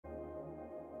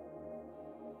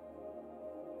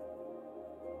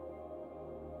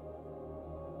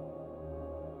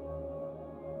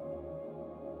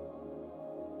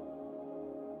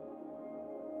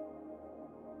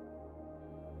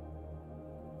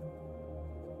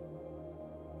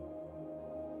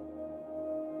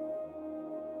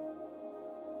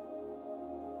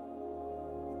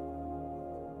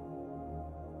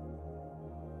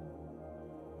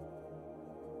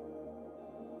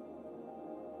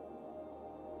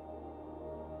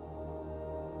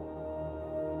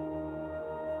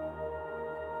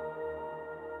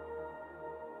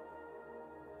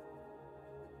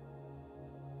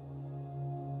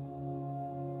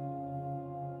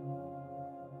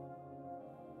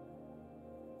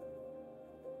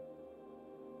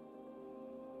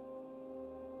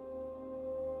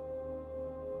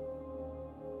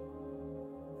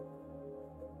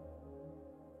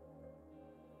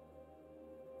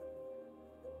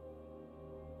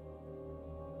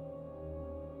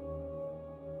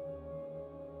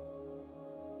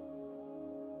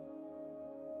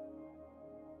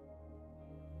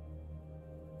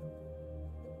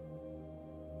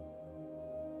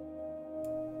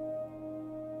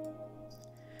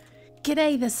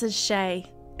G'day, this is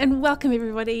Shay, and welcome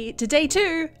everybody to day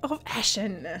 2 of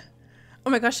Ashen. Oh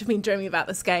my gosh, I've been dreaming about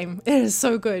this game. It is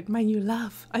so good. My new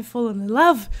love. I've fallen in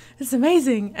love. It's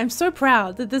amazing. I'm so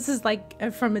proud that this is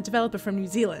like from a developer from New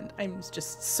Zealand. I'm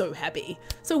just so happy.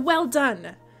 So well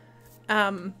done.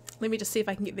 Let me just see if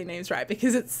I can get their names right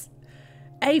because it's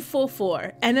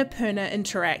A44, Annapurna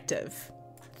Interactive.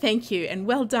 Thank you and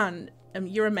well done.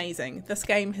 You're amazing. This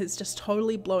game has just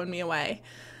totally blown me away.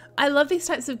 I love these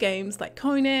types of games like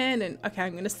Conan and, okay,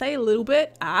 I'm going to say a little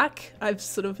bit, Ark. I've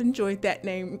sort of enjoyed that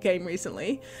game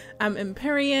recently.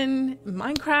 Empyrean,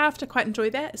 Minecraft, I quite enjoy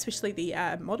that, especially the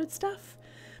modded stuff.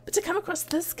 But to come across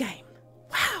this game,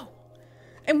 wow.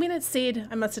 And when it said,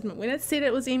 I must admit, when it said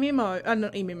it was MMO,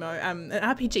 not MMO, an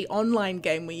RPG online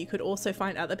game where you could also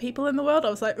find other people in the world, I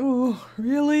was like, oh,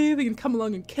 really? They can come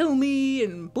along and kill me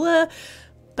and blah.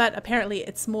 But apparently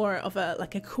it's more of a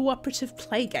cooperative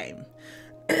play game.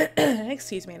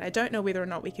 Excuse me, and I don't know whether or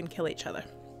not we can kill each other.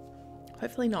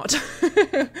 Hopefully not.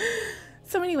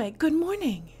 So anyway, good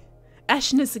morning.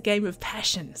 Ashen is a game of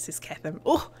passion, says Catherine.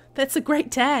 Oh, that's a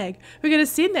great tag. We're going to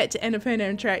send that to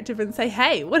Annapurna Interactive and say,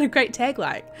 hey, what a great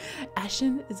tagline.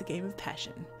 Ashen is a game of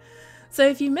passion. So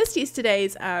if you missed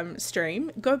yesterday's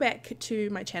stream, go back to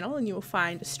my channel and you will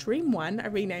find stream 1. I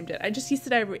renamed it.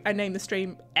 Yesterday I named the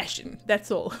stream Ashen. That's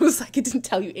all. It was like it didn't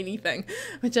tell you anything,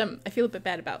 which I feel a bit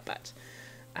bad about, but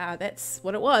that's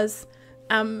what it was.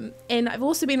 And I've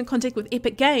also been in contact with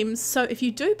Epic Games, so if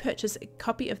you do purchase a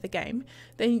copy of the game,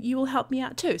 then you will help me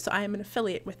out too. So I am an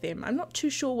affiliate with them. I'm not too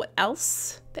sure what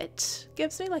else that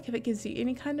gives me, like if it gives you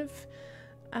any kind of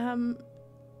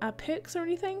perks or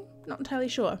anything. Not entirely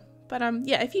sure. But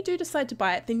yeah, if you do decide to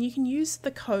buy it, then you can use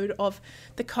the code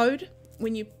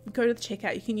when you go to the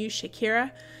checkout. You can use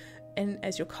shaiQuera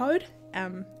as your code,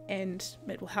 and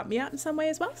it will help me out in some way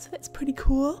as well. So that's pretty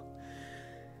cool.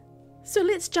 So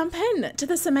let's jump in to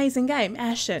this amazing game,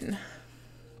 Ashen.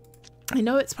 I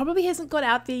know it probably hasn't got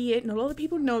out there yet, and a lot of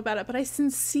people know about it, but I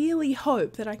sincerely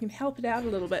hope that I can help it out a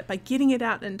little bit by getting it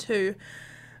out into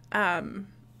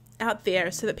out there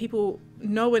so that people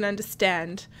know and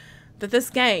understand that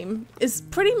this game is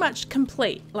pretty much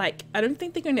complete. Like, I don't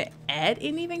think they're going to add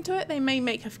anything to it. They may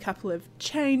make a couple of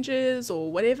changes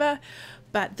or whatever,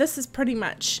 but this is pretty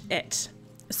much it.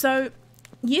 So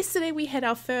yesterday we had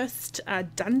our first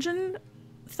dungeon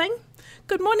thing.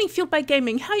 Good morning, Fueled by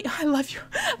Gaming. Hey, I love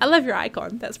your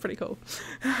icon. That's pretty cool.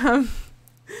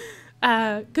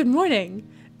 Good morning.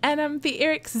 And the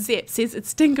Eric Zepp says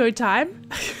it's dingo time.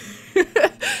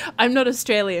 I'm not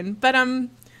Australian, but I've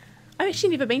actually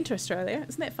never been to Australia.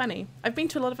 Isn't that funny? I've been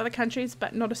to a lot of other countries,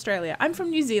 but not Australia. I'm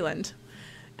from New Zealand.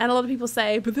 And a lot of people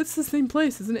say, but that's the same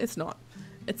place, isn't it? It's not.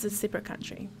 It's a separate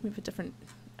country. We have a different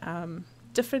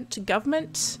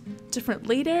government, different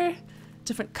leader,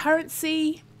 different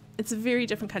currency. It's a very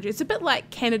different country. It's a bit like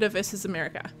Canada versus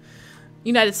America.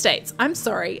 United States. I'm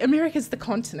sorry. America's the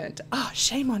continent. Oh,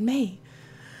 shame on me.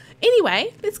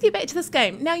 Anyway, let's get back to this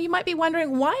game. Now, you might be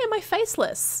wondering, why am I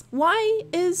faceless? Why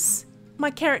is my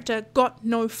character got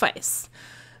no face?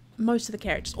 Most of the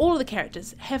characters, all of the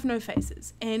characters have no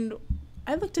faces. And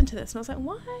I looked into this and I was like,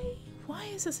 why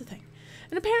is this a thing?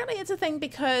 And apparently it's a thing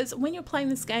because when you're playing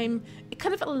this game, it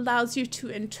kind of allows you to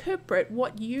interpret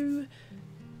what you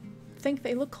think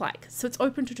they look like. So it's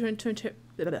open to interpretation,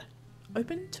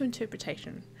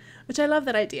 which I love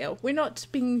that idea. We're not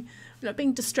being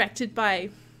distracted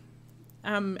by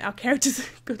our characters'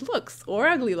 good looks or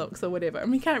ugly looks or whatever.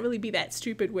 And we can't really be that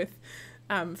stupid with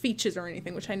features or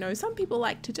anything, which I know some people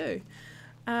like to do.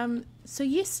 So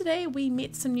yesterday we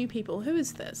met some new people. Who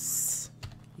is this?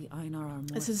 The Einar are more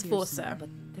this is fearsome, Vorsa. but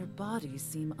their bodies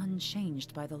seem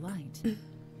unchanged by the light.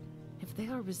 If they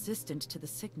are resistant to the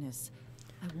sickness,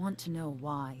 I want to know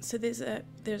why. So there's a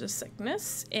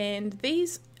sickness, and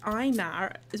these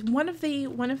Einar is one of the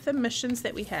missions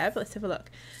that we have. Let's have a look.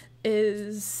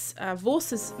 Is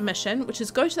Vorsa's mission, which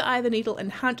is go to the Eye of the Needle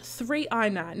and hunt 3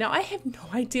 Einar. Now I have no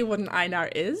idea what an Einar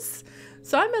is,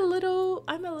 so I'm a little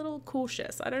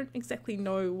cautious. I don't exactly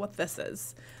know what this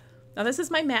is. Now this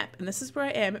is my map, and this is where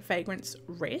I am at Vagrant's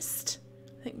Rest.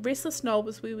 I think Restless Knoll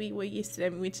was where we were yesterday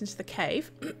when we went into the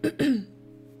cave.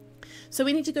 So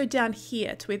we need to go down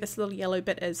here to where this little yellow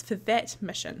bit is for that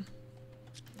mission.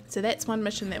 So that's one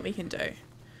mission that we can do.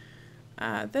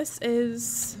 This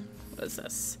is, what is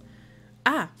this?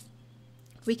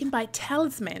 We can buy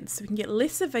talismans, so we can get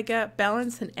lesser vigor,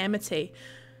 balance, and amity.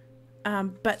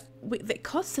 But that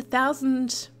costs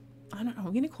 1,000. I don't know,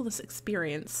 I'm going to call this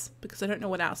experience because I don't know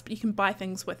what else, but you can buy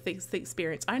things with the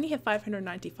experience. I only have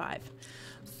 595,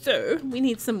 so we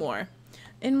need some more.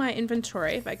 in my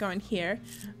inventory, if I go in here,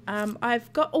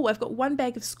 I've got one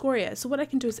bag of scoria. So what I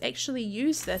can do is actually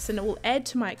use this and it will add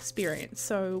to my experience.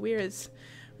 So where's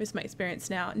my experience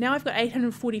now? Now I've got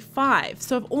 845.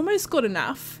 So I've almost got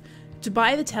enough to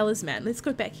buy the talisman. Let's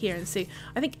go back here and see.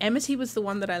 I think Amity was the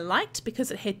one that I liked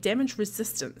because it had damage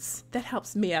resistance. That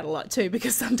helps me out a lot too,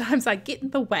 because sometimes I get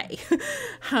in the way.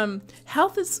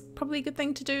 Health is probably a good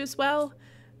thing to do as well.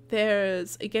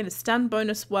 There's, again, a stun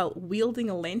bonus while wielding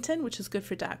a lantern, which is good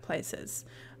for dark places.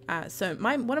 So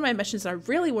one of my missions I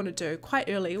really want to do quite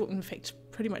early, in fact,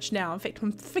 pretty much now. In fact,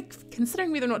 I'm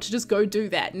considering whether or not to just go do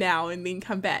that now and then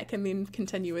come back and then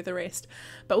continue with the rest.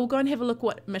 But we'll go and have a look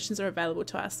what missions are available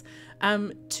to us.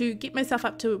 To get myself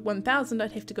up to 1,000,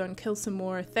 I'd have to go and kill some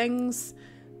more things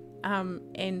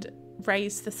and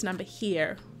raise this number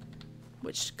here,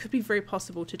 which could be very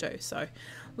possible to do. So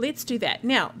let's do that.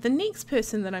 Now, the next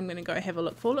person that I'm going to go have a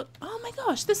look for, oh my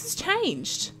gosh, this has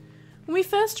changed. When we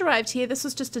first arrived here, this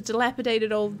was just a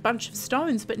dilapidated old bunch of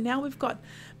stones, but now we've got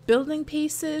building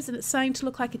pieces and it's starting to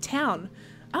look like a town.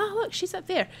 Oh, look, she's up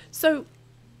there. So,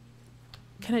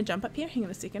 can I jump up here? Hang on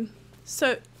a second.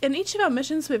 So, in each of our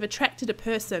missions, we've attracted a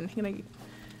person.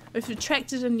 We've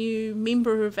attracted a new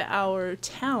member of our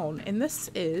town, and this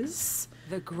is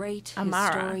the great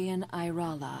Amara. historian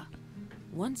Irala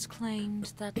once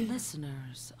claimed that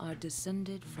listeners are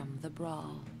descended from the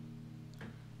Brawl.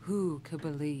 Who could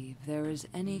believe there is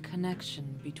any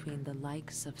connection between the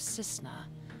likes of Cisna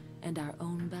and our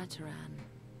own Bataran?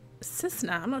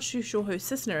 Cisna, I'm not sure who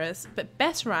Cisna is, but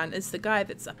Bataran is the guy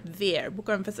that's up there. We'll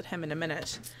go and visit him in a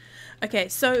minute. Okay,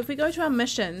 so if we go to our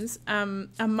missions,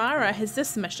 Amara has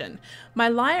this mission. My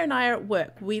lyre and I are at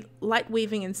work. We light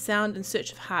weaving and sound in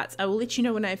search of hearts. I will let you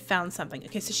know when I've found something.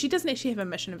 Okay, so she doesn't actually have a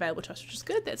mission available to us, which is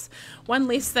good. That's one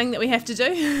less thing that we have to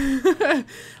do.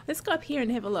 Let's go up here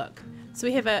and have a look. So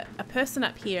we have a person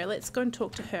up here. Let's go and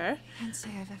talk to her. Can't say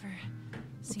I've ever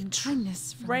seen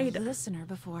kindness from a listener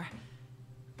before.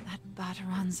 That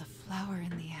Bataran's a flower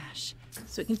in the ash.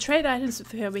 So we can trade items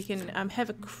with her. We can have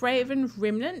a Craven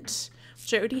Remnant,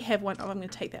 which I already have one. Oh, I'm going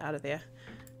to take that out of there.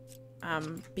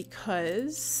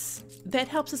 Because that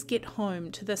helps us get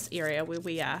home to this area where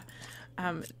we are.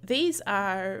 These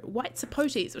are white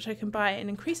sapotes, which I can buy and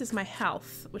increases my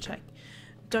health, which I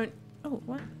don't... Oh,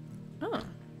 what? Oh,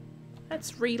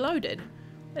 that's reloaded.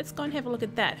 Let's go and have a look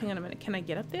at that. Hang on a minute. Can I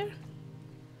get up there?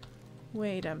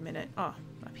 Wait a minute. Oh,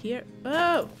 up here.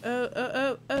 Oh.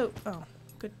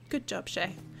 Good job,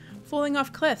 Shay. Falling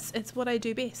off cliffs. It's what I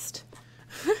do best.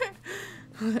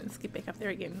 Let's get back up there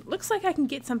again. Looks like I can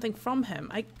get something from him.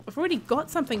 I've already got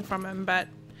something from him, but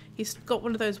he's got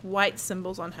one of those white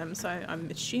symbols on him, so I'm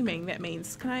assuming that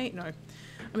means... Can I? No.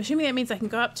 I'm assuming that means I can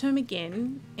go up to him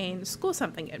again and score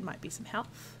something. It might be some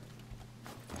health.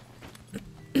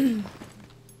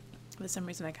 For some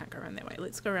reason I can't go around that way.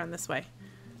 Let's go around this way.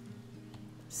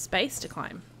 Space to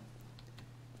climb.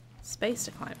 Space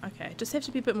to climb. Okay, just have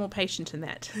to be a bit more patient in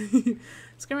that.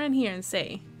 Let's go around here and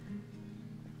see.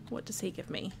 What does he give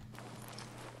me?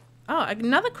 Oh,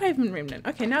 another Craven Remnant.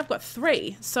 Okay, now I've got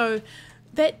 3. So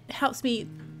that helps me,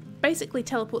 basically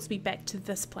teleports me back to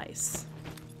this place.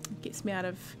 Gets me out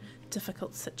of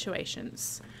difficult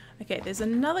situations. Okay, there's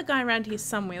another guy around here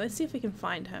somewhere. Let's see if we can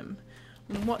find him.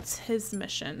 And what's his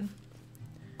mission?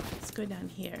 Let's go down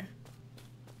here.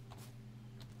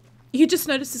 You just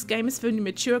noticed this game is for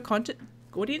mature content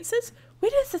audiences? Where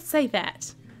does it say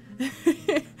that?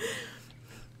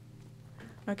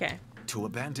 Okay. To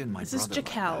abandon my this is brother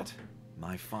Jakel. like that,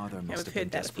 my father must have we've been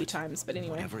heard that a few desperate. times, but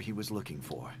anyway. Whatever he was looking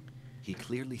for, he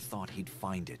clearly thought he'd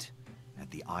find it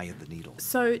at the Eye of the Needle.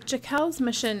 So Jakel's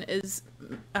mission is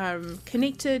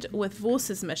connected with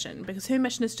Vorsa's mission, because her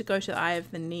mission is to go to the Eye of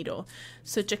the Needle.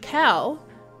 So Jakel...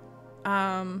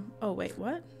 oh wait,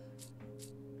 what?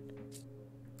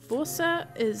 Vorsa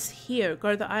is here.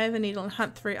 Go to the Eye of the Needle and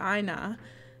hunt through Einar.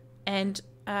 And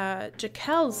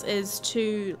Jakel's is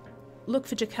to look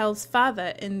for Jakel's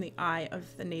father in the Eye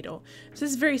of the Needle. So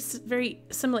this is a very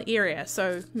similar area.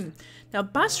 So now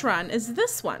Bataran is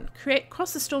this one.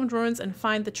 Cross the stormed ruins and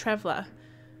find the traveler.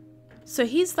 So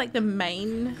he's like the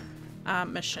main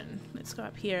mission. Let's go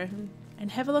up here and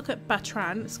have a look at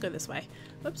Bataran. Let's go this way.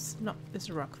 Oops, no, there's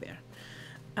a rock there.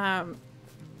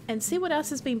 And see what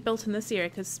else has been built in this area,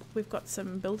 because we've got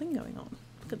some building going on.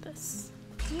 Look at this.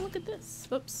 Look at this.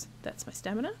 Oops, that's my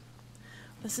stamina.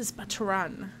 This is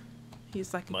Bataran.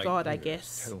 He's like a god, I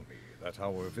guess. Tell me that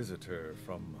our visitor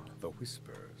from the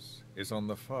Whispers is on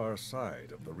the far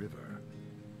side of the river.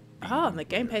 Oh, on the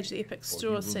game page, the Epic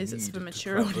Store says it's for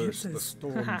mature audiences. The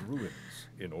stormed ruins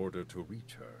in order to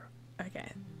reach her.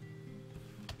 Okay.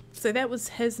 So that was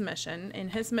his mission,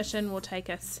 and his mission will take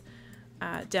us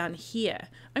down here.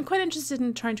 I'm quite interested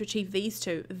in trying to achieve these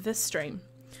two this stream.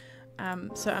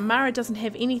 So Amara doesn't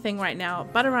have anything right now.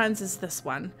 Butterans is this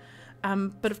one.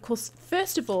 But of course,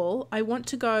 first of all, I want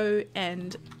to go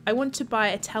and I want to buy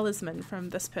a talisman from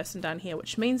this person down here,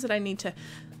 which means that I need to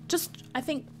just, I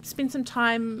think, spend some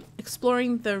time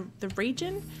exploring the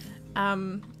region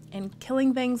and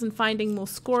killing things and finding more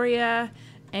scoria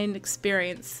and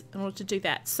experience in order to do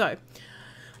that. So,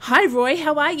 hi Roy,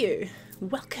 how are you?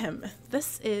 Welcome.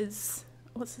 This is,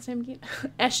 what's his name again?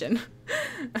 Ashen.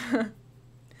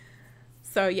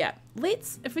 So yeah,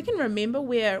 if we can remember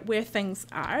where things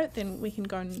are, then we can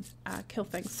go and kill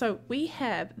things. So we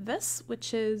have this,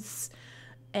 which is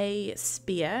a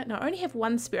spear. Now I only have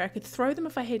one spear. I could throw them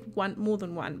if I had more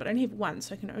than one, but I only have one,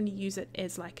 so I can only use it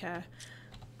as like a,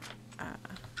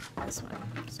 this one.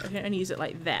 So I can only use it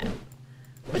like that,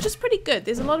 which is pretty good.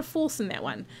 There's a lot of force in that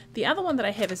one. The other one that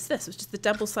I have is this, which is the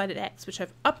double-sided axe, which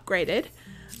I've upgraded,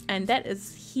 and that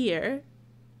is here.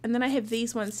 And then I have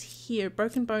these ones here,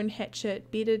 broken bone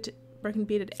hatchet, broken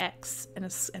bearded axe, and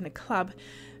a club.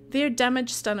 Their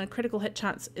damage, stun, and critical hit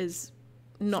chance is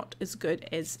not as good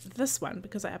as this one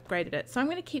because I upgraded it. So I'm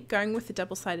going to keep going with the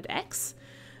double-sided axe,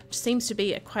 which seems to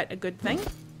be quite a good thing.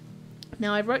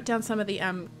 Now I wrote down some of the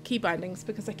key bindings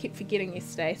because I kept forgetting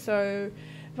yesterday. So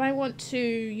if I want to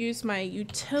use my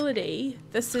utility,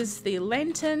 this is the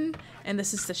lantern and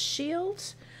this is the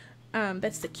shield.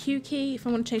 That's the Q key. If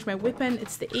I want to change my weapon,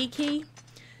 it's the E key.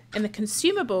 And the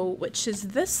consumable, which is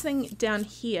this thing down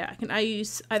here, I can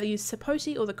either use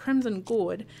Sapoti or the Crimson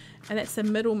Gourd, and that's the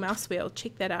middle mouse wheel.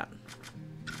 Check that out.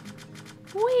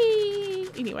 Whee!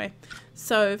 Anyway,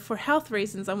 so for health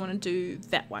reasons, I want to do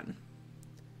that one.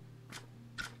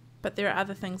 But there are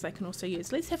other things I can also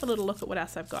use. Let's have a little look at what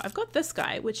else I've got. I've got this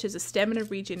guy, which is a stamina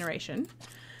regeneration,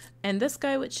 and this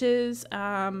guy, which is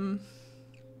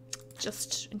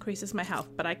just increases my health,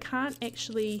 but I can't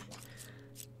actually,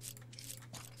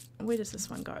 where does this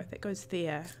one go? That goes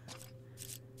there.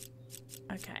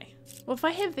 Okay, well if I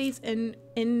have these in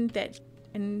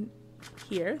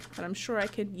here, but I'm sure I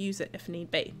could use it if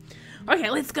need be. Okay,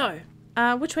 let's go.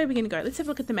 Which way are we going to go? Let's have a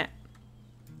look at the map.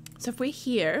 So if we're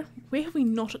here, where have we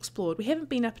not explored? We haven't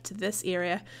been up to this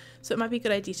area, so it might be a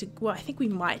good idea to, well I think we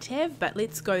might have, but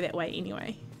let's go that way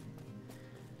anyway.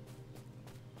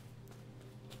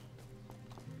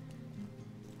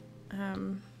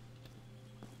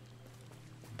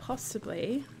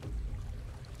 Possibly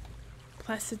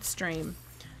Placid Stream.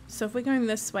 So if we're going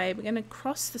this way, we're going to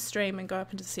cross the stream and go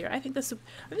up into this area. I think this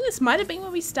might have been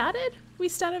where we started. We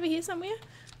start over here somewhere.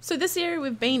 So this area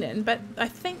we've been in, but I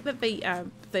think that the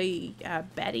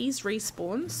baddies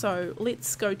respawn. So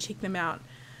let's go check them out.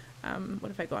 What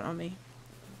have I got on me?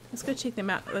 Let's go check them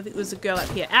out. I think there's a girl up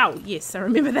here. Ow! Yes, I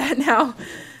remember that now.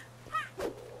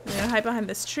 I'm gonna hide behind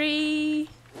this tree.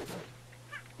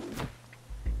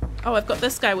 Oh, I've got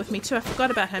this guy with me too. I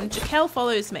forgot about him. Jaquel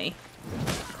follows me.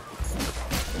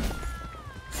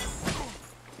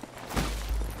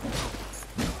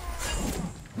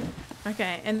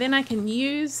 Okay, and then I can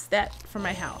use that for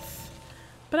my health.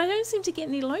 But I don't seem to get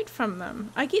any loot from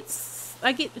them. I get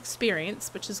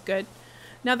experience, which is good.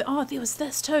 Now, oh, there was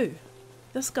this too.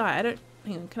 This guy. I don't.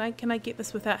 Hang on. Can I get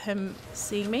this without him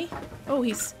seeing me? Oh,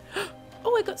 he's.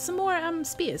 Oh, I got some more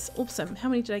spears. Awesome. How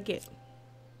many did I get?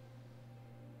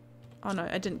 Oh no,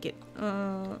 I didn't get,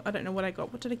 I don't know what I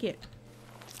got. What did I get?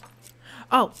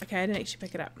 Oh, okay, I didn't actually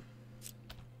pick it up.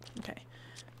 Okay.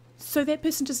 So that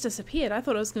person just disappeared. I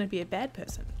thought it was going to be a bad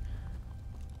person.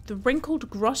 The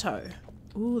Wrinkled Grotto.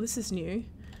 Ooh, this is new.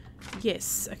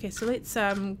 Yes. Okay, so let's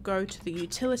go to the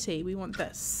utility. We want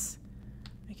this.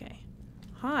 Okay.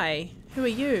 Hi. Who are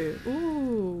you?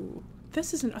 Ooh.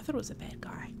 This isn't, I thought it was a bad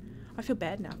guy. I feel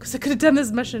bad now because I could have done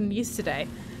this mission yesterday.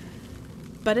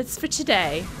 But it's for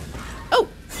today. Oh!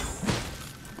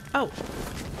 Oh.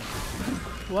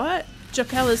 What?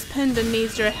 Jaquel is pinned and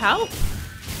needs your help?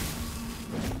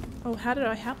 Oh, how did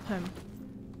I help him?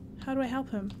 How do I help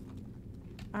him?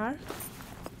 R?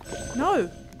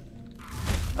 No!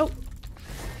 Oh!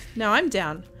 Now I'm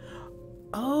down.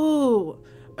 Oh!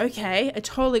 Okay, I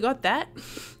totally got that.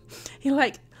 He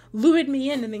like lured me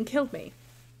in and then killed me.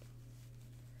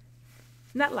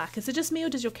 Nutluck, is it just me or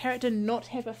does your character not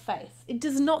have a face? It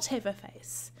does not have a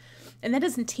face. And that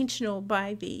is intentional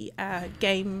by the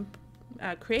game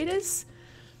creators.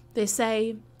 They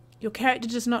say your character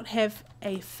does not have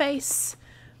a face.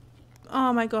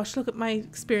 Oh my gosh, look at my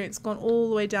experience gone all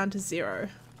the way down to 0.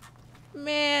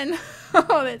 Man,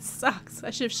 oh that sucks. I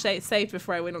should have saved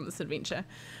before I went on this adventure.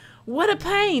 What a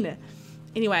pain!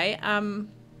 Anyway,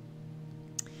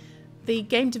 the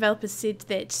game developers said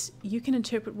that you can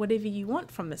interpret whatever you want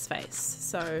from this face.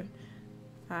 So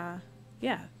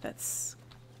yeah, that's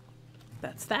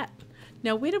that.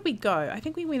 Now, where did we go? I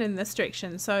think we went in this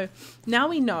direction. So now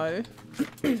we know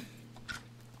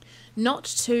not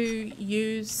to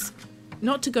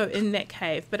go in that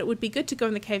cave, but it would be good to go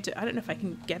in the cave to, I don't know if I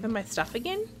can gather my stuff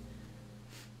again.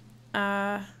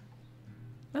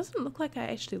 Doesn't look like I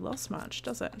actually lost much,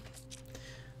 does it?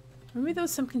 Remember there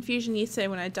was some confusion yesterday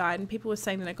when I died and people were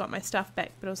saying that I got my stuff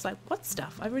back, but I was like, what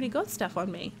stuff? I've already got stuff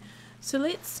on me. So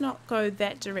let's not go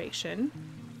that direction.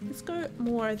 Let's go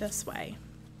more this way.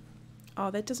 Oh,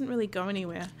 that doesn't really go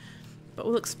anywhere, but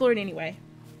we'll explore it anyway.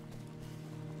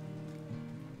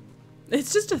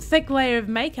 It's just a thick layer of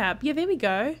makeup. Yeah, there we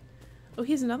go. Oh,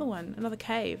 here's another one. Another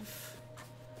cave.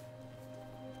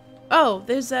 Oh,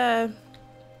 there's a...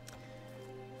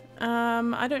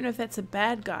 I don't know if that's a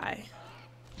bad guy.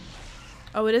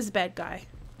 Oh, it is a bad guy.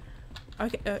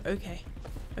 Okay, okay.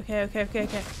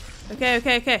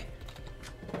 Okay.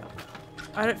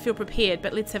 I don't feel prepared,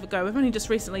 but let's have a go. We've only just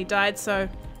recently died, so...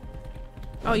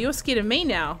 Oh, you're scared of me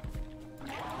now.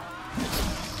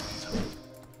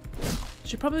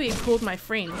 Should probably have called my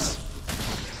friend.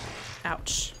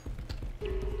 Ouch.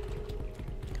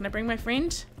 Can I bring my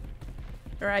friend?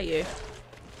 Where are you?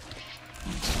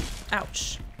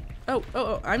 Ouch.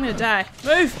 Oh, I'm gonna die.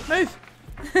 Move!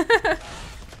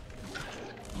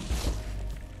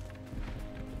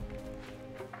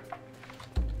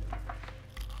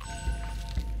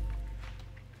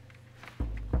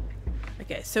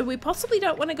 Okay, so we possibly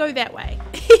don't want to go that way.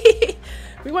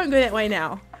 We won't go that way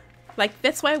now. Like,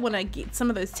 that's why I want to get some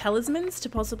of those talismans to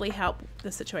possibly help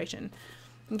the situation.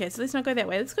 Okay, so let's not go that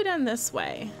way. Let's go down this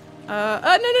way. Oh,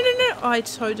 no. Oh, I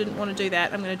so didn't want to do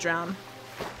that. I'm going to drown.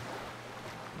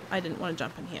 I didn't want to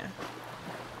jump in here.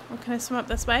 Oh, can I swim up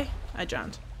this way? I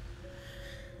drowned.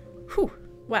 Whew.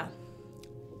 Well,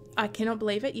 I cannot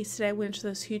believe it. Yesterday I went into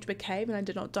this huge big cave and I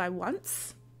did not die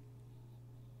once.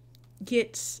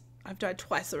 Yet, I've died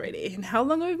twice already. And how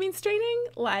long have we been streaming?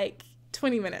 Like,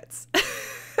 20 minutes.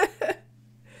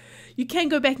 You can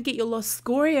go back and get your lost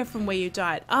scoria from where you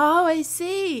died. Oh, I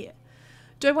see.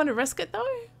 Do I want to risk it though?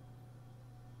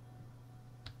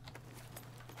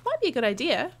 Might be a good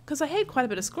idea, because I had quite a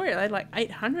bit of scoria. I had like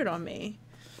 800 on me.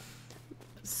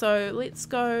 So let's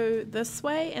go this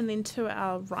way and then to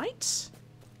our right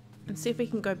and see if we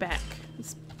can go back.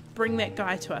 Let's bring that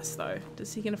guy to us though.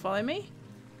 Is he going to follow me?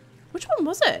 Which one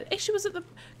was it? Actually, was it the...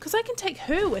 Because I can take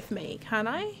her with me, can't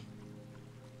I?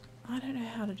 I don't know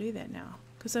how to do that now.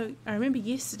 Because I remember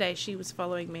yesterday she was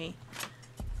following me.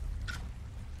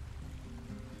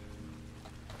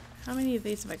 How many of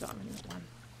these have I got?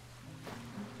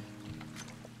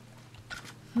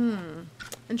 One.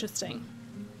 Interesting.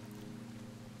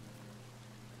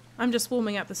 I'm just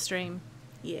warming up the stream.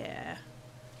 Yeah.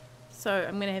 So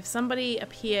I'm going to have somebody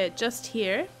appear just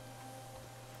here.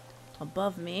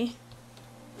 Above me.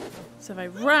 So if I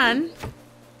run,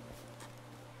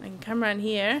 I can come around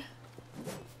here.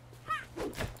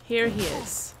 Here he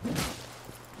is.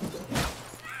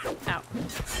 Ow.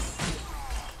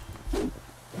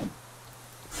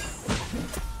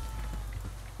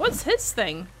 What's his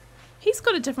thing? He's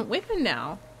got a different weapon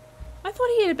now. I thought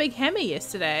he had a big hammer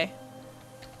yesterday.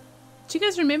 Do you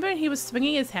guys remember he was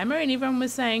swinging his hammer and everyone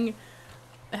was saying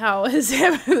how his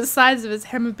hammer, the size of his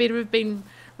hammer better have been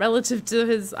relative to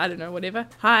his, I don't know, whatever.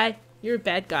 Hi, you're a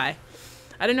bad guy.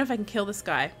 I don't know if I can kill this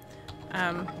guy.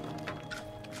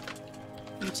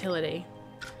 Utility.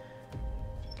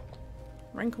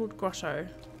 Wrinkled grotto.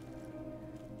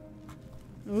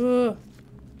 Ugh.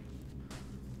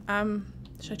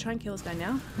 Should I try and kill this guy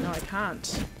now? No, I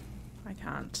can't. I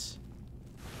can't.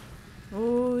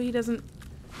 Oh, he doesn't...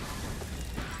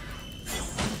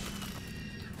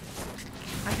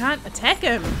 I can't attack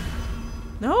him.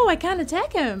 No, I can't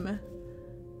attack him.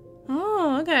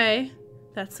 Oh, okay.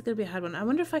 That's going to be a hard one. I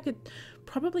wonder if I could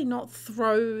probably not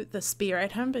throw the spear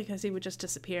at him because he would just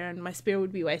disappear and my spear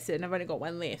would be wasted and I've only got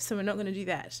one left. So we're not going to do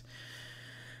that.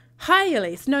 Hi,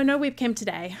 Elise. No webcam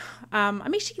today. I'm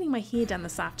actually getting my hair done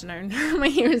this afternoon. My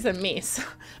hair is a mess.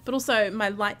 But also my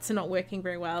lights are not working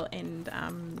very well and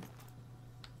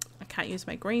I can't use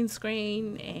my green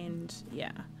screen and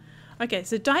yeah. Okay,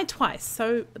 so died twice,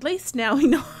 so at least now we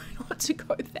know not to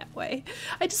go that way.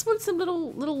 I just want some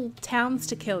little towns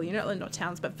to kill, you know, not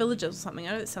towns, but villages or something.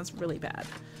 I know that sounds really bad.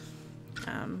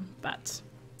 But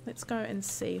let's go and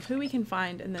see who we can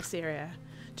find in this area.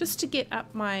 Just to get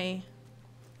up my...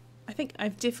 I think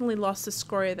I've definitely lost the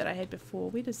scoria that I had before.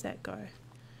 Where does that go?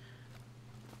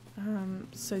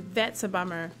 So that's a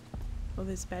bummer. Oh,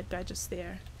 there's a bad guy just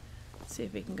there. Let's see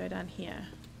if we can go down here.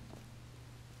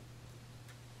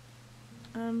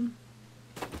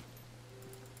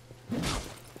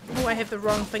 Oh, I have the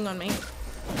wrong thing on me.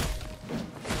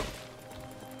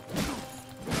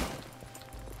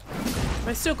 Have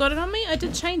I still got it on me? I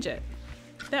did change it.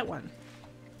 That one.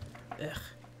 Ugh.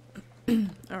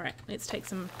 Alright, let's take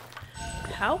some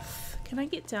health. Can I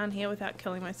get down here without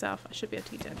killing myself? I should be able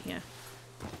to get down here.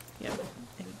 Yep.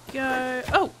 There we go.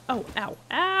 Oh! Oh! Ow!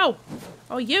 Ow!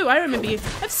 Oh, you! I remember you.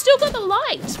 I've still got the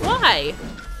light! Why?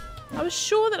 I was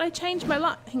sure that I changed my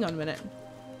light. Hang on a minute.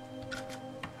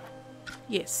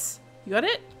 Yes. You got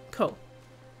it? Cool.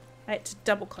 I had to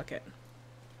double click it.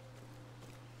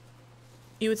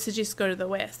 You would suggest go to the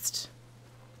west.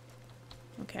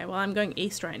 Okay, well I'm going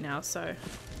east right now, so...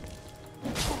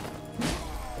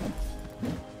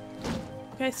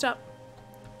 Okay, stop.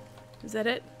 Is that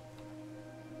it?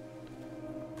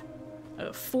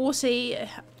 40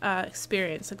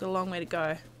 experience. I've got a long way to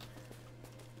go.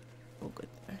 All good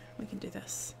though. We can do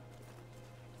this.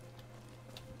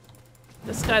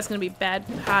 This guy's gonna be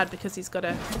hard because he's got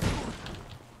a...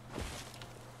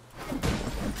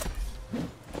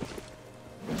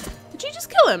 Did you just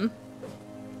kill him?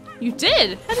 You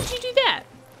did? How did you do that?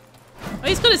 Oh,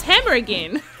 he's got his hammer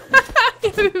again.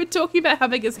 We were talking about how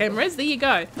big his hammer is. There you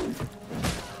go.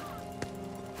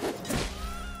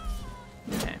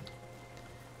 Okay.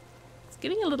 It's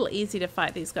getting a little easy to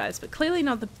fight these guys, but clearly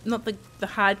not the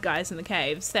hard guys in the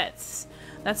caves. That's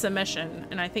a mission,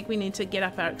 and I think we need to get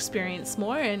up our experience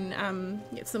more and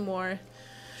get some more.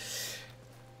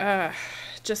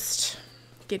 Just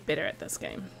get better at this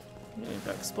game. I'm gonna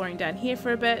go exploring down here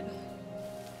for a bit.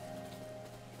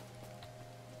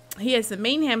 He has the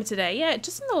mean hammer today. Yeah,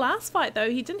 just in the last fight though,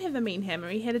 he didn't have the mean hammer.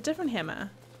 He had a different hammer.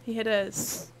 He had a...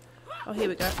 Oh, here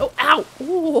we go. Oh, ow!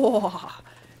 Oh,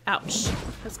 ouch.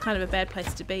 That's kind of a bad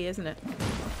place to be, isn't it?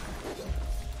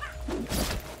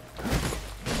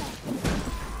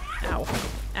 Ow.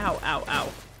 Ow, ow, ow.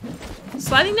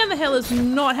 Sliding down the hill is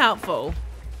not helpful.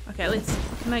 Okay,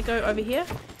 can I go over here?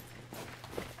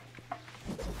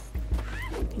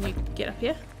 Can you get up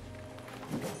here?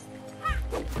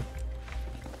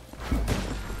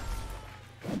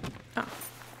 Oh.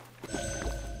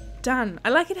 Done. I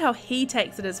like it how he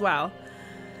takes it as well.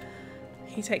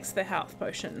 He takes the health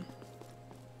potion.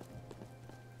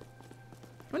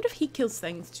 I wonder if he kills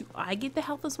things. Do I get the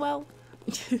health as well?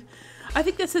 I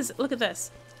think this is... Look at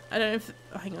this. I don't know if...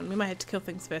 Oh, hang on. We might have to kill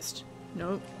things first.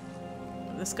 Nope.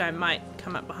 This guy might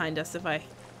come up behind us if I...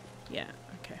 Yeah,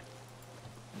 okay.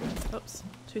 Oops.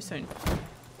 Too soon.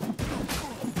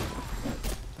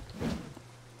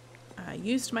 I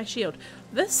used my shield.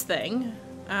 This thing...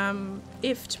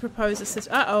 if to propose a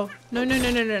system... Uh-oh. No, no,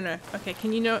 no, no, no, no. Okay,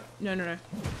 can you no... No, no, no.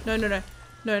 No, no, no.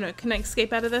 No, no. Can I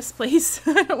escape out of this, please?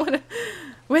 I don't want to...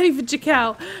 Waiting for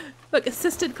Jacal. Look,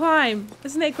 assisted climb.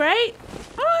 Isn't that great?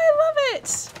 Oh, I love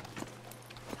it.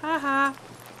 Haha.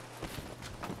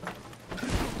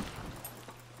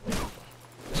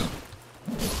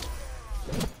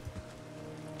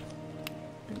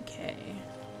 Okay.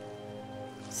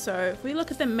 So if we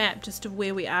look at the map just of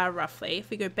where we are roughly, if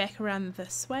we go back around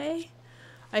this way,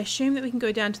 I assume that we can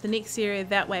go down to the next area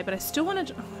that way, but I still want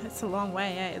to... Oh, it's a long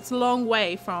way, eh? It's a long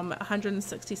way from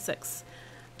 166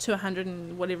 to 100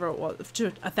 and whatever it was, to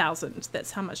 1,000.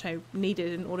 That's how much I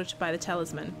needed in order to buy the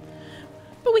talisman.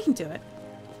 But we can do it.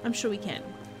 I'm sure we can.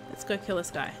 Let's go kill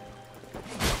this guy.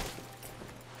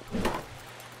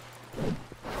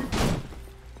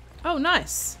 Oh,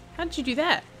 nice. How did you do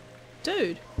that?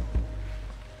 Dude.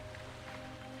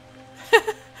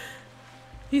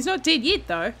 He's not dead yet,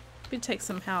 though. Better take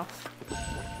some health.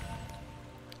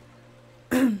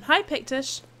 Hi,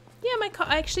 Pictish. Yeah,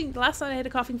 actually, last night I had a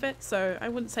coughing fit, so I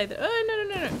wouldn't say that. Oh, no, no,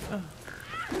 no, no. Oh.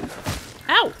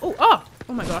 Ow! Oh, oh!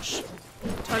 Oh my gosh.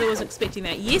 Totally wasn't expecting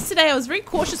that. Yesterday I was very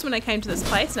cautious when I came to this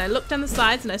place, and I looked down the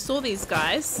sides and I saw these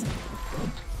guys.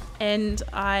 And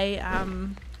I,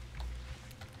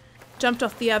 jumped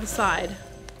off the other side.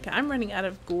 Okay, I'm running out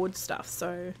of gourd stuff,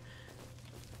 so...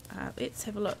 let's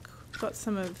have a look. Got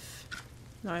some of...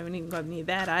 No, I haven't even got any of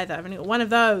that either. I've only got one of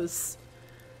those.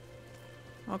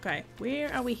 Okay,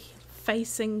 where are we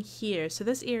facing here? So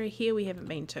this area here we haven't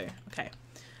been to. Okay,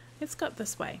 let's go up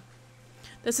this way.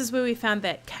 This is where we found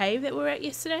that cave that we were at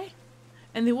yesterday.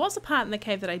 And there was a part in the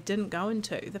cave that I didn't go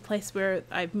into. The place where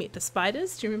I met the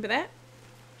spiders. Do you remember that?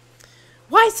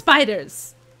 Why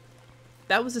spiders?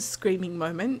 That was a screaming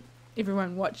moment.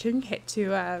 Everyone watching had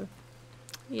to,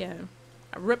 yeah,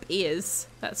 rip ears.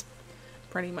 That's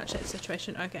pretty much that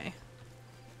situation. Okay.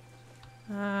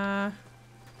 Ah!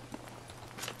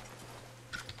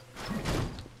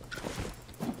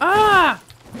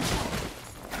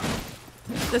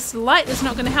 This light is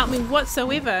not going to help me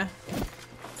whatsoever.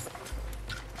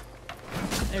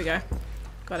 There we go.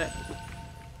 Got it.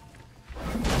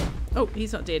 Oh,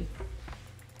 he's not dead.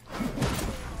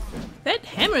 That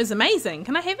hammer is amazing.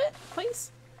 Can I have it,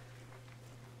 please?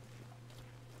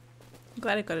 I'm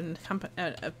glad I got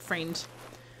a friend.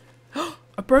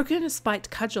 A broken, spiked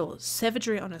cudgel.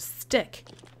 Savagery on a stick.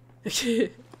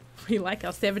 We like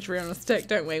our savagery on a stick,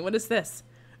 don't we? What is this?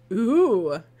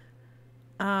 Ooh.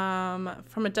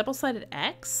 From a double-sided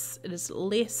axe, it is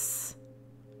less.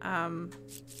 Hang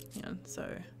on,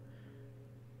 so.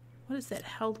 What is that?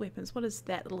 Held weapons. What is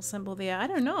that little symbol there? I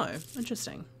don't know.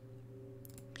 Interesting.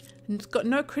 And it's got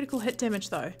no critical hit damage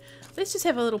though. Let's just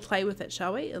have a little play with it,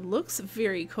 shall we? It looks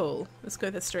very cool. Let's go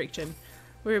this direction.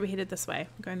 Where are we headed? This way.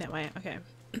 I'm going that way. Okay.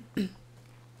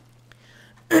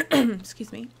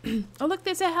 Excuse me. Oh look,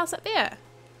 there's our house up there.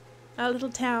 Our little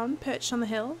town perched on the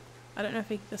hill. I don't know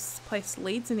if this place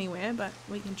leads anywhere, but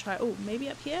we can try. Oh, maybe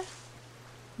up here?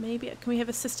 Maybe. Can we have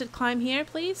assisted climb here,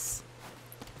 please?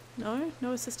 No?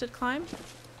 No assisted climb?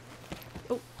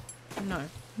 Oh, no.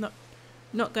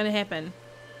 Not gonna happen.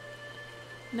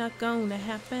 Not gonna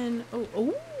happen. Oh,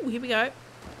 oh, here we go.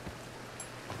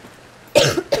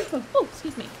 Oh,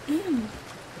 excuse me.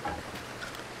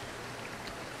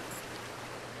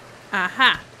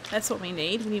 Aha! That's what we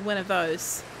need. We need one of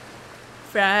those.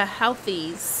 For our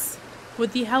healthies.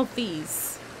 With the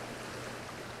healthies.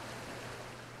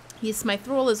 Yes, my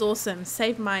thrall is awesome.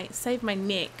 Save my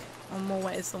neck on more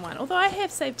ways than one. Although I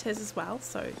have saved his as well,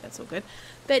 so that's all good.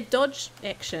 That dodge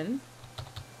action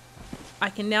I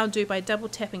can now do by double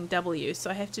tapping W, so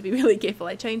I have to be really careful.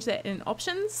 I changed that in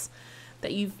options,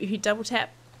 that if you double tap,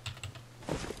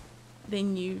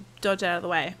 then you dodge out of the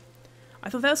way. I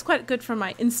thought that was quite good for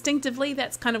my instinctively.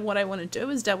 That's kind of what I want to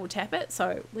do, is double tap it.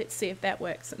 So let's see if that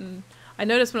works. And I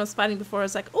noticed when I was fighting before, I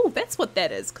was like, oh, that's what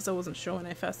that is, because I wasn't sure when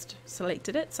I first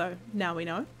selected it. So now we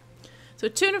know. So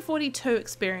 242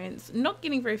 experience, not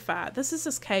getting very far. This is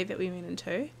this cave that we went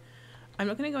into. I'm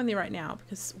not going to go in there right now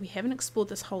because we haven't explored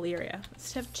this whole area.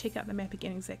 Let's have to check out the map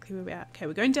again exactly where we are. Okay,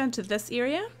 we're going down to this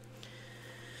area.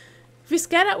 If we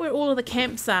scout out where all of the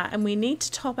camps are, and we need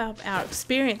to top up our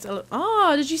experience.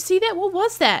 Oh, did you see that? What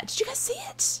was that? Did you guys see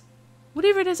it?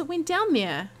 Whatever it is, it went down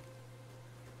there.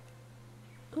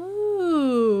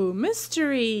 Ooh,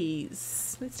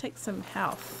 mysteries. Let's take some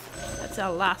health. That's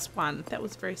our last one. That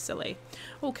was very silly.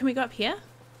 Oh, can we go up here?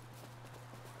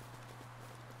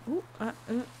 Ooh,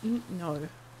 no,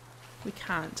 we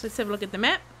can't. Let's have a look at the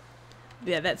map.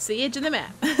 Yeah, that's the edge of the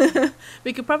map.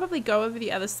 We could probably go over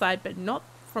the other side, but not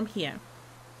from here.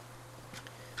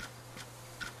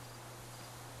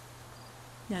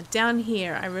 Now down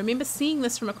here, I remember seeing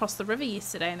this from across the river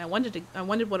yesterday, and I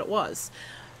wondered what it was.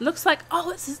 Looks like, oh,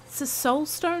 it's a soul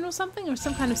stone or something, or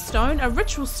some kind of stone, a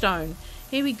ritual stone.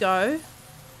 Here we go.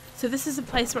 So this is a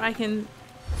place where I can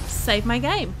save my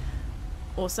game.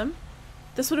 Awesome.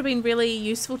 This would have been really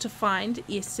useful to find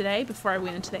yesterday before I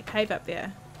went into that cave up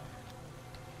there.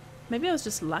 Maybe I was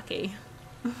just lucky.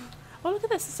 Oh, look at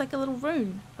this. It's like a little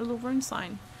rune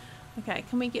sign. Okay,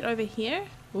 can we get over here?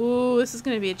 Ooh, this is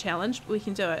going to be a challenge, but we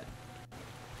can do it.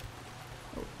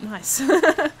 Oh, nice.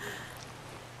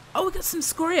 Oh, we got some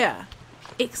scoria.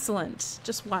 Excellent.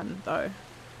 Just one, though.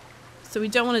 So we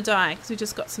don't want to die because we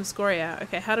just got some scoria.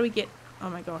 Okay, how do we get... Oh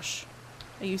my gosh.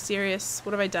 Are you serious?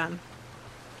 What have I done?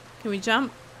 Can we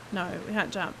jump? No, we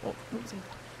can't jump. Oh, oopsie.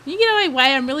 Can you get out of my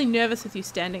way? I'm really nervous with you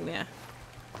standing there.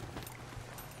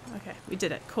 Okay, we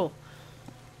did it. Cool.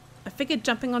 I figured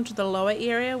jumping onto the lower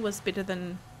area was better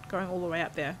than going all the way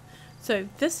up there. So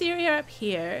this area up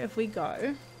here, if we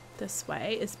go this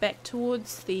way, is back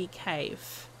towards the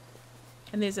cave.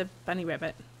 And there's a bunny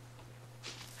rabbit.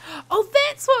 Oh,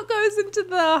 that's what goes into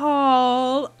the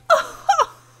hole.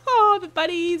 Oh, the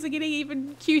bunnies are getting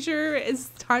even cuter as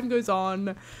time goes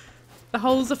on. The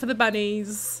holes are for the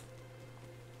bunnies.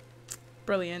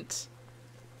 Brilliant.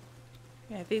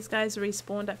 Yeah, have these guys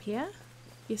respawned up here?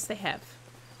 Yes, they have.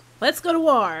 Let's go to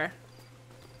war.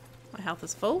 My health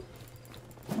is full.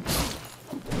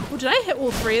 Oh, did I hit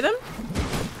all three of them?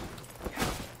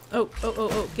 Oh.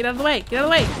 Get out of the way. Get out of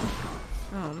the way.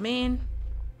 Oh, man.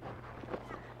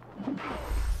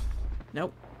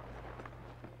 Nope.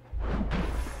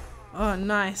 Oh,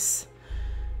 nice.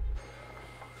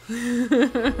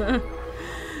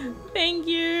 Thank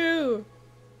you.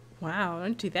 Wow,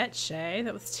 don't do that, Shay.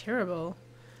 That was terrible.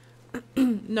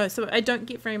 No, so I don't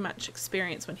get very much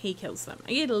experience when he kills them.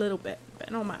 I get a little bit,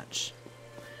 but not much.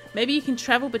 Maybe you can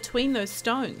travel between those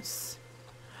stones.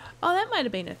 Oh, that might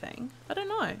have been a thing. I don't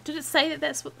know. Did it say that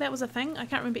that was a thing? I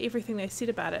can't remember everything they said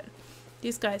about it.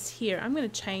 These guys here. I'm going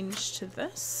to change to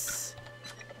this.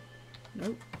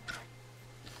 Nope.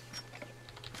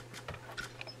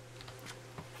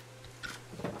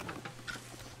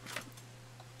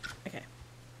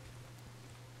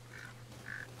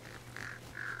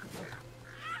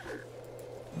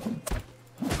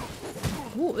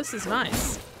 Oh, this is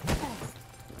nice.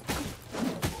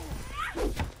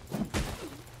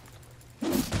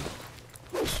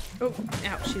 Oh,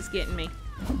 ouch, she's getting me.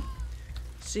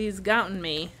 She's gotten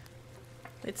me.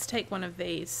 Let's take one of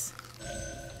these.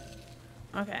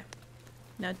 Okay.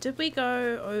 Now, did we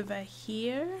go over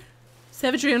here?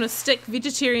 Savagery on a stick,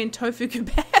 vegetarian tofu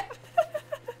kebab.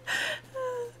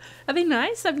 Are they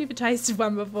nice? I've never tasted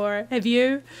one before. Have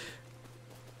you?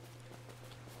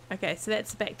 Okay, so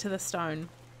that's back to the stone.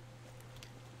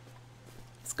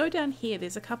 Let's go down here.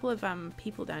 There's a couple of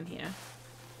people down here.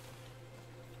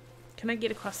 Can I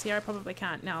get across here? I probably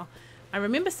can't. Now, I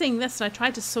remember seeing this and I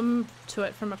tried to swim to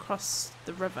it from across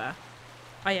the river.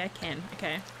 Oh yeah, I can.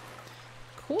 Okay.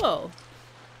 Cool.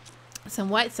 Some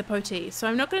white sapoti. So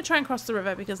I'm not going to try and cross the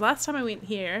river because last time I went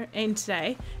here and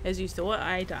today, as you saw,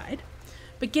 I died.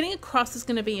 But getting across is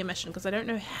going to be a mission because I don't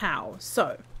know how.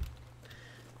 So,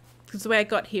 because the way I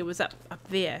got here was up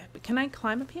there. But can I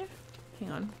climb up here?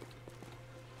 Hang on.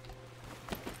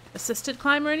 Assisted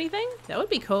climb or anything? That would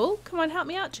be cool. Come on, help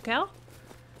me out, Jacal.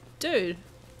 Dude.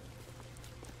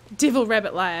 Devil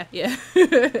rabbit liar. Yeah.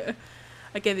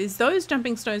 Okay, there's those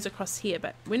jumping stones across here,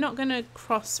 but we're not going to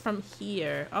cross from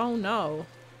here. Oh, no.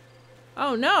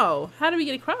 Oh, no. How do we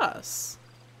get across?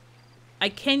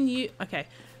 Okay.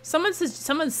 Someone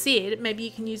said maybe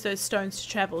you can use those stones to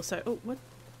travel. So, oh, what?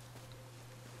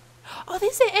 Oh,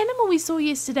 there's that animal we saw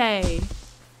yesterday.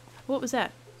 What was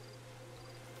that?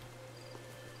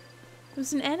 It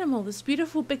was an animal. This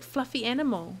beautiful, big, fluffy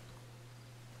animal.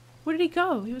 Where did he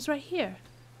go? He was right here.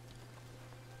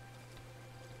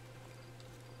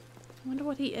 I wonder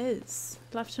what he is.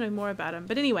 I'd love to know more about him.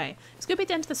 But anyway, let's go back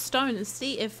down to the stone and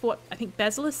see if what I think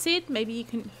Basilisk said. Maybe you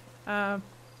can...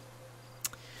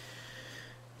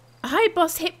 Hi,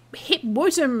 Boss Hep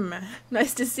Wotum.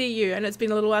 Nice to see you. And it's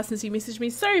been a little while since you messaged me.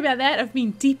 Sorry about that. I've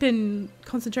been deep in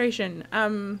concentration.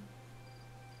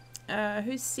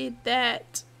 Who said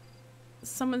that?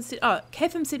 Someone said... Oh,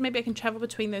 Catham said maybe I can travel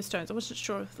between those stones. I wasn't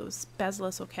sure if it was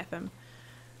Basilisk or Catham.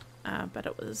 But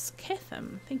it was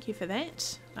Catham. Thank you for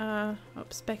that.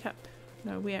 Oops, back up.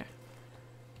 No, where?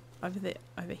 Over there.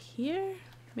 Over here?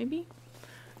 Maybe?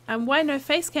 Why no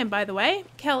face cam, by the way?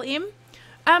 Cal M.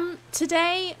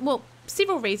 Today, well,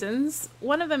 several reasons.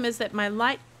 One of them is that my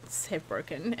lights have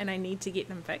broken and I need to get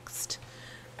them fixed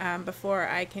before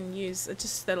I can use.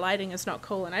 Just the lighting is not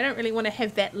cool, and I don't really want to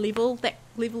have that level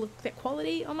of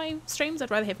quality on my streams.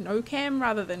 I'd rather have no cam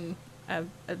rather than an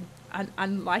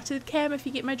unlighted cam, if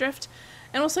you get my drift.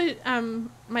 And also,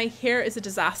 my hair is a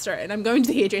disaster, and I'm going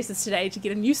to the hairdressers today to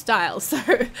get a new style. So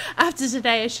after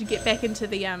today, I should get back into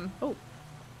the oh,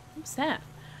 what's that?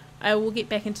 I will get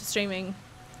back into streaming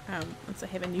once I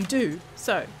have a new do.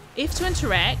 So, F to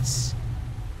interact.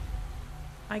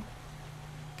 I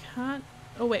can't...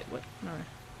 Oh, wait, what? No.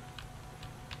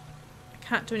 I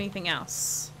can't do anything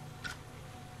else.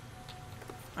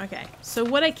 Okay, so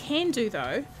what I can do,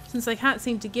 though, since I can't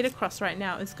seem to get across right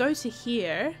now, is go to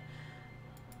here.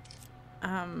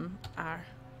 And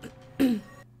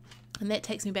that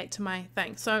takes me back to my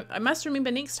thing. So, I must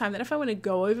remember next time that if I want to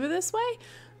go over this way,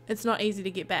 it's not easy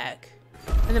to get back.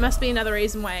 And there must be another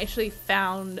reason why I actually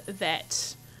found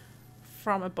that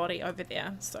from a body over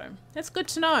there. So that's good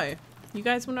to know. You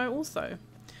guys will know also.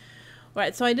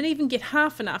 Right, so I didn't even get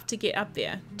half enough to get up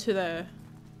there to the...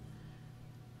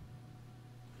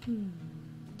 I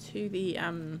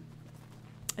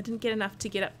didn't get enough to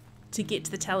get up to get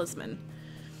to the talisman.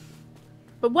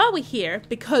 But while we're here,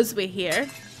 because we're here...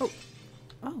 Oh,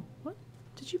 what?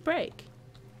 Did you break?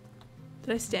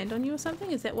 Did I stand on you or something?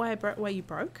 Is that why why you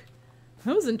broke?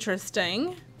 That was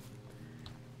interesting.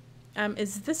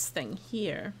 Is this thing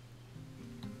here?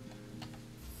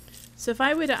 So if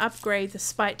I were to upgrade the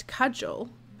spiked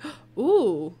cudgel...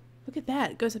 Ooh, look at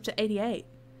that. It goes up to 88.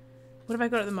 What have I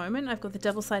got at the moment? I've got the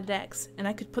double-sided axe, and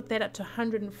I could put that up to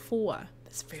 104.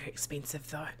 That's very expensive,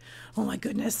 though. Oh my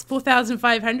goodness,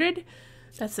 4,500?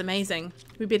 That's amazing.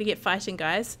 We better get fighting,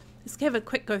 guys. Let's have a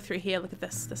quick go through here. Look at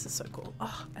this. This is so cool.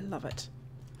 Oh, I love it.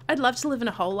 I'd love to live in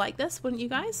a hole like this, wouldn't you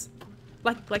guys?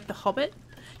 Like the Hobbit.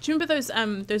 Do you remember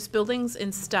those buildings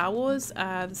in Star Wars?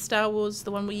 Star Wars,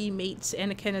 the one where you meet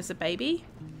Anakin as a baby?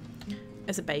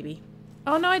 As a baby.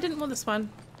 Oh no, I didn't want this one.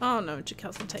 Oh no,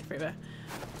 Jakel's gonna take forever.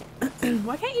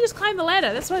 Why can't you just climb the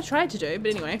ladder? That's what I tried to do,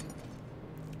 but anyway.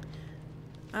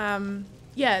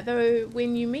 Yeah, though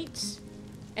when you meet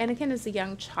Anakin as a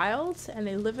young child and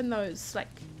they live in those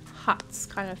like huts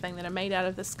kind of thing that are made out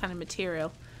of this kind of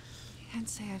material. Can't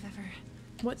say I've ever...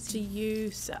 What do you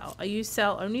sell? You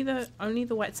sell only the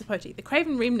white sapoti. The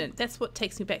Craven Remnant, that's what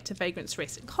takes me back to Vagrant's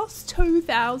Rest. It costs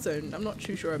 2,000. I'm not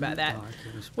too sure about that.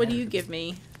 What do you give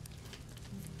me?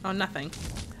 Oh, nothing.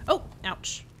 Oh,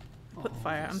 ouch. Put the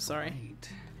fire. I'm sorry.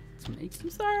 I'm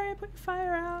sorry, I put the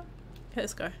fire out. Okay,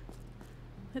 let's go.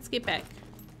 Let's get back.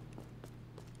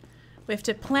 We have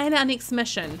to plan our next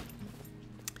mission.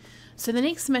 So the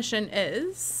next mission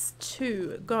is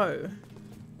to go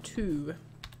to...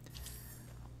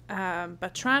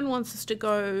 Bertrand wants us to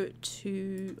go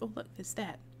to... Oh, look, there's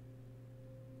that.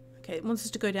 Okay, it wants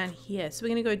us to go down here. So we're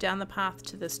going to go down the path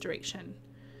to this direction.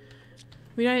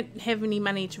 We don't have any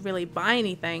money to really buy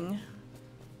anything.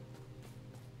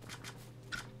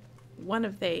 One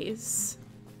of these,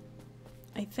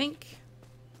 I think.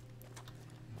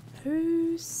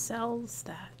 Who sells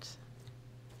that?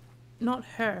 Not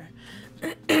her.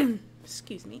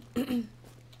 Excuse me. I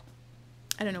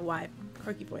don't know why.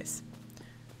 Croaky voice.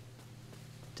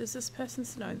 Does this person?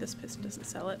 No, this person doesn't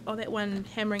sell it. Oh, that one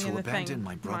hammering in the thing. To abandon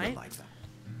my brother right? like that.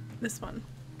 This one.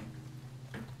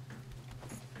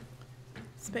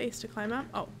 Space to climb up.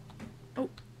 Oh. Oh.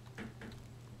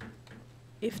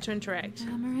 F to interact.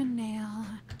 Hammer and nail.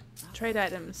 Trade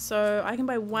items. So I can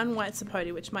buy one white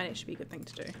sapoti, which might actually be a good thing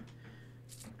to do.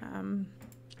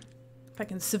 If I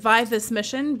can survive this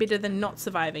mission, better than not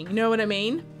surviving. You know what I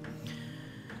mean?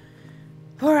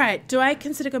 Alright, do I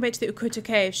consider going back to the Ukuta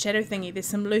Cave shadow thingy? There's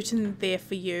some loot in there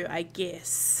for you, I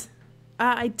guess.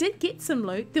 I did get some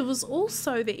loot. There was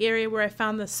also the area where I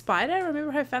found the spider.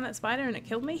 Remember how I found that spider and it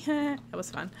killed me? That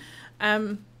was fun.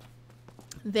 I'd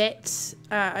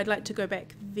like to go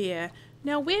back there.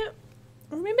 Now,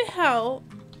 remember how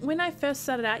when I first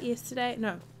started out yesterday,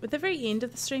 no, at the very end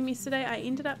of the stream yesterday, I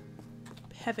ended up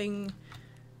having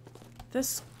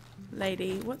this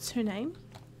lady, what's her name?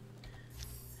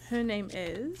 Her name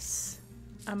is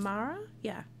Amara?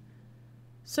 Yeah.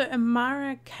 So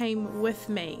Amara came with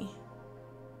me.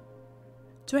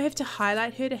 Do I have to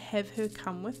highlight her to have her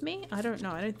come with me? I don't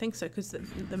know. I don't think so, because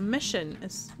the mission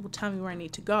will tell me where I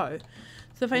need to go.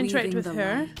 So if I interact with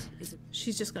her,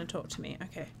 she's just going to talk to me.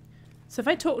 Okay. So if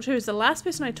I talk to her as the last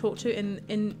person I talk to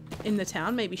in the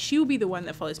town, maybe she'll be the one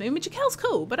that follows me. I mean, Jakel's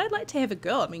cool, but I'd like to have a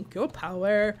girl. I mean, girl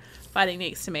power fighting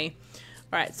next to me.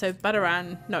 Alright, so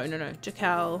Badaran. No.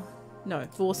 Jakel. No,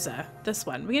 Vorsa. This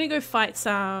one. We're going to go fight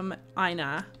some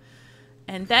Einar.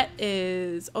 And that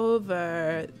is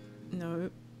over... No.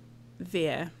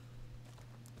 There.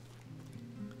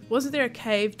 Wasn't there a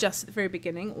cave just at the very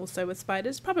beginning also with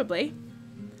spiders? Probably.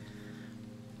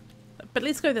 But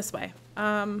let's go this way.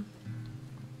 I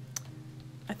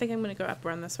think I'm going to go up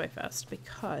around this way first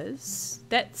because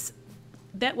that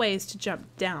way is to jump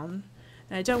down.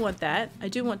 And I don't want that. I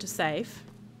do want to save.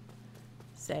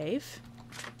 Save.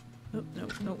 Oh, no.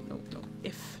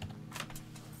 F.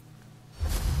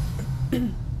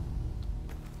 The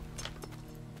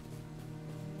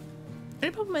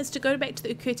only problem is to go back to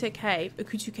the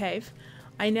Ukutu Cave,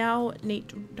 I now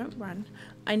need... Don't run.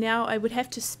 I would have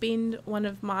to spend one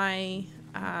of my...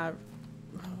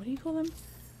 what do you call them?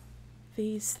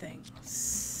 These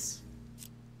things.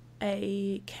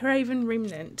 A Craven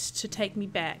Remnant to take me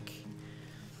back.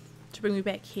 To bring me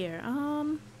back here.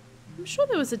 I'm sure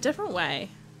there was a different way.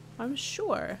 I'm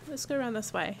sure. Let's go around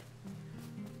this way.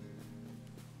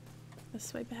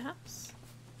 This way, perhaps?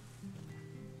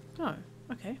 Oh,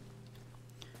 okay.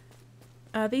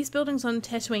 These buildings on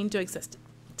Tatooine do exist.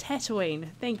 Tatooine,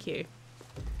 thank you.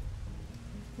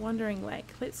 Wandering Lake.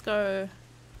 Let's go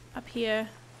up here.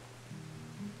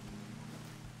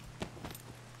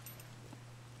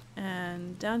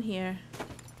 And down here.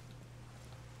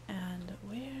 And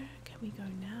where can we go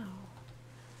now?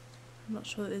 I'm not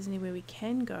sure that there's anywhere we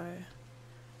can go.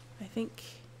 I think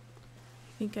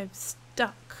I'm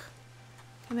stuck.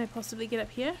 Can I possibly get up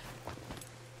here?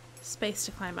 Space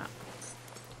to climb up.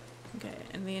 Okay,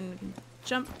 and then we can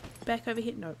jump back over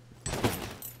here. Nope.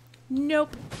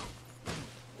 Nope.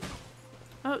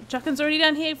 Oh, Juckin's already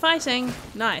down here fighting.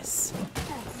 Nice.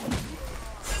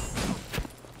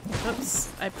 Oops,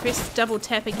 I pressed double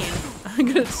tap again. I'm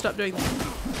gonna stop doing that.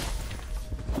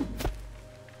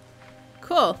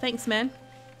 Cool, thanks man.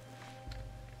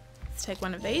 Let's take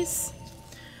one of these.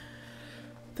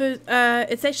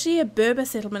 It's actually a Berber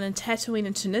settlement in Tatooine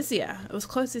in Tunisia. It was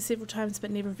closed there several times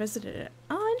but never visited it.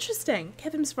 Oh, interesting.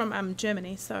 Kevin's from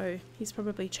Germany, so he's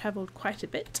probably travelled quite a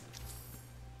bit.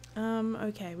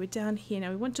 Okay, we're down here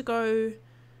now. We want to go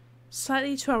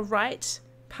slightly to our right,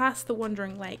 past the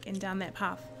Wandering Lake and down that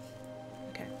path.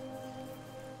 Okay,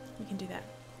 we can do that.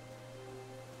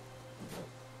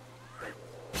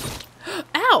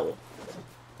 Ow!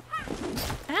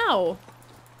 Ow!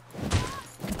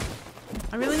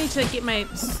 I really need to get my...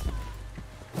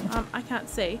 I can't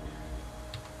see.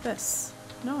 This.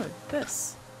 No,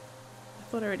 this. I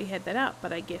thought I already had that out,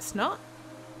 but I guess not.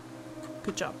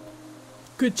 Good job.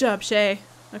 Good job, Shay.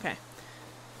 Okay.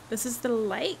 This is the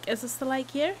lake. Is this the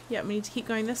lake here? Yeah, we need to keep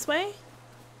going this way.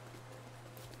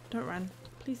 Don't run.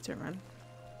 Please don't run.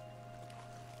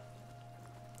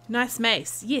 Nice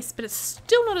mace. Yes, but it's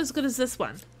still not as good as this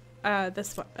one.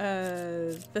 This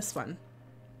one.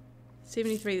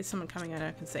 73, there's someone coming out,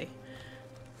 I can see.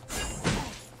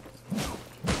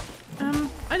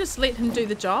 I just let him do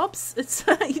the jobs. It's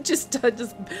he just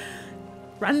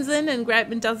runs in and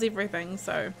grabs and does everything.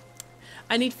 So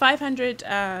I need 500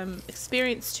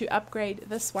 experience to upgrade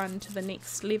this one to the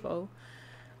next level.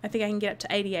 I think I can get up to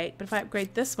 88, but if I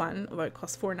upgrade this one, although it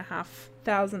costs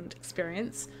 4,500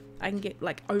 experience, I can get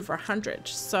like over 100.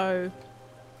 So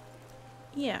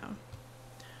yeah.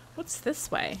 What's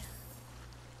this way?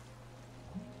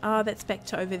 Oh, that's back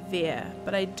to over there.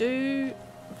 But I do,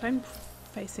 if I'm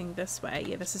facing this way,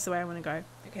 yeah, this is the way I want to go.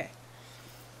 Okay.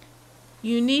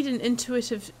 You need an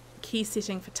intuitive key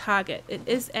setting for target. It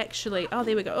is actually, oh,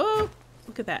 there we go. Oh,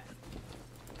 look at that.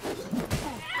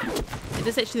 It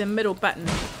is actually the middle button.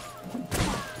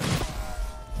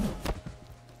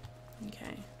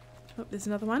 Okay. Oh, there's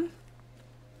another one.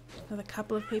 Another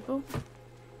couple of people.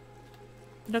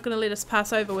 They're not going to let us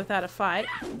pass over without a fight.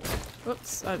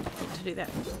 Oops, I meant to do that.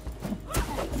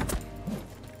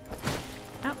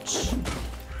 Ouch.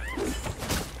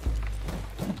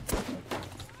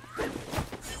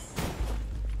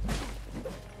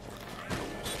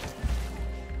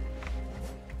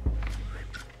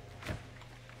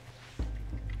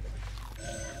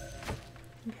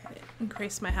 Okay,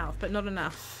 increase my health, but not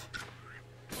enough.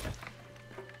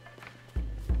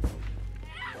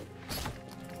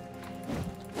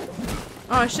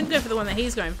 Oh, I shouldn't go for the one that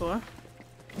he's going for.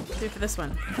 Go for this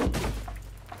one.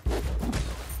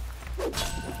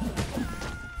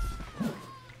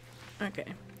 Okay.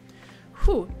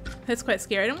 Whew, that's quite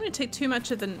scary. I don't want to take too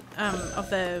much of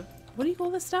the what do you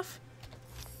call this stuff?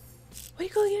 What do you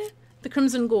call it? The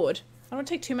Crimson Gourd. I don't want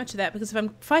to take too much of that because if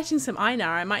I'm fighting some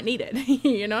Einar, I might need it.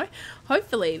 You know?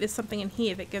 Hopefully there's something in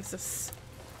here that gives us...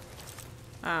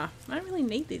 I don't really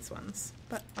need these ones.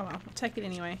 But, oh well, I'll take it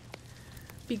anyway.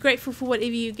 Be grateful for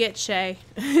whatever you get, Shay.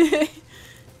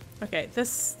 Okay,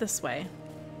 this way.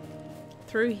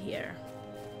 Through here.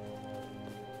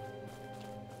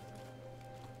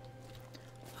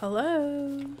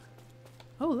 Hello?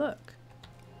 Oh, look.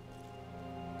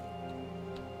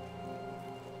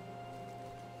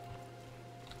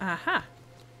 Aha.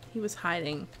 He was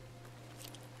hiding.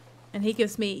 And he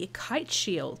gives me a kite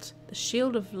shield. The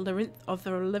shield of the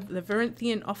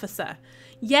Labyrinthine officer.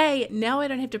 Yay! Now I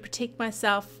don't have to protect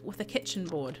myself with a kitchen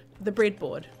board. The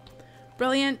breadboard.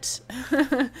 Brilliant.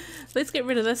 Let's get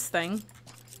rid of this thing.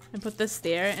 And put this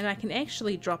there. And I can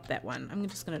actually drop that one. I'm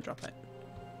just going to drop it.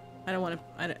 I don't want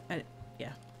to...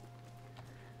 yeah.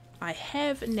 I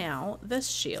have now this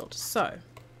shield. So.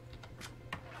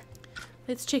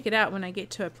 Let's check it out when I get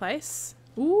to a place.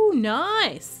 Ooh,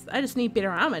 nice. I just need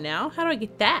better armor now. How do I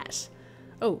get that?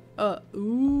 Oh,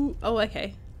 ooh. Oh,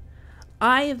 okay.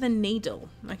 Eye of the Needle.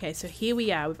 Okay, so here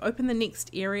we are. We've opened the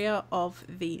next area of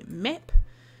the map.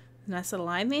 Nice little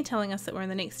line there telling us that we're in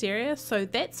the next area. So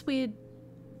that's where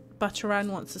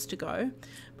Butteran wants us to go.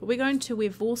 But we're going to where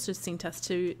Vorst has sent us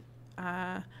to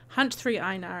hunt through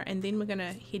Einar. And then we're going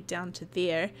to head down to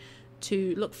there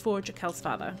to look for Jakel's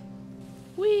father.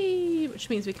 Whee! Which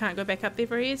means we can't go back up there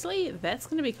very easily. That's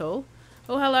going to be cool.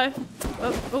 Oh, hello.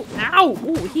 Oh, ow!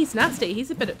 Oh, he's nasty.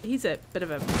 He's a bit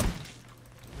of a...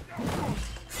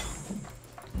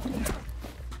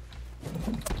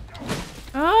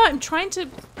 Oh, I'm trying to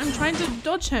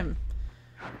dodge him.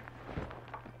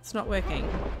 It's not working.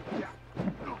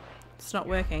 It's not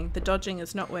working. The dodging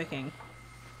is not working.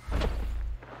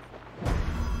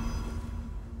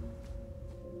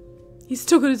 He's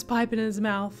still got his pipe in his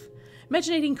mouth.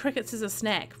 Imagine eating crickets as a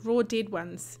snack. Raw dead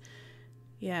ones.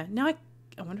 Yeah, now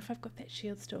I wonder if I've got that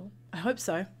shield still. I hope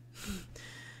so.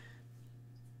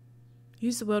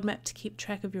 Use the world map to keep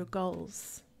track of your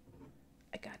goals.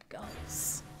 I got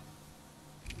goals.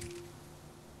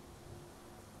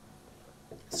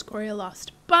 Scoria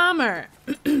lost. Bummer!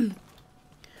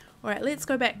 Alright, let's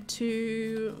go back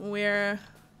to where...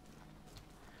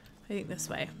 I think this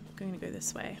way. I'm going to go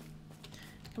this way.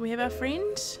 Can we have our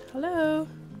friend? Hello?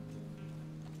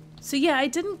 So yeah, I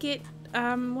didn't get...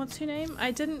 what's her name? I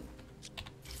didn't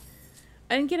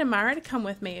get Amara to come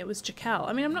with me. It was Jakel.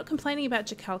 I mean, I'm not complaining about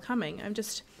Jakel coming. I'm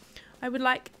just... I'd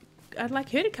like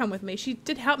her to come with me. She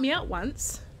did help me out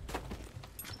once.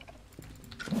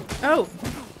 Oh!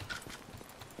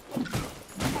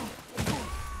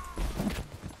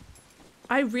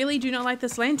 I really do not like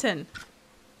this lantern.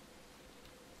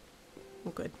 Oh,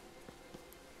 good.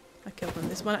 I killed one.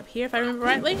 There's one up here if I remember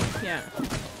rightly. Yeah.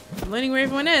 I'm learning where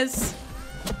everyone is.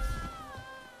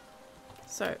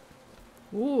 So,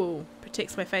 ooh,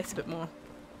 protects my face a bit more.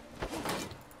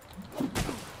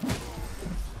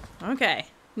 Okay,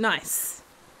 nice.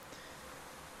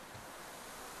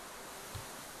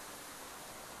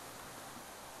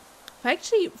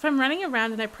 If I'm running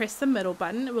around and I press the middle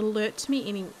button, it will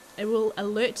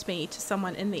alert me to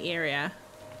someone in the area.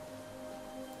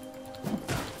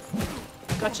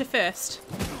 Gotcha first.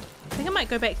 I think I might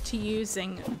go back to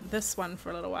using this one for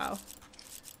a little while.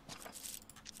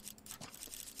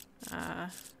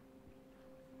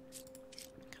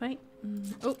 Can I?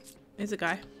 Oh, there's a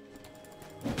guy.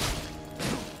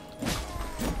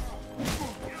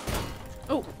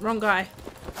 Oh, wrong guy.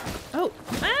 Oh,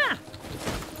 ah!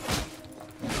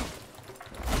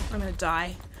 I'm gonna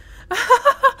die.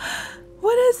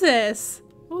 What is this?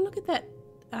 Oh, look at that.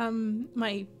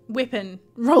 My weapon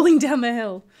rolling down the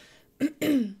hill.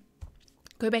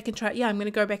 Go back and try. Yeah, I'm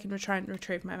gonna go back and try and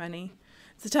retrieve my money.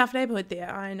 It's a tough neighborhood there.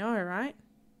 I know, right?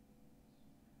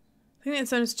 I think that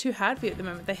zone is too hard for you at the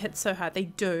moment. They hit so hard. They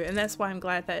do, and that's why I'm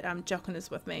glad that Jochen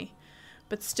is with me.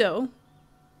 But still,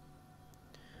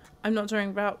 I'm not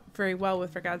doing very well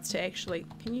with regards to actually.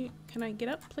 Can I get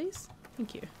up, please?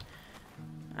 Thank you.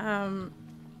 So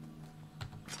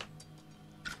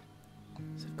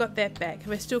I've got that back.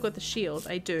 Have I still got the shield?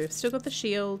 I do. I've still got the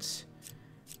shield.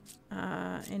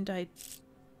 And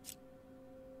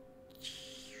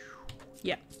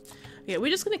yeah. Yeah,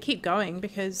 we're just going to keep going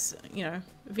because, you know,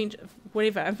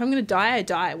 whatever. If I'm going to die, I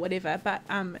die, whatever. But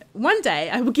one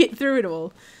day I will get through it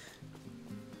all.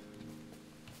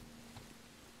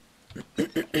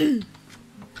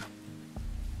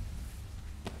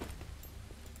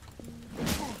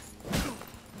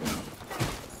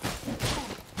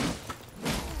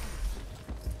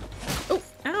 Oh,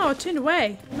 ow, I turned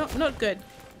away. Not good.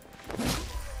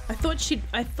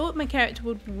 I thought my character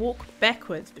would walk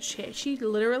backwards, but she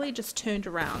literally just turned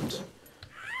around.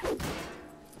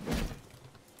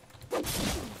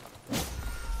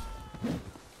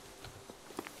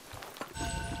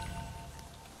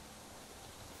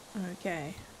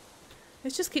 Okay.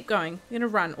 Let's just keep going. I'm gonna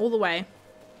run all the way.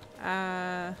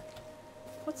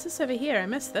 What's this over here? I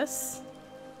missed this.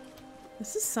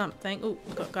 This is something. Oh,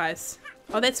 got guys.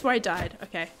 Oh, that's where I died.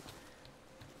 Okay.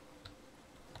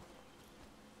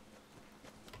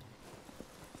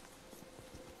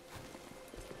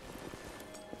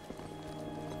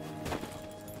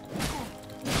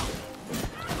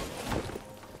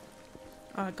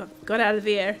 Oh, I got out of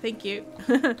the air. Thank you.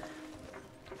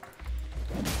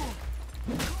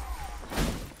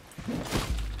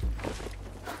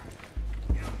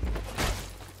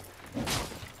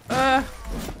 Oh.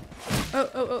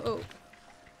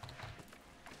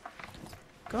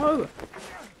 Go.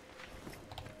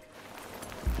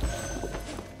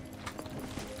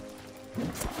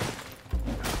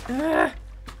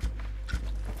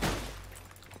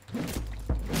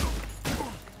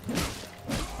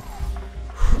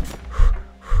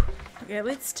 Okay,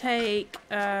 let's take,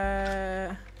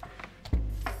 how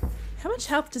much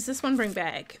health does this one bring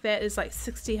back? That is like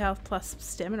 60 health plus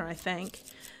stamina, I think.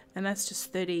 And that's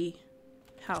just 30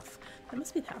 health. That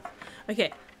must be health.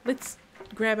 Okay, let's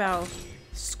grab our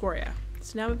scoria.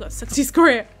 So now we've got 60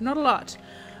 scoria. Not a lot.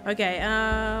 Okay,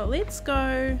 let's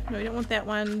go. No, we don't want that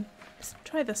one. Let's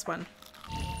try this one.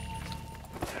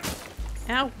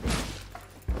 Ow.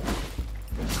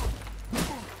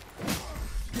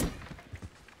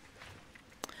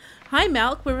 Hi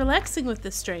Malk, we're relaxing with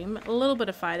this stream. A little bit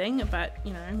of fighting, but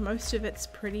you know, most of it's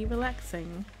pretty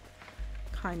relaxing.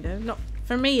 Kind of. Not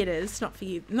for me it is, not for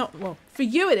you. Well, for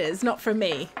you it is, not for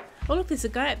me. Oh look, there's a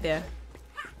guy up there.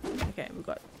 Okay, we've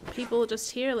got people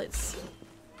just here. Let's...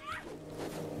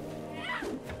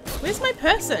 Where's my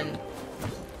person?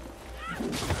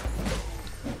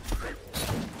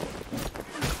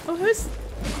 Oh, who's...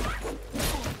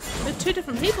 There are two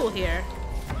different people here.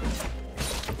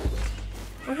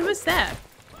 Well, who is that?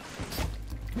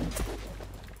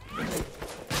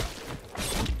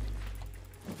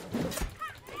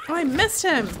 Oh, I missed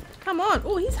him. Come on.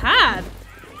 Oh, he's hard.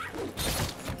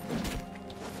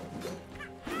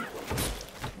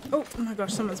 Oh my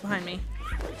gosh, someone's behind me.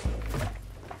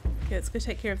 Okay, let's go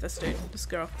take care of this dude. This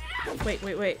girl.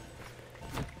 Wait.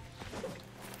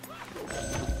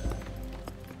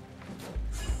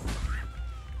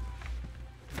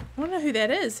 I don't know who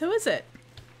that is. Who is it?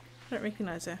 I don't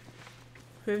recognize her.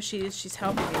 Whoever she is, she's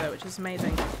helping me though, which is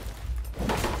amazing.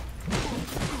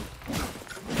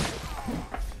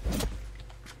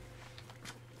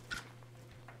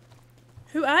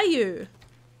 Who are you?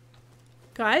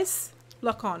 Guys,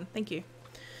 lock on. Thank you.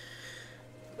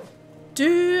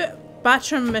 Do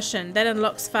Bartram mission. That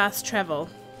unlocks fast travel.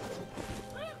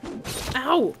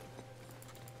 Ow!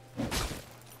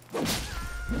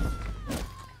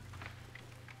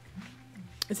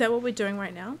 Is that what we're doing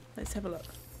right now? Let's have a look.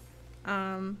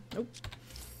 Oh.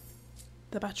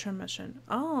 The Bartram mission.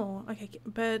 Oh, okay.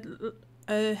 But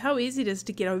how easy it is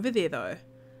to get over there though.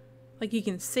 Like you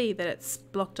can see that it's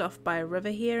blocked off by a river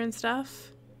here and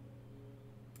stuff.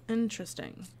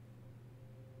 Interesting.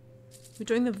 We're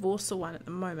doing the Vorsa one at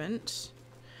the moment.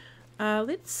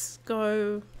 Let's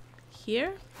go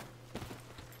here.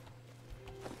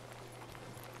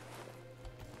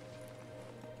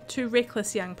 Too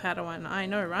reckless, young Padawan. I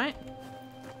know, right?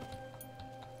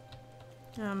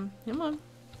 Come on.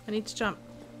 I need to jump.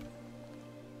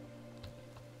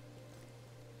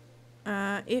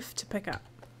 F to pick up.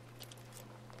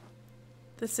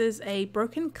 This is a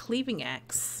broken cleaving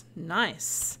axe.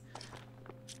 Nice.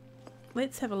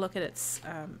 Let's have a look at its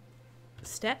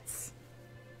stats.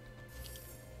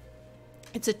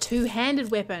 It's a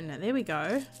two-handed weapon. There we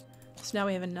go. So now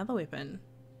we have another weapon.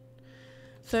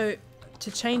 So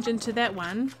to change into that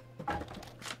one.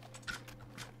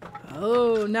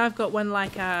 Oh, now I've got one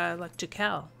like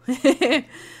Jacal.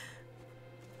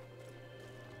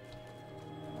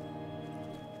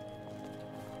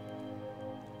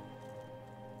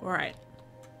 Alright.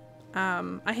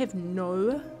 I have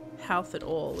no health at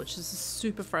all, which is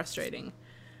super frustrating.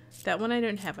 That one I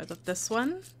don't have. I got this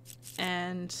one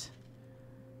and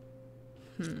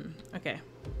okay.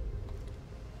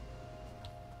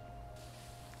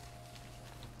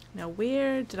 Now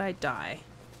where did I die?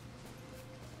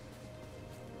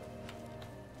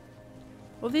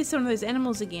 Well, there's some of those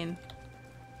animals again.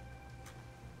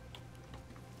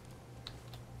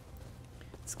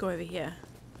 Let's go over here.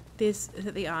 Is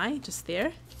it the eye? Just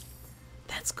there?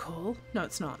 That's cool. No,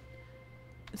 it's not.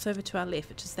 It's over to our left,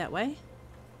 which is that way.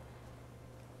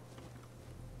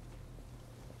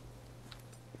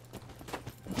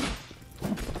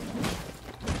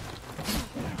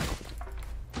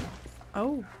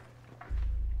 Oh.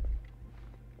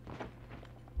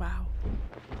 Wow.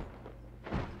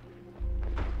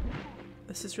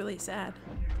 This is really sad.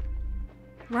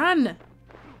 Run!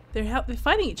 They're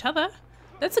fighting each other.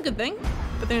 That's a good thing.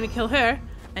 But they're gonna kill her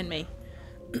and me.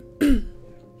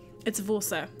 It's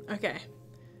Vorsa. Okay.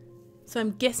 So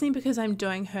I'm guessing because I'm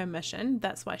doing her mission,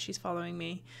 that's why she's following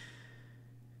me.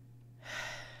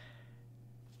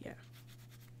 Yeah.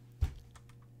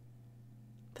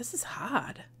 This is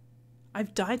hard.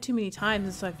 I've died too many times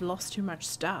and so I've lost too much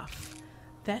stuff.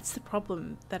 That's the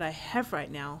problem that I have right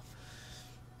now.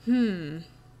 Wonder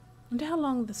how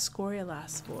long the scoria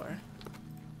lasts for.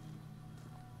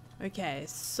 Okay,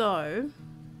 so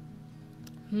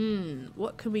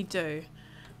what could we do?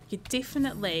 We could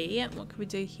definitely, what could we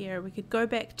do here? We could go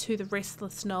back to the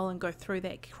Restless Knoll and go through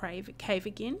that cave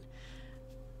again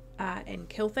and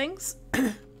kill things.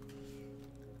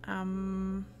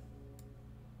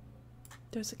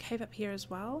 There's a cave up here as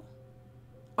well.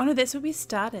 Oh no, that's where we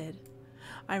started.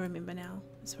 I remember now.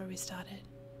 That's where we started.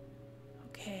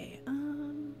 Okay.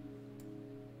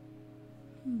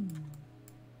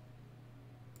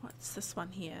 What's this one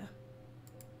here?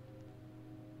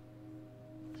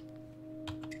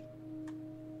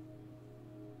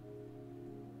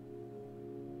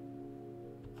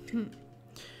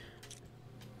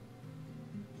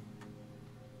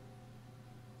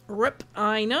 Rip,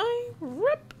 I know.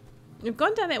 Rip. We've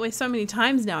gone down that way so many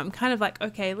times now. I'm kind of like,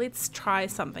 okay, let's try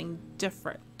something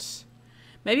different.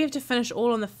 Maybe you have to finish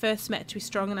all on the first match to be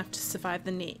strong enough to survive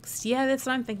the next. Yeah, that's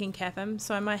what I'm thinking, Catham.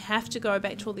 So I might have to go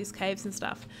back to all these caves and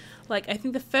stuff. Like, I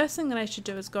think the first thing that I should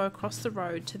do is go across the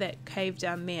road to that cave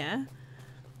down there.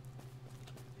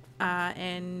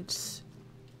 And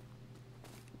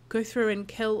go through and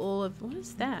kill all of... What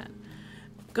is that?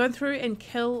 Go through and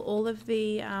kill all of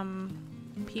the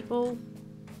people.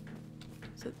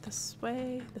 Is it this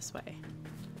way? This way.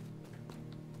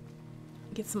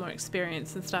 Get some more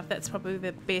experience and stuff. That's probably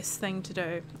the best thing to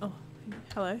do. Oh,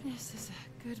 hello. This is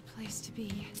a good place to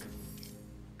be.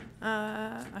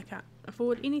 I can't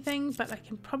afford anything, but I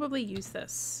can probably use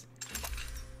this.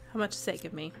 How much does that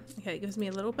give me? Okay, it gives me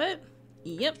a little bit.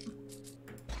 Yep.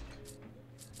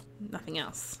 Nothing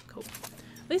else. Cool.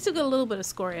 At least I've got a little bit of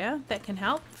scoria. That can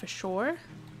help for sure.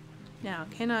 Now,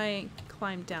 can I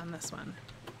climb down this one?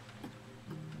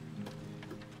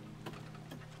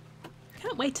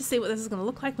 Can't wait to see what this is going to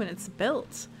look like when it's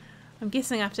built. I'm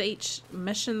guessing after each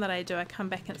mission that I do, I come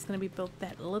back and it's going to be built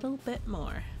that little bit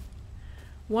more.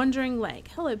 Wandering Lake.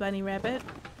 Hello, bunny rabbit.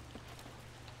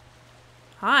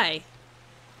 Hi.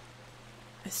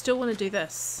 I still want to do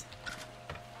this.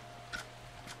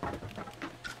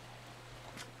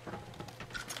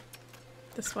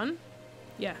 This one?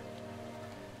 Yeah.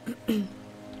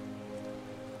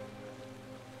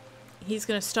 He's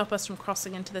going to stop us from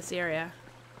crossing into this area.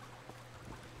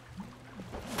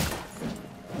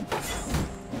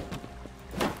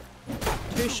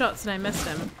 Two shots and I missed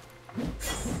him.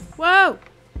 Whoa!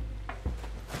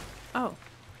 Oh.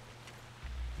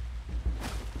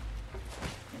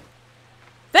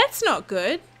 That's not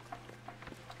good.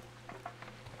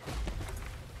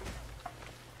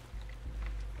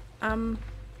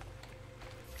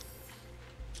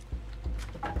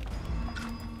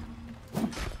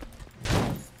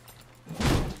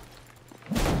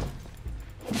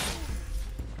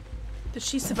 Did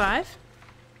she survive?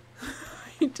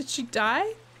 Did she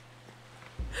die?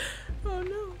 Oh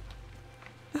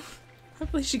no.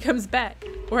 Hopefully she comes back.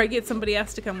 Or I get somebody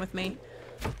else to come with me.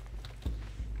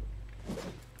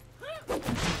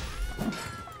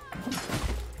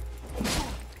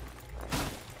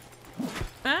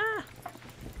 Ah!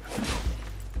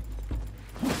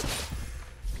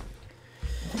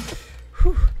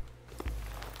 Whew.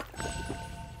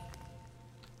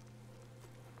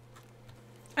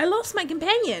 I lost my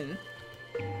companion.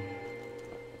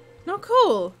 Not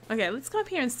cool. Okay, let's go up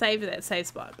here and save that save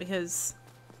spot because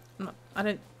I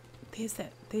don't. There's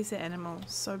that animal.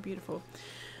 So beautiful.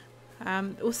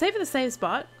 We'll save at the save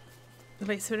spot. At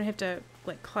least we don't have to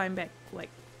like climb back. Like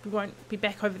we won't be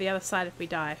back over the other side if we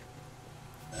die.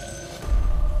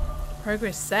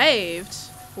 Progress saved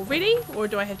already, or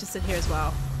do I have to sit here as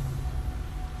well?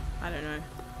 I don't know.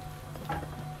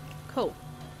 Cool.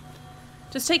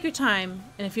 Just take your time,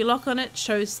 and if you lock on it,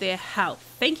 shows their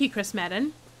health. Thank you, Chris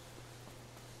Madden.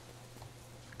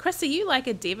 Chris, are you like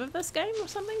a dev of this game or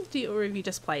something? Or have you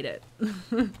just played it?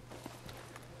 Okay.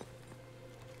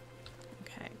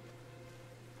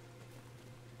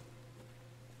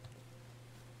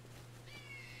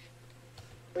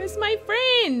 Where's my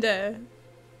friend?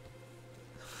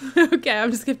 Okay,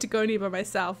 I'm just going to go in here by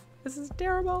myself. This is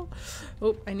terrible.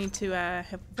 Oh, I need to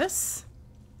have this.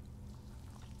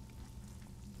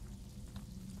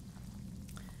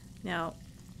 Now,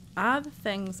 there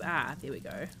we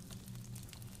go.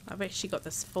 I've actually got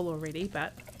this full already,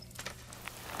 but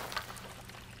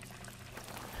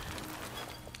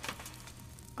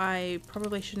I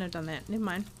probably shouldn't have done that. Never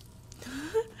mind.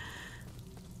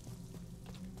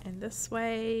 And this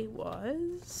way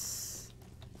was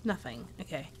nothing.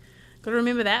 Okay. Gotta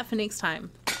remember that for next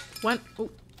time.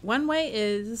 One way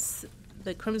is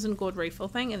the Crimson Gourd refill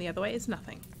thing, and the other way is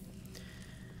nothing.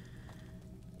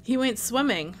 He went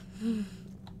swimming.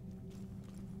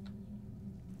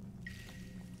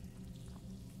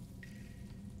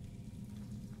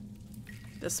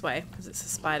 This way, because it's a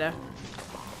spider.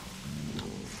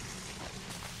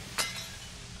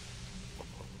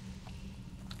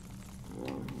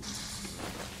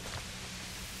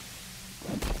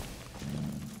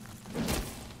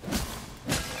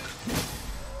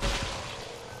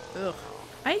 Ugh.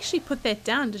 I actually put that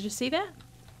down. Did you see that?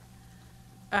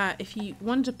 If you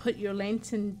want to put your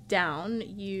lantern down,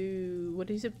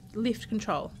 what is it? Left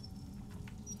control.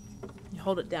 You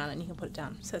hold it down and you can put it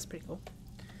down. So that's pretty cool.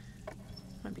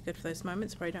 Might be good for those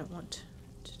moments where I don't want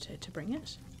to bring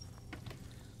it.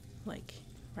 Like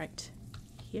right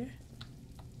here.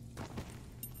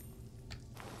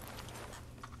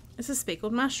 It's a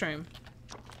speckled mushroom.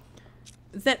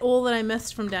 Is that all that I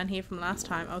missed from down here from last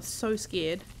time? I was so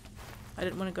scared. I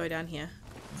didn't want to go down here.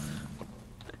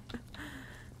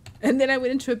 And then I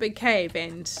went into a big cave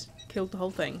and killed the whole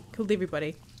thing. Killed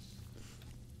everybody.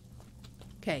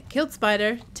 Okay, killed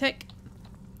spider. Tick.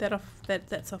 That off.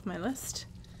 That's off my list.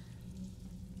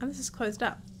 And this is closed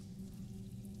up.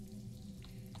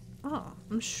 Oh,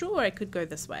 I'm sure I could go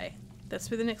this way. That's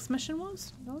where the next mission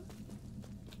was? No?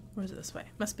 Or is it this way?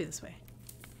 Must be this way.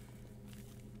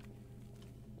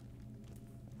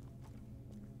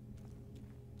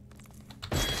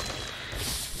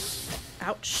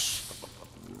 Ouch.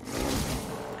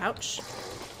 Ouch.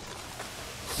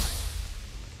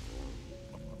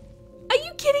 Are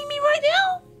you kidding me right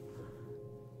now?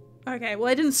 Okay, well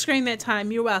I didn't scream that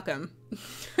time. You're welcome.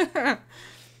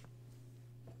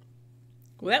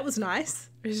 Well, that was nice.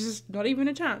 There's just not even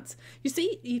a chance. You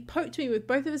see, he poked me with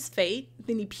both of his feet,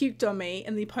 then he puked on me,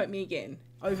 and then he poked me again.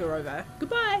 Over.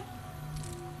 Goodbye.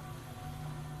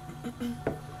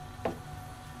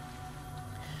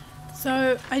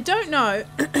 So, I don't know,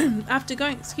 after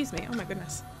going, excuse me, oh my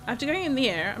goodness. After going in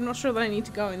there, I'm not sure that I need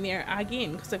to go in there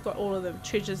again, because I've got all of the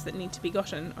treasures that need to be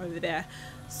gotten over there.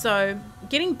 So,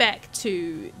 getting back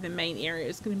to the main area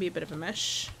is going to be a bit of a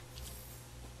mish.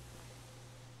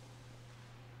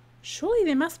 Surely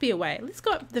there must be a way. Let's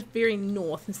go up the very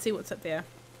north and see what's up there.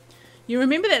 You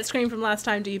remember that scream from last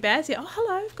time, do you, Baz? Yeah. Oh,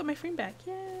 hello. I've got my friend back.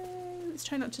 Yay. Let's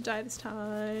try not to die this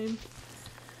time.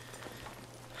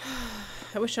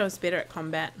 I wish I was better at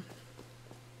combat.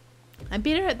 I'm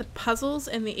better at the puzzles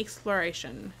and the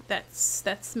exploration.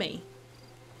 That's me.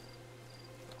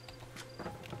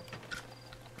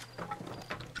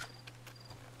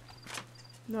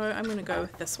 No, I'm going to go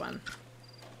with this one.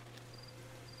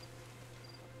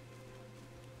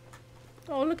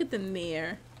 Oh, look at them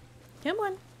there. Come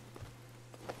on.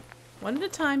 One at a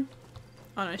time.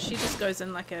 Oh no, she just goes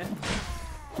in like a...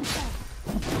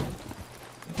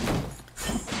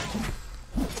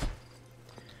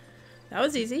 That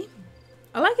was easy.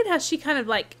 I like it how she kind of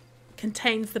like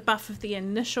contains the buff of the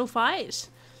initial fight.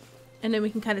 And then we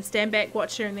can kind of stand back,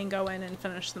 watch her, and then go in and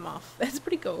finish them off. That's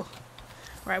pretty cool.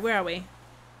 Right, where are we?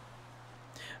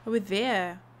 Oh, we're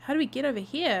there. How do we get over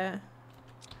here?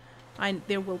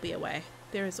 There will be a way.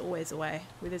 There is always a way.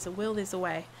 Where there's a will, there's a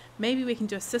way. Maybe we can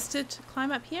do assisted to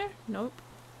climb up here? Nope.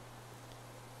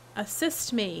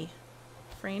 Assist me,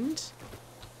 friend.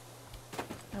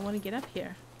 I want to get up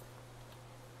here.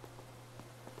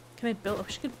 Can I build? I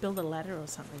wish I could build a ladder or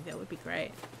something. That would be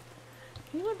great.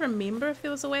 Can anyone remember if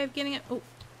there was a way of getting it? Oh,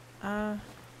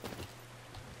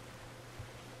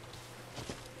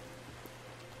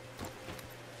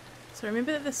 so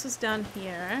remember that this was down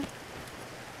here.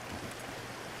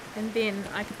 And then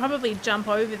I could probably jump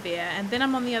over there and then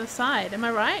I'm on the other side. Am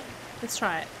I right? Let's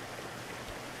try it.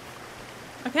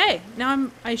 Okay, now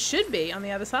I should be on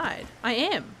the other side. I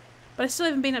am. But I still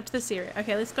haven't been up to this area.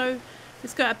 Okay, let's go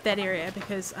up that area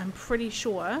because I'm pretty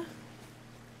sure.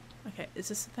 Okay, is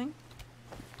this the thing?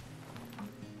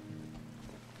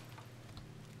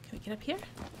 Can we get up here?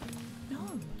 No,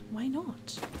 why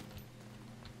not?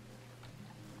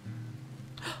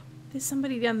 There's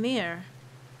somebody down there.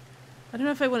 I don't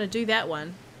know if I want to do that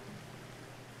one.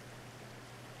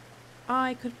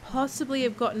 I could possibly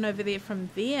have gotten over there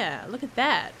from there. Look at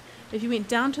that. If you went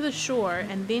down to the shore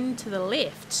and then to the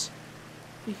left,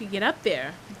 you could get up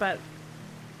there. But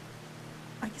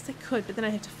I guess I could, but then I'd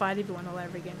have to fight everyone all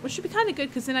over again. Which would be kind of good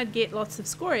because then I'd get lots of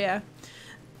scoria.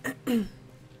 I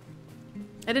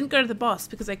didn't go to the boss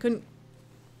because I couldn't...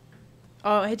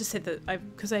 Oh, I had to set the...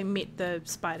 Because I met the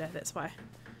spider, that's why.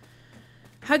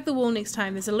 Hug the wall next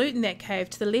time. There's a loot in that cave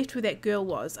to the left where that girl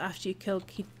was after you kill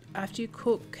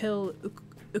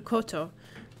Ukoto.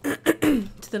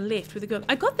 To the left where the girl...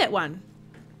 I got that one.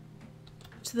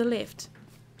 To the left.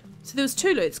 So there was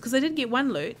two loots because I did get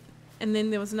one loot and then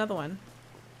there was another one.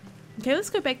 Okay, let's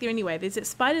go back there anyway. There's that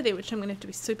spider there which I'm going to have to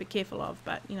be super careful of,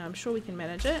 but you know, I'm sure we can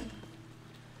manage it.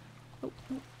 Oh.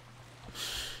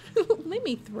 Let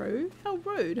me through. How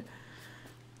rude.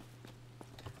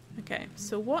 Okay,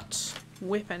 so what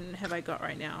weapon have I got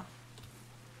right now?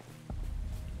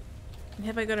 And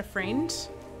have I got a friend?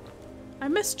 I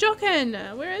miss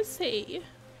Jokin! Where is he?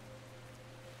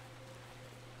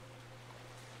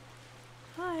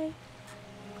 Hi.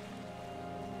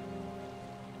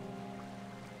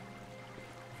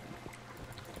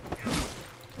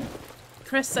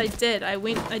 Chris, I did. I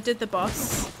did the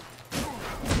boss.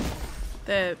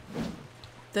 The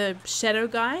shadow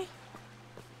guy.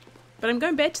 But I'm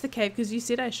going back to the cave because you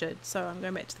said I should, so I'm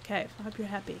going back to the cave. I hope you're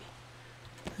happy.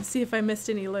 Let's see if I missed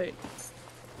any loot.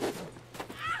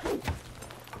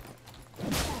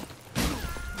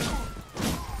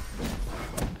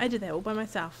 I did that all by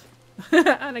myself.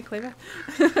 Aren't I clever?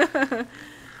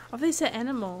 Oh, there's an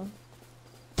animal.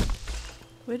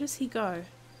 Where does he go?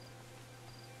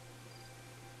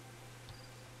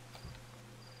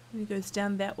 He goes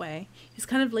down that way. He's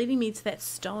kind of leading me to that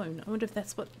stone. I wonder if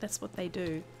that's what they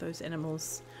do, those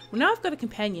animals. Well, now I've got a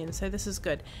companion, so this is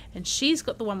good. And she's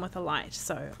got the one with the light.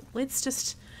 So let's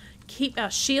just keep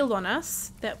our shield on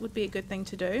us. That would be a good thing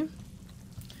to do.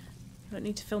 I don't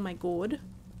need to fill my gourd.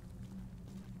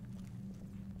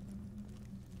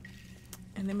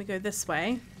 And then we go this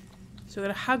way. So we're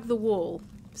going to hug the wall,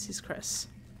 says Chris.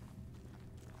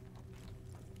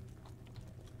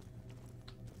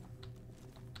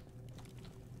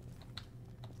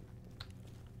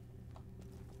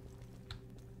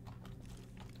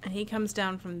 And he comes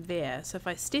down from there. So if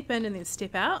I step in and then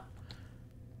step out.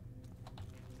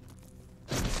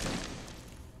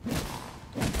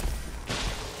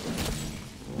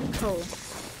 Cool.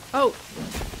 Oh!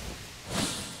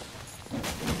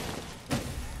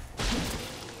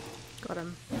 Got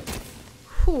him.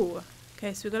 Whew.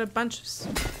 Okay, so we've got a bunch of...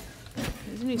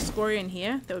 There's any scoria in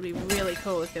here? That would be really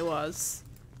cool if there was.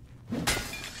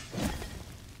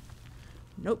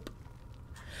 Nope.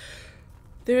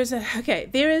 There is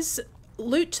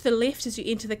loot to the left as you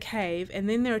enter the cave, and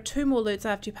then there are 2 more loots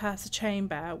after you pass the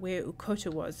chamber where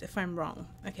Ukota was, if I'm wrong.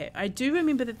 Okay, I do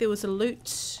remember that there was a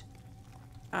loot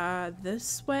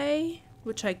this way,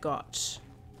 which I got.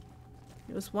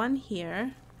 There was one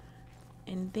here,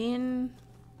 and then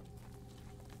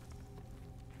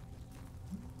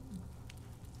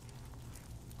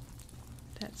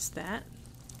that's that.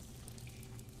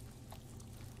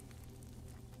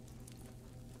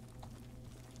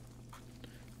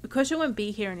 Ukota won't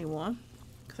be here anymore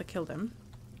because I killed him.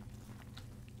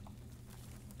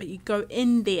 But you go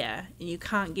in there and you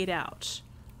can't get out.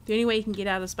 The only way you can get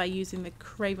out is by using the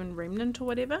Craven Remnant or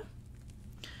whatever.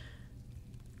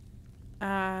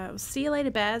 See you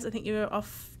later, Baz. I think you're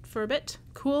off for a bit.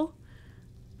 Cool.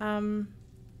 I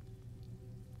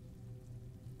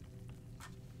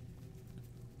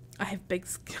have big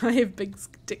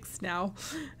sticks now.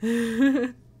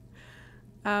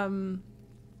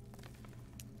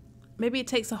 Maybe it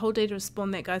takes a whole day to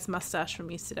respawn that guy's mustache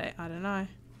from yesterday. I don't know.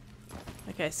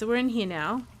 Okay, so we're in here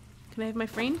now. Can I have my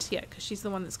friend? Yeah, because she's the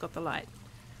one that's got the light.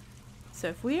 So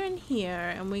if we're in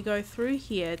here and we go through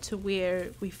here to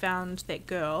where we found that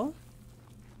girl,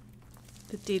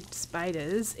 the dead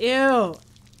spiders. Ew!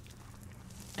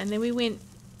 And then we went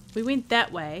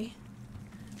that way,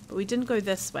 but we didn't go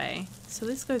this way. So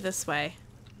let's go this way.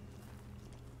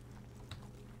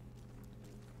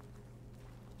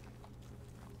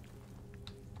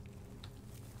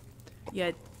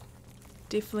 Yeah,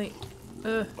 definitely.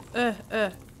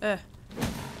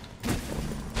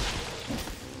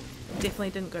 Definitely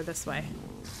didn't go this way.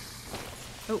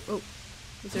 Oh, oh.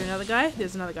 Is there another guy?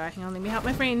 There's another guy. Hang on, let me help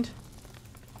my friend.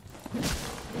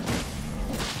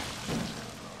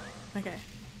 Okay.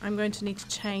 I'm going to need to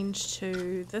change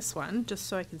to this one just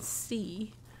so I can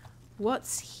see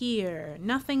what's here.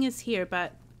 Nothing is here,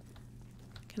 but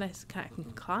can I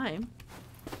climb?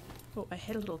 Oh, I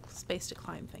had a little space to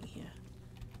climb thing here.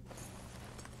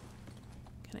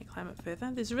 Can I climb it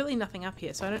further? There's really nothing up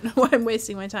here, so I don't know why I'm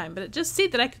wasting my time, but it just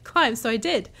said that I could climb, so I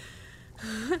did.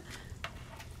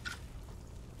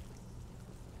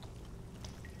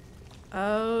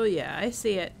 Oh yeah, I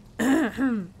see it.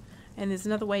 And there's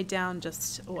another way down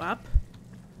just, or up.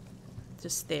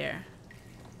 Just there.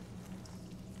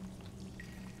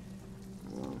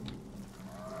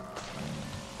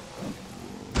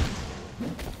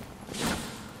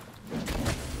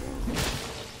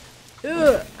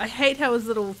 Ugh, I hate how his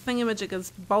little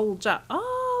thingamajiggers bulge up.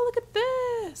 Oh, look at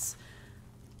this.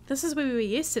 This is where we were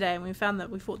yesterday and we found that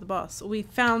we fought the boss. Or we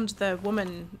found the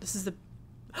woman. This is the...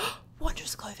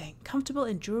 Wondrous clothing. Comfortable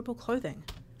and durable clothing.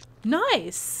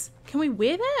 Nice. Can we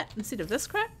wear that instead of this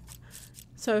crap?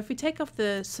 So if we take off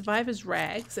the survivor's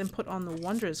rags and put on the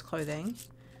wanderer's clothing.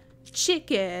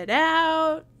 Check it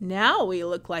out. Now we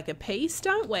look like a piece,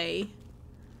 don't we?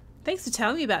 Thanks for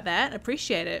telling me about that. I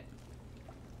appreciate it.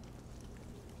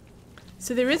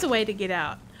 So there is a way to get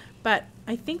out, but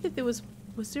I think that there was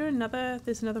there another,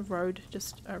 there's another road,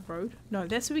 just a road? No,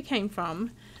 that's where we came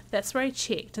from. That's where I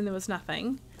checked and there was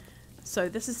nothing. So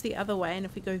this is the other way, and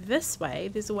if we go this way,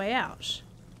 there's a way out.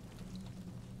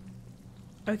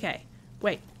 Okay,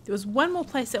 wait, there was one more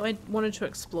place that I wanted to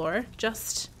explore,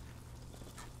 just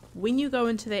when you go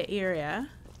into that area.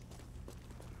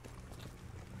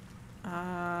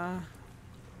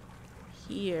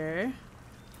 Here,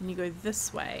 and you go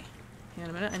this way. Hang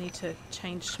on a minute, I need to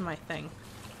change my thing.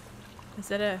 Is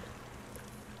that a...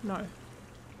 No.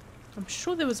 I'm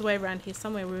sure there was a way around here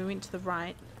somewhere where we went to the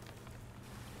right.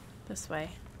 This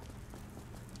way.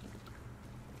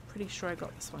 Pretty sure I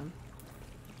got this one.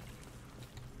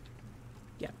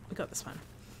 Yeah, we got this one.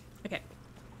 Okay.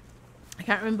 I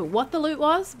can't remember what the loot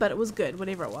was, but it was good,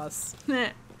 whatever it was.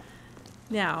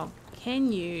 Now,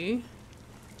 can you...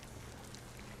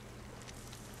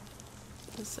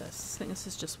 What's this? I think this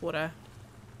is just water.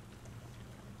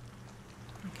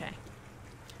 Okay.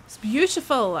 It's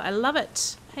beautiful. I love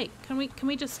it. Hey, can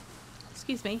we just...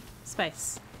 Excuse me.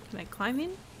 Space. Can I climb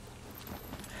in?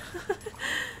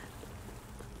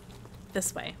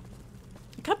 This way.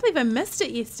 I can't believe I missed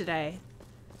it yesterday.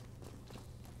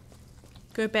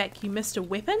 Go back. You missed a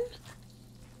weapon?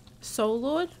 Soul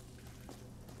Lord?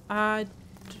 Don't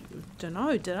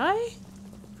know. Did I?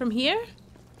 From here?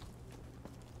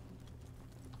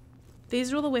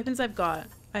 These are all the weapons I've got.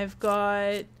 I've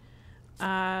got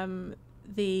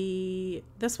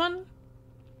this one,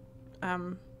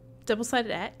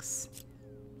 double-sided axe,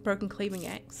 broken cleaving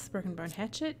axe, broken bone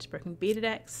hatchet, broken bearded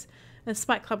axe, and a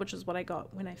spike club, which is what I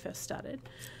got when I first started,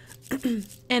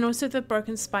 and also the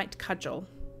broken spiked cudgel.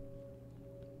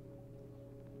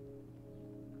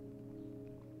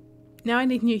 Now I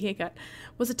need a new haircut.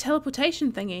 Was a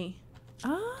teleportation thingy.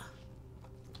 Ah,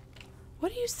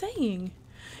 What are you saying?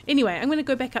 Anyway, I'm going to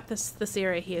go back up this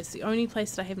area here. It's the only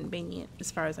place that I haven't been yet,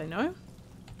 as far as I know.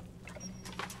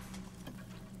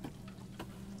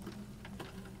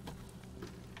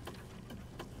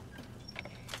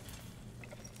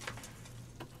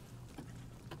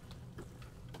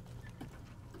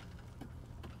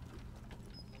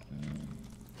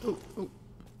 Ooh, ooh.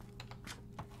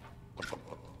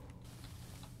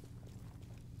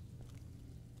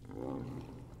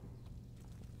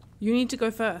 You need to go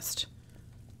first.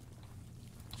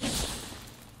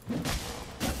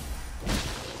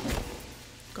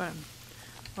 Got him.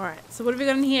 Alright, so what have we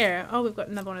got in here? Oh, we've got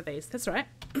another one of these. That's right.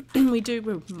 We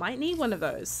might need one of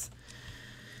those.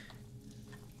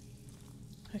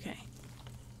 Okay.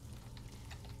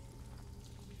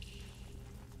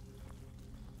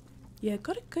 Yeah,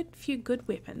 got a few good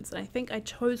weapons. And I think I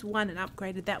chose one and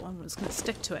upgraded that one. I was going to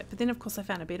stick to it. But then, of course, I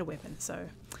found a better weapon. So,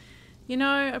 you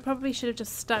know, I probably should have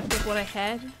just stuck with what I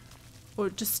had. Or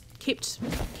just kept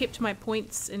my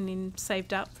points and then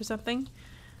saved up for something.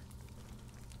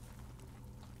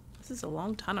 This is a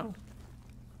long tunnel. Am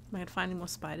I going to find any more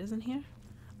spiders in here?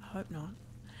 I hope not.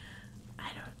 I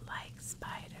don't like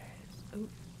spiders. Ooh.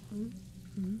 Ooh.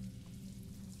 Ooh.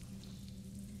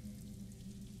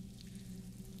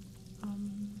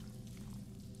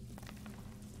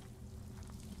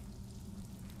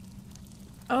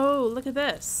 Oh, look at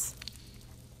this.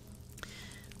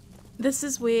 This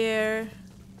is where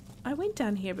I went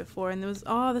down here before and there was,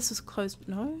 oh, this was closed.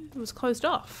 No, it was closed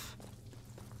off.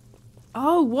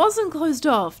 Oh, it wasn't closed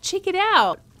off. Check it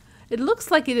out. It looks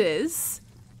like it is.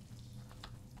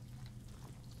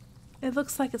 It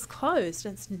looks like it's closed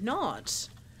and it's not.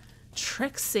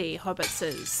 Trixie,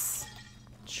 hobbitses.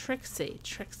 Trixie.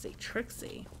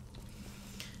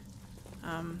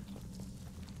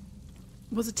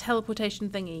 Was a teleportation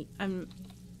thingy.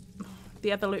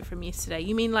 The other loot from yesterday.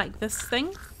 You mean like this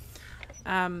thing?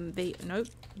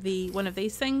 The one of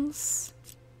these things.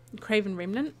 Craven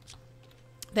Remnant.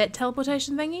 That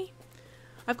teleportation thingy.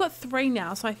 I've got 3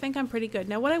 now, so I think I'm pretty good.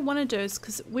 Now what I want to do is,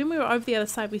 because when we were over the other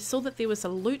side, we saw that there was a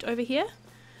loot over here.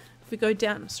 If we go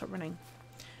down, stop running.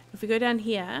 If we go down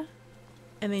here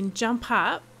and then jump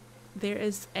up,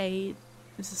 there's a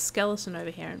skeleton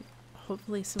over here and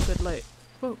hopefully some good loot.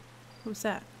 Whoa, what was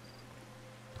that?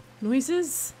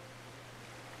 Noises?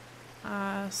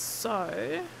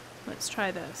 So let's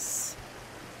try this.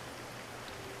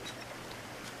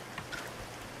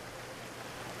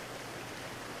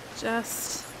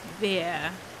 Just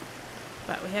there,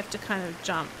 but we have to kind of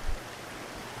jump.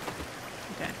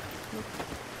 Okay.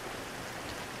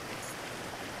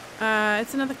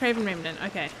 It's another Craven Remnant.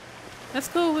 Okay, that's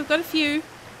cool. We've got a few,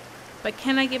 but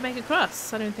can I get back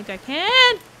across? I don't think I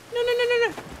can.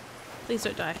 No. Please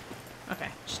don't die. Okay.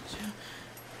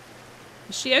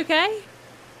 Is she okay?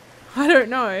 I don't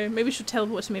know. Maybe she'll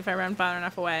teleport to me if I run far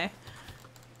enough away.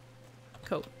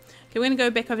 Cool. Okay, we're going to go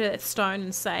back over to that stone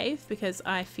and save because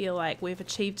I feel like we've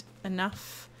achieved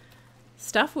enough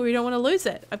stuff where we don't want to lose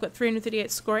it. I've got 338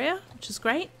 scoria, which is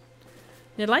great.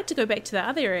 And I'd like to go back to the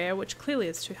other area, which clearly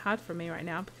is too hard for me right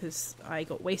now because I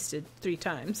got wasted 3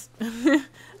 times.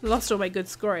 Lost all my good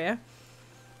scoria.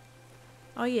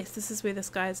 Oh yes, this is where this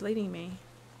guy is leading me,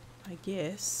 I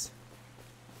guess.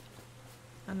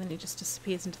 And then he just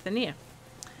disappears into thin air.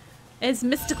 As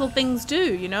mystical things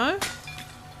do, you know?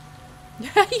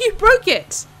 You broke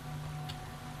it!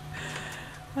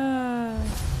 I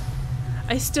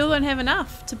still don't have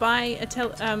enough to buy a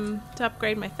to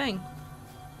upgrade my thing.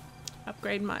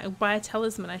 Buy a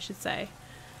talisman, I should say.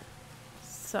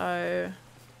 So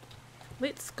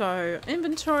let's go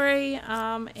inventory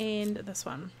and this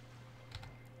one.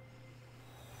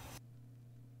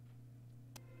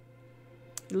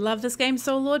 Love this game,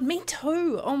 Soul Lord. Me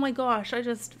too. Oh my gosh, I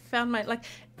just found my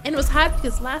and it was hard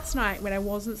because last night when I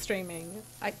wasn't streaming,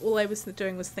 all I was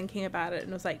doing was thinking about it,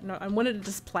 and I was like, no, I wanted to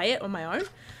just play it on my own.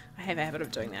 I have a habit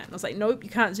of doing that, and I was like, nope, you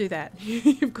can't do that.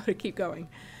 You've got to keep going.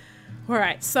 All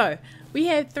right, so we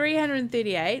have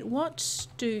 338. What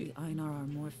do The Einar are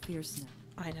more fierce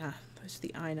now. Einar? Those are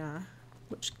the Einar,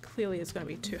 which clearly is going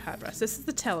to be too hard for us. This is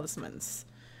the talismans,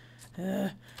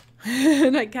 and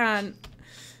I can't.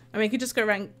 I mean, I could just go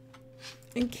around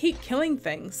and keep killing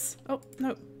things. Oh,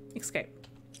 no. Escape.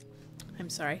 I'm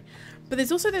sorry. But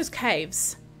there's also those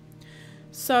caves.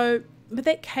 So, but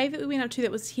that cave that we went up to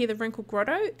that was here, the Wrinkle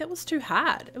Grotto, that was too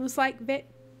hard. It was like that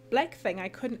black thing. I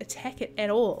couldn't attack it at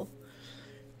all.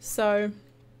 So,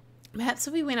 perhaps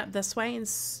if we went up this way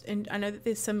and I know that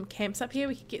there's some camps up here,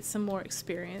 we could get some more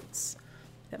experience.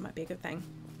 That might be a good thing.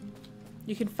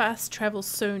 You can fast travel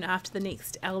soon after the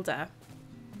next Elder.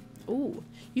 Ooh,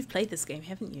 you've played this game,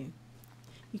 haven't you?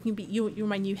 You can be you're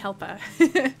my new helper.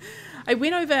 I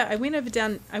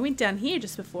went down here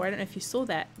just before. I don't know if you saw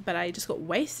that, but I just got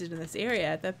wasted in this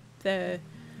area. The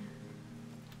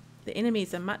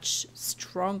enemies are much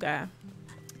stronger,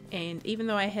 and even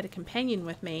though I had a companion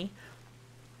with me,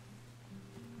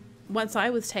 once I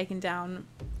was taken down,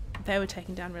 they were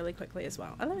taken down really quickly as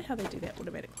well. I love how they do that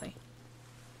automatically.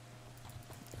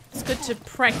 It's good to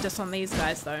practice on these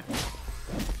guys though.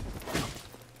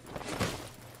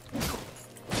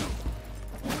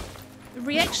 The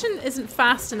reaction isn't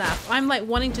fast enough. I'm like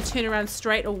wanting to turn around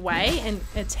straight away and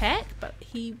attack, but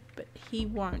he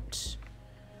won't.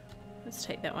 Let's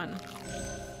take that one.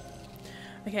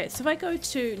 Okay, so if I go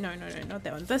to no, not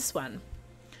that one, this one.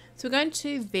 So we're going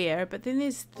to there, but then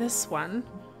there's this one,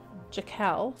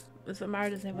 Jacal. Is what Mara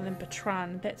doesn't have one in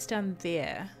Bertrand. That's down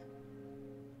there.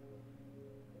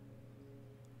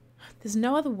 There's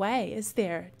no other way, is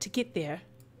there, to get there,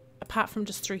 apart from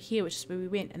just through here, which is where we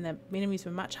went, and the enemies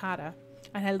were much harder.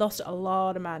 And I lost a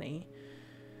lot of money.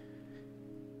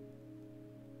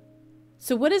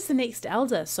 So what is the next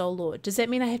Elder, Soul Lord? Does that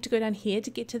mean I have to go down here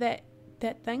to get to that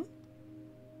thing?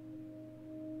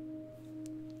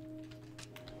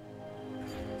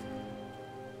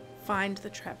 Find the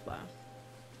Traveler.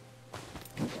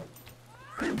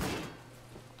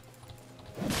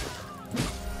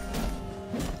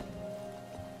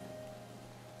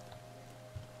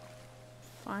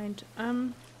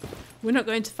 We're not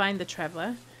going to find the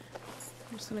Traveler.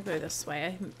 I'm just going to go this way. I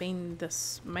haven't been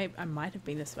this... I might have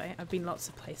been this way. I've been lots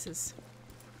of places.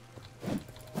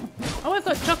 Oh, I've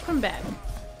got Jokram back.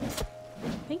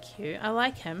 Thank you. I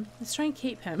like him. Let's try and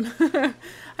keep him.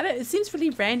 It seems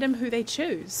really random who they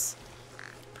choose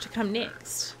to come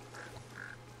next.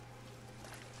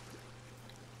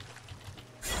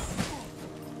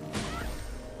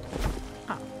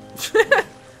 Oh.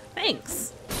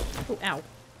 Thanks. Oh, ow.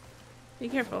 Be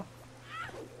careful.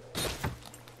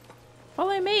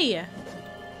 Follow me.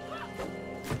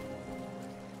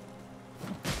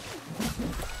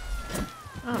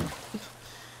 Oh.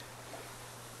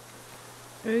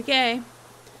 Okay.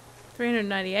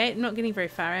 398. I'm not getting very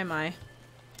far, am I?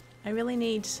 I really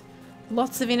need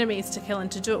lots of enemies to kill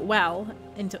and to do it well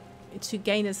and to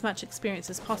gain as much experience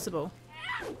as possible.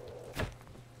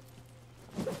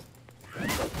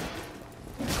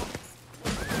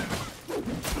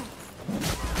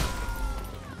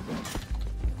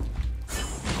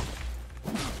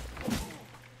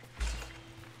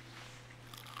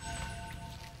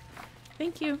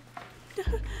 Thank you.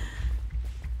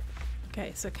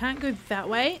 Okay, so I can't go that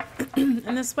way.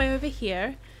 And this way over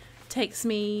here takes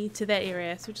me to that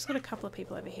area. So we've just got a couple of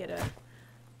people over here to...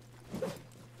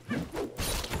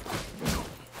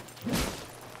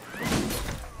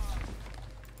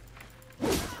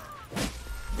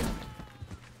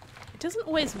 It doesn't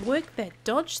always work, that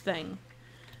dodge thing.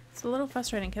 It's a little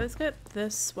frustrating. Okay, let's go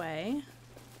this way.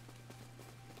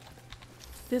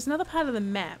 There's another part of the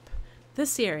map,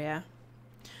 this area,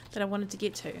 that I wanted to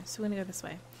get to. So we're going to go this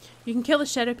way. You can kill the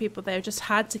shadow people. They're just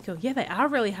hard to kill. Yeah, they are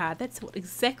really hard. That's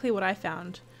exactly what I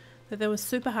found. That they were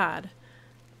super hard.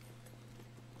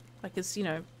 Like, it's, you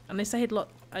know, unless I had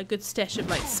a good stash of,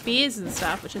 like, spears and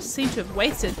stuff, which I seem to have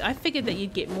wasted, I figured that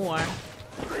you'd get more.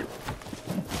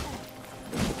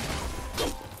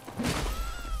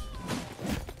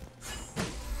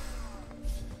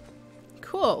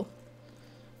 Cool.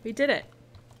 We did it.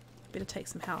 Better take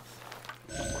some health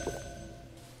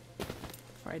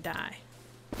before I die.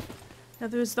 Now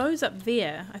there's those up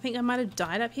there. I think I might have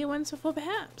died up here once before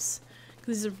perhaps.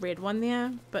 Because there's a red one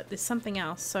there, but there's something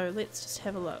else. So let's just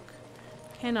have a look.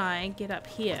 Can I get up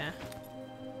here?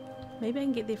 Maybe I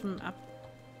can get there from up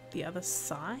the other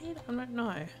side? I don't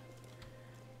know.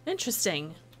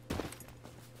 Interesting.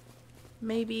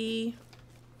 Maybe...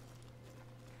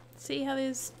 See how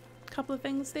there's a couple of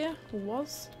things there? Or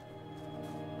was?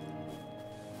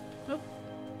 Oh.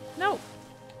 No!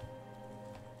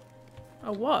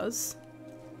 Oh, was?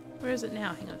 Where is it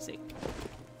now? Hang on a sec.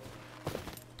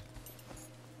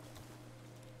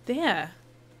 There.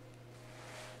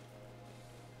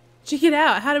 Check it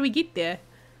out. How do we get there?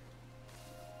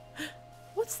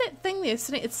 What's that thing there?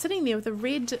 It's sitting there with a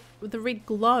red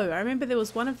glow. I remember there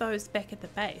was one of those back at the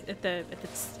base, at the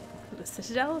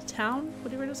citadel, town,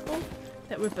 whatever it is called,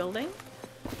 that we're building.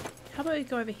 How about we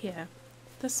go over here,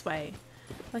 this way,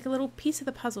 like a little piece of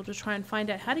the puzzle to try and find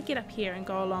out how to get up here and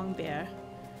go along there.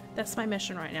 That's my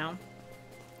mission right now.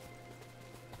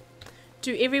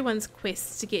 Do everyone's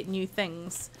quests to get new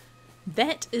things.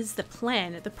 That is the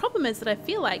plan. The problem is that I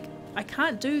feel like I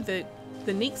can't do the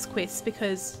next quest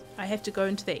because I have to go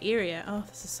into that area. Oh,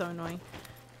 this is so annoying.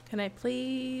 Can I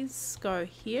please go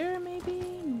here maybe?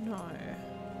 No.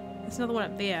 There's another one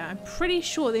up there. I'm pretty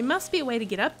sure there must be a way to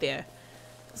get up there.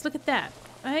 Let's look at that.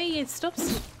 Hey, it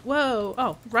stops. Whoa.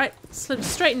 Oh, right. Slid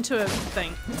straight into a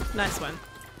thing. Nice one.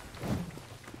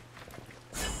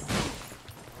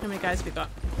 How many guys have we got?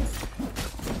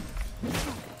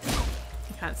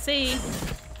 I can't see.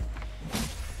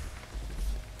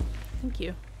 Thank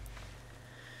you.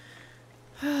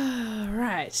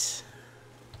 Right.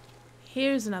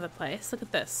 Here's another place. Look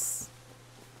at this.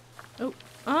 Oh.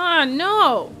 Ah,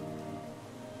 no!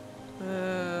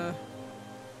 There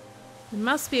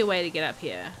must be a way to get up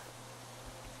here.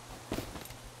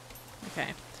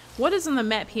 Okay. What is on the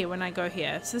map here when I go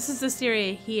here? So this is this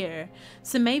area here.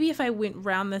 So maybe if I went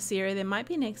round this area, there might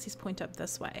be an access point up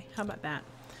this way. How about that?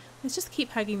 Let's just keep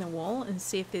hugging the wall and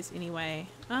see if there's any way.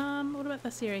 What about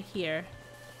this area here?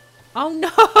 Oh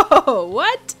no!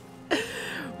 What?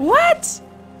 What?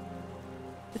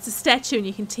 It's a statue and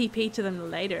you can TP to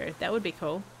them later. That would be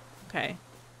cool. Okay.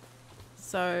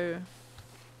 So...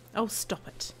 Oh, stop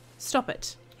it. Stop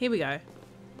it. Here we go.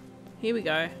 Here we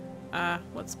go.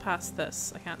 What's past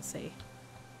this? I can't see.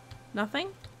 Nothing?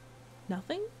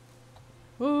 Nothing?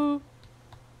 Woo.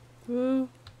 Woo.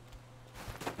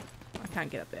 I can't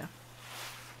get up there.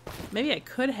 Maybe I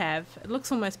could have. It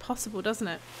looks almost possible, doesn't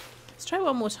it? Let's try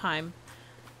one more time.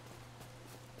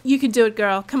 You can do it,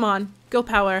 girl. Come on. Girl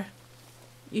power.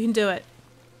 You can do it.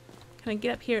 Can I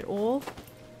get up here at all?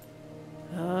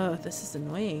 Oh, this is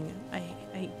annoying.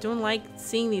 I don't like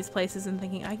seeing these places and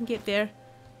thinking I can get there.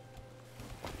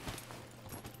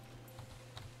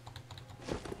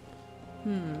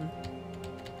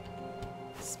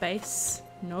 Space.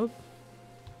 Nope.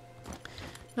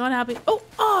 Not happy. Oh!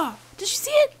 Oh! Did you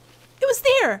see it? It was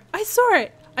there! I saw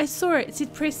it! I saw it. It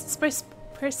said press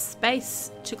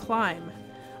space to climb.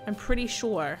 I'm pretty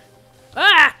sure.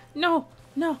 Ah! No!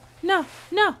 No! No!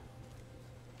 No!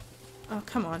 Oh,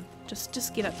 come on.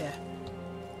 Just get up there.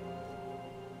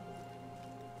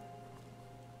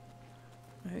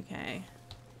 Okay.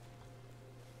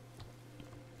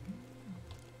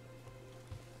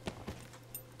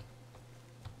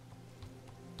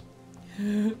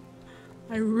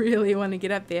 I really want to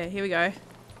get up there. Here we go.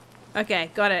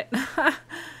 Okay, got it.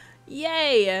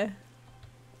 Yay!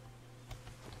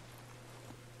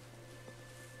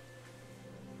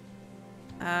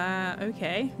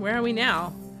 Okay. Where are we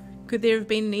now? Could there have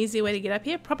been an easier way to get up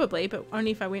here? Probably, but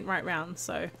only if I went right round.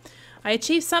 So, I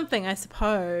achieved something, I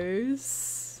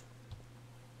suppose.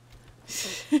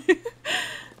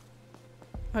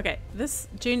 Okay, this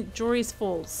Jory's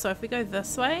Falls. So if we go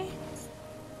this way,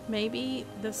 maybe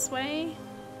this way.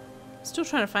 Still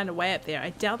trying to find a way up there. I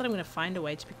doubt that I'm going to find a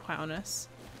way, to be quite honest.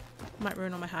 Might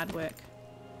ruin all my hard work.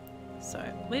 So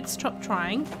let's stop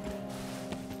trying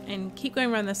and keep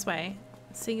going around this way.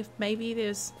 See if maybe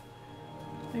there's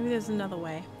another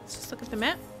way. Let's just look at the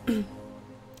map.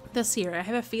 This here, I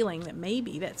have a feeling that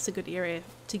maybe that's a good area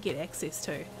to get access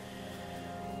to.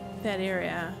 That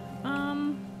area.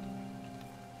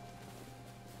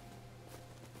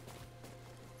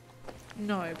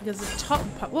 No, because the top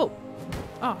part. Whoa.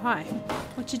 Oh, hi.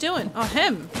 What you doing? Oh,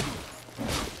 him.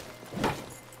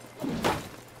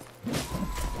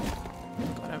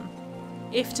 Got him.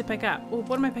 F to pick up. Oh,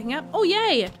 what am I picking up? Oh,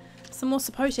 yay! Some more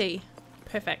sapoti.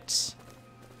 Perfect.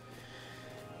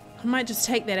 I might just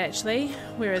take that, actually.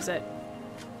 Where is it?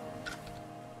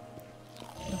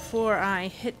 Before I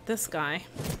hit this guy.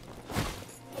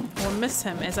 Or miss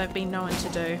him, as I've been known to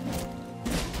do.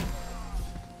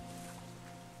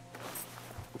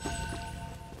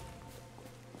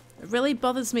 It really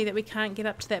bothers me that we can't get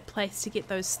up to that place to get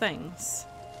those things.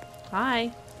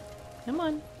 Hi. Come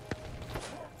on.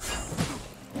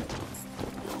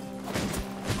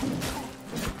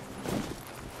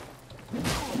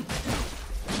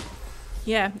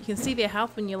 Yeah, you can see their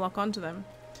health when you lock onto them.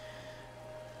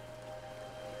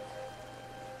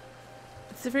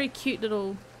 It's a very cute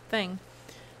little thing.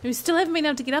 We still haven't been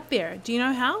able to get up there. Do you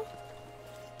know how?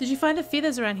 Did you find the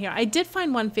feathers around here? I did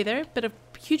find one feather, but a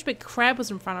huge big crab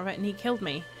was in front of it and he killed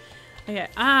me. Okay,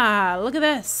 look at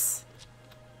this.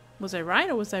 Was I right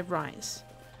or was I right?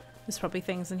 There's probably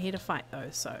things in here to fight though,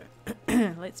 so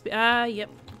let's be, yep,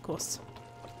 of course.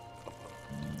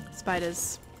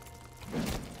 Spiders.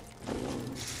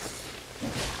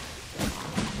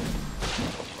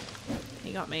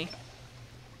 He got me.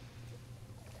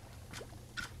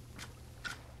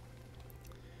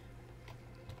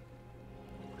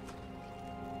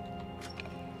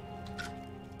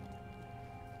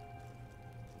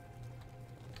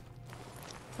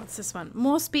 What's this one?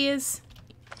 More spears.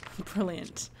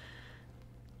 Brilliant.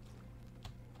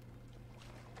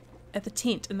 At the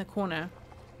tent in the corner.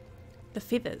 The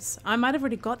feathers. I might have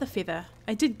already got the feather.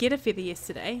 I did get a feather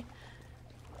yesterday.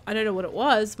 I don't know what it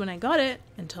was when I got it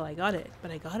until I got it,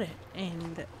 but I got it.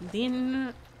 And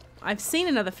then I've seen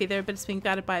another feather, but it's been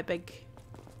guarded by a big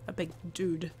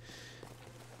dude.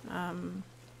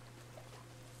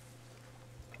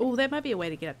 Oh, that might be a way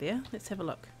to get up there. Let's have a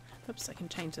look. Oops, I can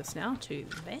change this now to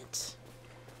that.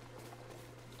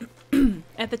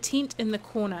 At the tent in the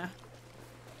corner.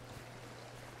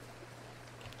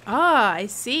 Ah, I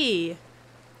see.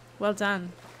 Well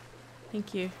done.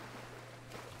 Thank you.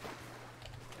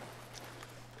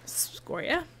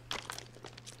 Scoria.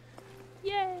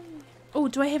 Yay. Oh,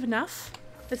 do I have enough?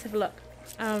 Let's have a look.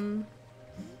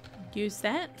 Use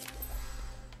that.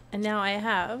 And now I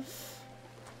have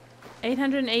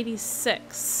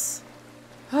 886.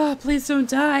 Oh, please don't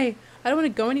die. I don't want to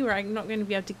go anywhere I'm not going to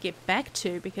be able to get back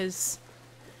to, because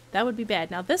that would be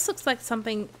bad. Now this looks like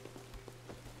something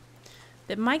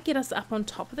that might get us up on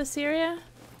top of this area.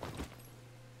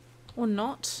 Or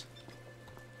not.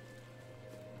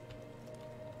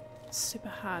 It's super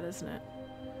hard, isn't it?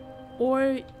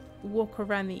 Or walk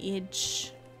around the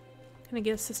edge. Can I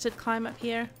get assisted climb up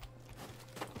here?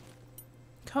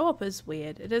 Co-op is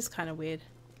weird. It is kind of weird.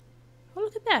 Oh,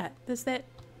 look at that. There's that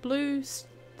blue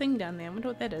thing down there. I wonder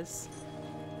what that is.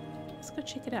 Let's go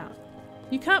check it out.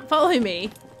 You can't follow me.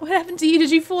 What happened to you?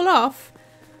 Did you fall off?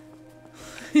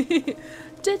 Did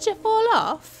you fall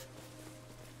off?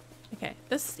 Okay,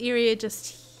 this area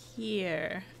just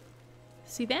here.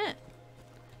 See that?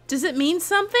 Does it mean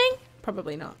something?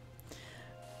 Probably not.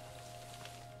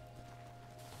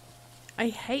 I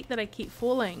hate that I keep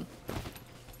falling.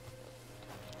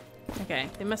 Okay,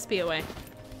 there must be a way.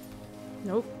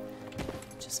 Nope.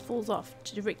 Just falls off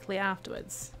directly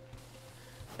afterwards.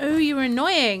 Oh, you were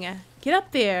annoying. Get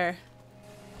up there.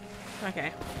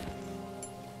 Okay.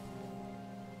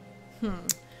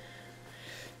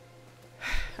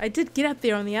 I did get up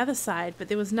there on the other side, but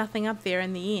there was nothing up there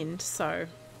in the end, so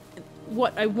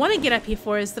what I want to get up here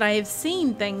for is that I have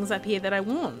seen things up here that I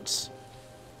want.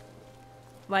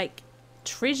 Like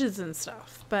treasures and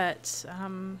stuff, but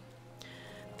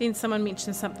then someone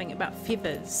mentioned something about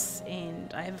feathers,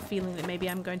 and I have a feeling that maybe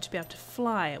I'm going to be able to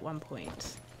fly at one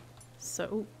point. So,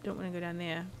 ooh, don't want to go down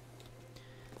there.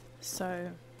 So,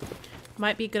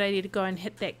 might be a good idea to go and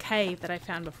hit that cave that I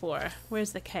found before.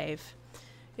 Where's the cave?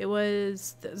 It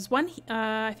was, there's one,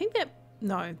 I think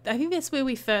that's where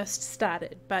we first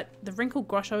started, but the Wrinkled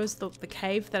Grotto is the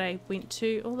cave that I went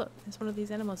to. Oh look, there's one of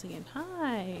these animals again.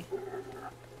 Hi!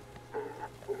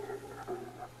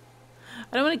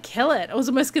 I don't want to kill it. I was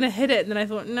almost going to hit it, and then I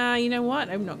thought, nah, you know what?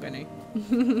 I'm not going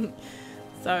to.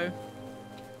 So,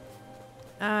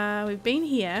 we've been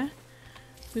here.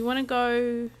 We want to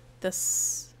go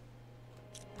this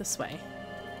way.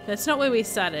 That's not where we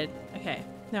started. Okay,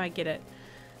 now I get it.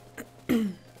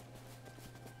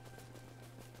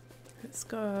 Let's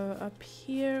go up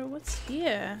here. What's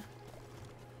here?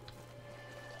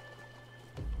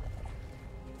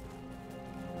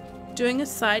 Doing a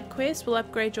side quest will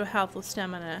upgrade your health or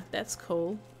stamina. That's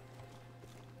cool.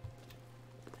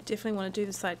 I definitely want to do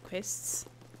the side quests.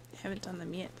 Haven't done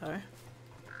them yet though.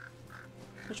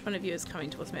 Which one of you is coming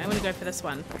towards me? I'm going to go for this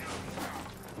one.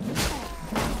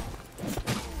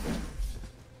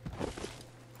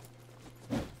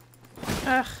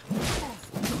 Ugh.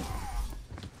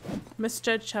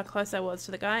 Misjudged how close I was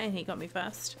to the guy and he got me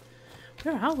first.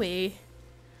 Where are we?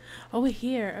 Oh, we're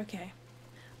here. Okay.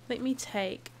 Let me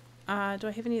take... do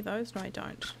I have any of those? No, I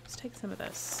don't. Let's take some of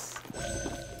this.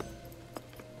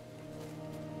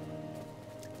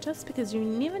 Just because you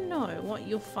never know what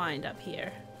you'll find up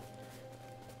here.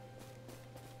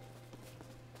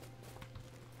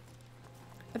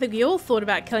 I think we all thought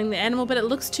about killing the animal, but it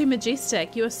looks too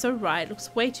majestic. You are so right. It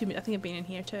looks way too... I think I've been in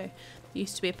here too. There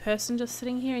used to be a person just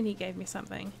sitting here and he gave me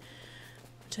something.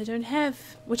 Which I don't have.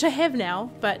 Which I have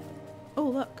now, but... Oh,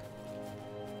 look.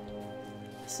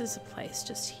 This is a place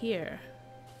just here.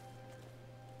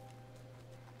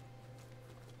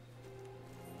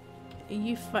 Are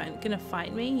you gonna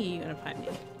fight me? Are you gonna fight me?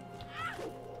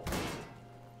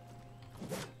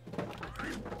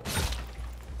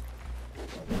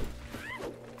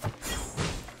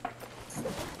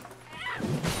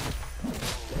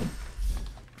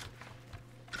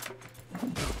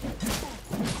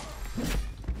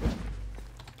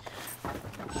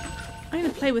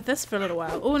 Play with this for a little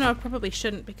while. Oh no, I probably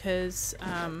shouldn't because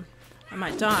I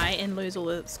might die and lose all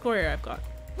the scoria I've got.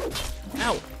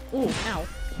 Ow. Oh, ow.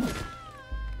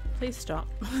 Please stop.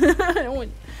 I don't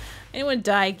want anyone to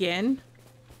die again.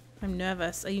 I'm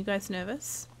nervous. Are you guys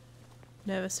nervous?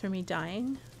 Nervous for me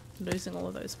dying? Losing all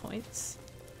of those points?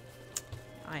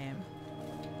 I am.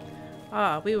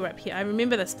 Ah, we were up here. I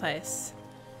remember this place.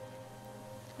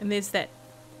 And there's that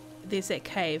there's that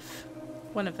cave.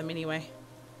 One of them anyway.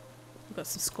 I've got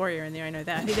some scoria in there, I know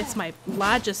that. I think that's my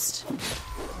largest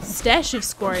stash of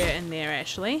scoria in there,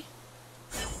 actually.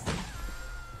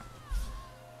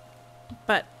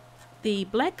 But the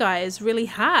black guy is really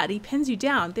hard. He pins you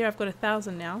down. There, I've got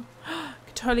 1,000 now.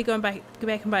 Could totally go back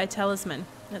and buy a talisman.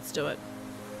 Let's do it.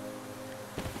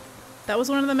 That was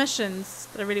one of the missions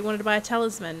that I really wanted to buy a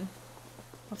talisman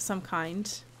of some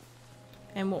kind.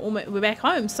 And we're back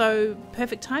home, so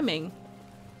perfect timing.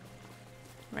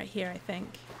 Right here, I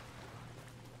think.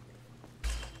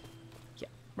 Yeah,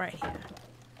 right here.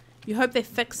 You hope they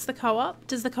fix the co-op.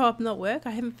 Does the co-op not work?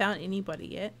 I haven't found anybody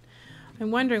yet. I'm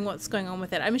wondering what's going on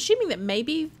with it. I'm assuming that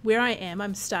maybe where I am,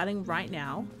 I'm starting right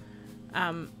now.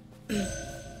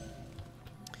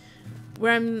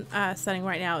 Where I'm starting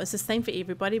right now is the same for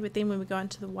everybody, but then when we go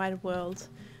into the wider world,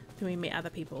 then we meet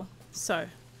other people. So,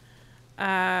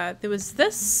 there was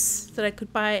this, that I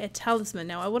could buy a talisman.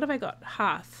 Now, what have I got?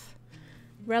 Hearth.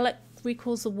 Relic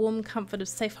recalls the warm comfort of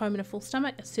safe home in a full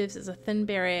stomach. It serves as a thin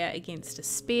barrier against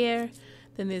despair.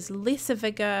 Then there's lesser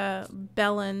vigor,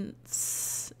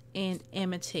 balance, and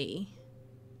amity.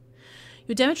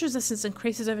 Your damage resistance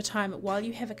increases over time while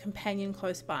you have a companion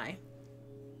close by.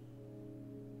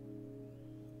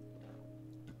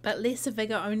 But lesser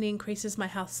vigor only increases my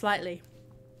health slightly.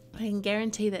 I can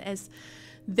guarantee that as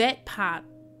that part,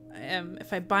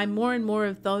 if I buy more and more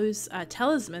of those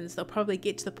talismans, they'll probably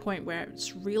get to the point where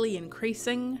it's really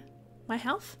increasing my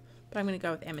health. But I'm going to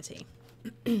go with amity.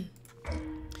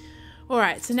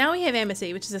 Alright, so now we have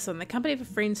amity, which is this one. The company of a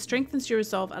friend strengthens your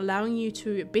resolve, allowing you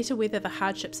to better weather the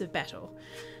hardships of battle.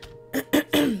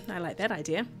 I like that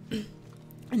idea.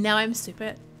 And now I'm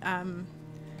super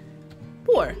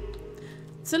poor.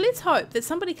 So let's hope that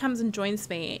somebody comes and joins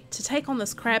me to take on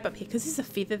this crab up here, because there's a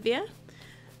feather there.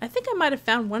 I think I might have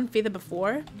found one feather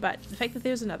before, but the fact that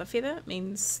there's another feather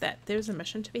means that there's a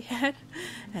mission to be had,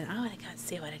 and I want to go and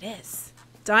see what it is.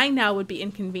 Dying now would be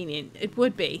inconvenient. It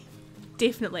would be.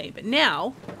 Definitely. But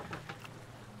now,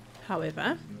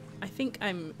 however, I think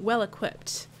I'm well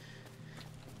equipped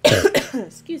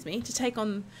excuse me, to take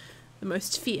on the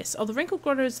most fierce. Oh, the wrinkled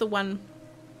grotto is the one,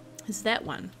 is that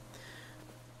one.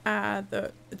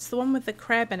 It's the one with the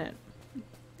crab in it.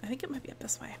 I think it might be up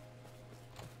this way.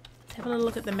 Let's have a little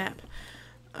look at the map.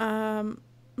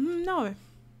 No.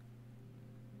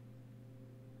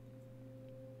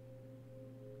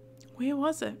 Where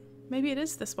was it? Maybe it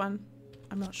is this one.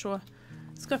 I'm not sure.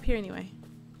 Let's go up here anyway.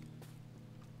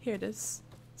 Here it is.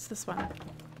 It's this one.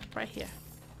 Right here.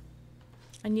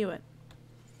 I knew it.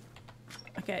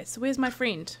 Okay, so where's my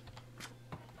friend?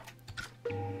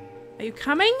 Are you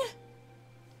coming?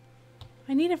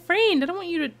 I need a friend. I don't want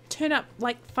you to turn up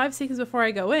like 5 seconds before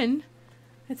I go in.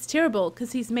 That's terrible,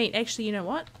 because he's meat. Actually, you know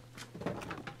what?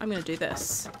 I'm going to do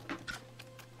this.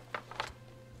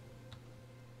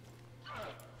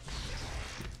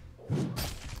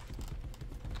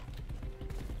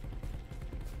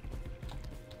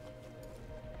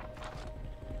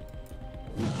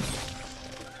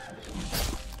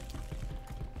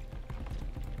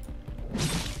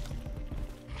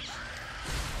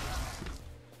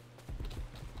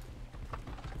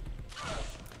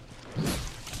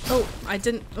 Oh, I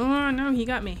didn't. Oh no, he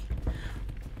got me.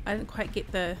 I didn't quite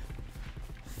get the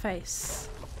face.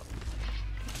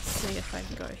 Let's see if I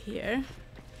can go here.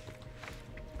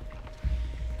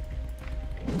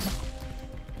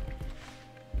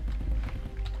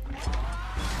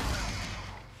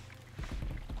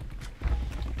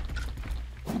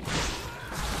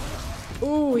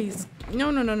 Oh, he's no.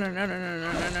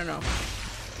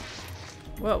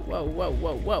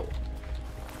 Whoa.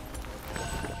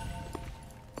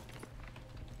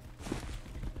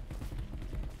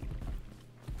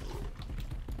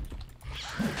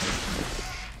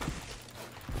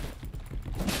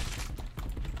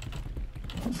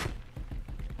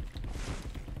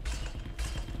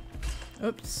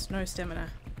 Oops, no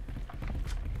stamina.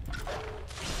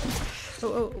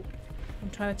 Oh.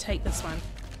 I'm trying to take this one.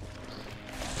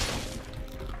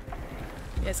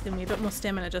 Yeah, it's giving me a bit more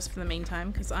stamina just for the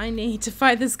meantime, because I need to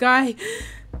fight this guy.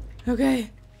 Okay.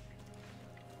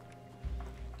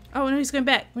 Oh, no, he's going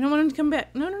back. We don't want him to come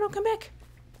back. No, come back.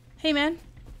 Hey, man.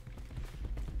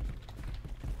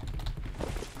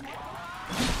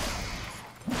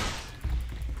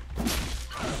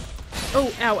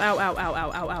 Oh,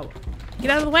 ow. Get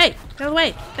out of the way. Get out of the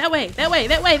way. That way.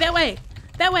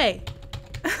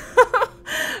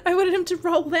 I wanted him to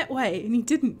roll that way, and he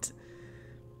didn't.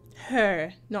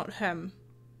 Her, not him.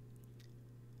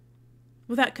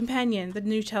 Without companion, the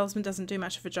new talisman doesn't do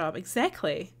much of a job.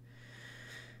 Exactly.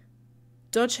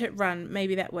 Dodge, hit, run.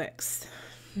 Maybe that works.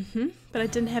 But I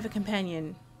didn't have a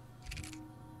companion.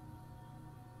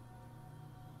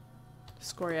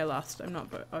 Scoria lost. I'm not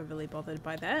overly bothered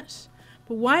by that.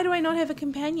 But why do I not have a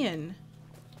companion?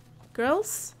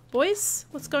 Girls? Boys?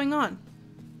 What's going on?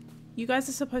 You guys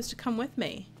are supposed to come with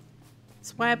me.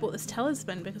 That's why I bought this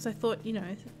talisman, because I thought, you know,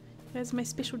 you guys are my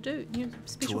special dude. You're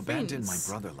special friends. To abandon my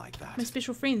brother like that. My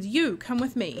special friends. You, come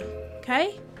with me.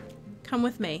 Okay? Come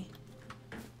with me.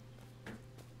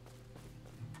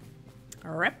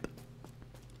 Rip.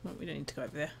 Well, we don't need to go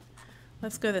over there.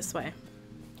 Let's go this way.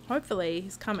 Hopefully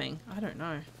he's coming. I don't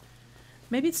know.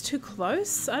 Maybe it's too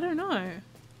close? I don't know.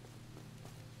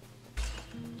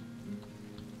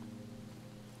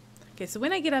 Okay, so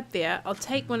when I get up there, I'll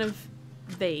take one of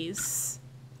these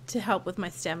to help with my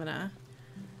stamina.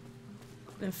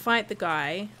 And fight the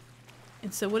guy.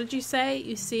 And so what did you say?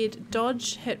 You said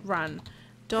dodge, hit, run.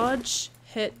 Dodge,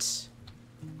 hit,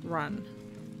 run.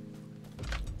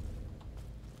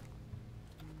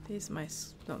 There's my...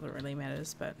 not that it really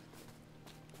matters, but...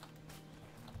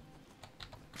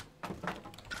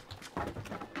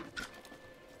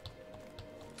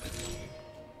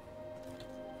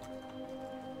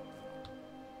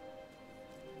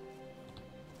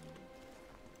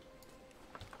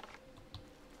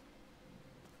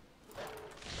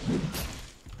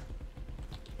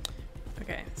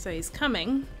 Okay, so he's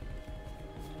coming.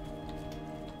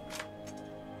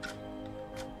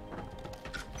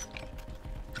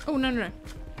 Oh, no, no, no.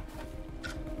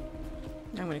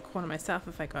 I'm going to corner myself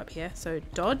if I go up here. So,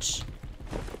 dodge,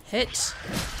 hit,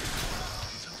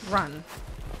 run.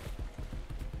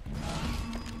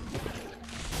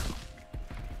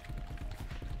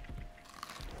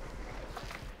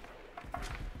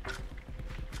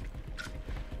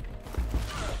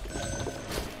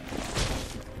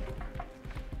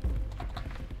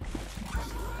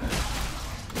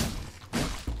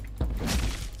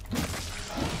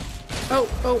 Oh,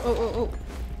 oh, oh, oh, oh.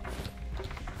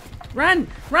 Run!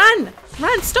 Run!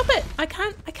 Run! Stop it! I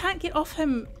can't get off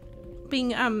him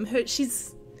being hurt.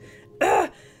 She's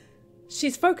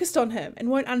focused on him and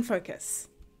won't unfocus.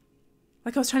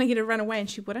 Like I was trying to get her to run away and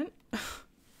she wouldn't.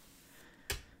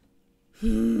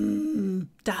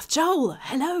 Darth Joel,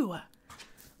 hello.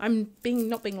 I'm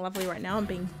not being lovely right now. I'm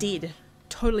being dead.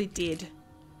 Totally dead.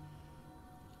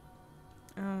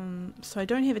 So I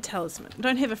don't have a talisman. I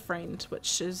don't have a friend,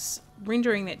 which is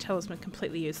rendering that talisman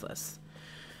completely useless.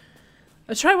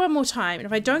 I'll try one more time, and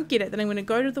if I don't get it, then I'm going to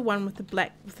go to the one with the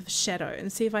black, with the shadow,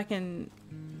 and see if I can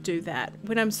do that.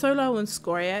 When I'm so low on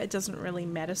Scoria, it doesn't really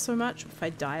matter so much if I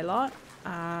die a lot.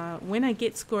 When I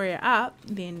get Scoria up,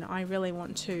 then I really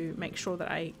want to make sure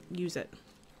that I use it.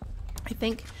 I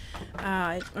think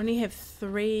I only have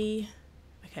 3.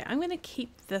 Okay, I'm going to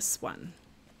keep this one.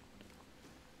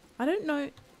 I don't know.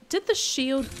 Did the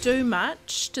shield do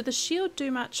much? Did the shield do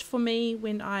much for me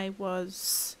when I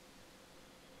was...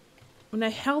 when I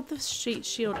held the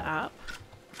shield up?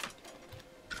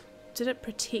 Did it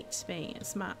protect me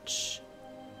as much?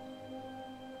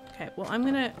 Okay, well I'm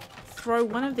going to throw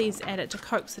one of these at it to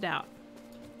coax it out.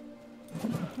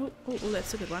 Oh, oh, oh,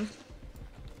 that's a good one.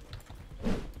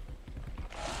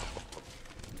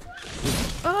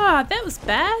 Ah, that was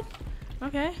bad.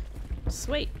 Okay,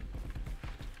 sweet.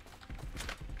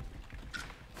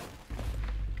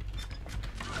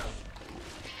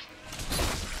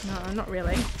 No, not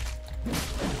really.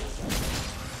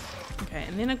 Okay,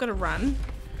 and then I've got to run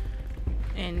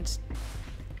and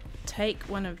take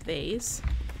one of these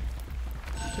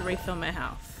to refill my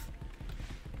health.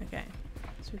 Okay,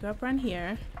 so we go up around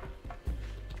here.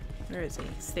 Where is he?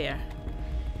 He's there.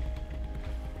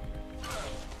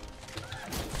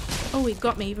 Oh, he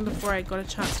got me even before I got a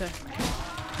chance to...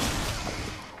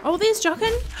 Oh, there's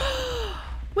Jochen!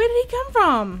 Where did he come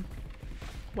from?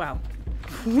 Well,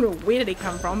 I don't know where did he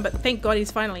come from, but thank God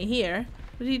he's finally here.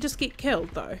 Did he just get killed,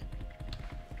 though?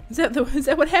 Is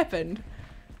that what happened?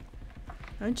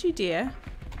 Don't you dare.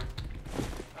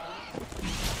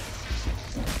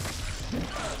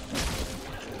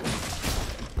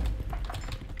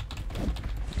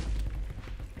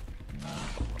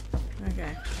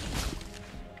 Okay.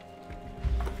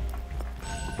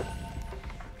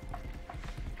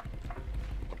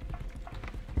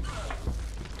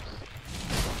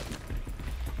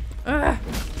 Ugh.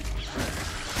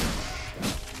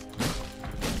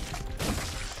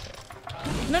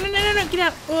 No, no, no, no, no, get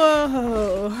out.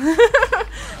 Whoa.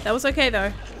 That was okay,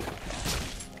 though.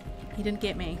 He didn't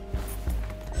get me.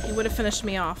 He would have finished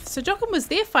me off. So Jochen was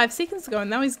there 5 seconds ago, and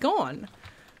now he's gone.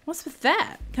 What's with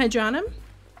that? Can I drown him?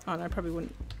 Oh, no, I probably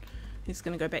wouldn't. He's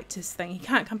going to go back to his thing. He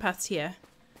can't come past here.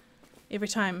 Every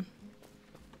time.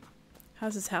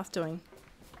 How's his health doing?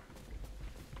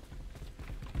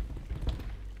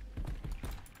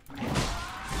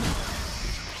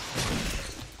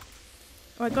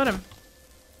 Oh, I got him.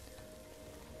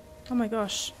 Oh my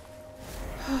gosh.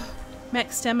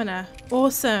 Max stamina.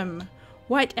 Awesome.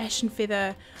 White ashen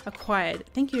feather acquired.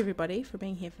 Thank you everybody for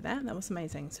being here for that. That was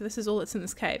amazing. So this is all that's in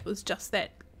this cave. It was just that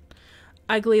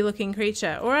ugly looking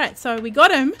creature. Alright, so we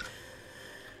got him.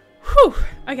 Whew.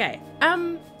 Okay.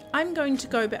 I'm going to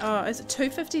go is it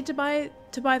 $2.50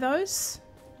 to buy those?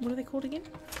 What are they called again?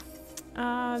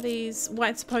 These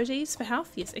white sapotes for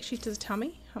health. Yes, actually does it tell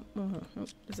me?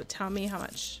 Does it tell me how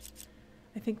much?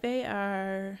 I think they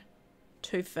are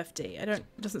 $2.50. It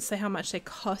doesn't say how much they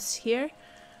cost here.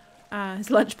 His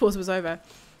lunch pause was over.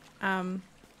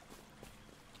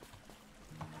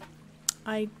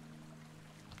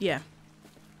 Yeah.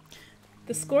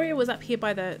 The scoria was up here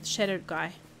by the shadowed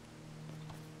guy.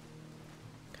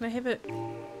 Can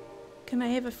I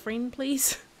have a friend,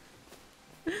 please?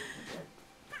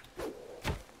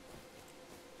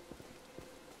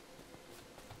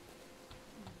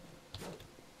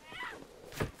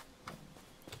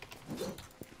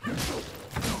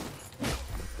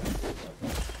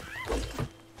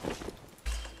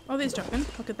 Oh, there's Jochen.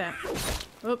 Look at that.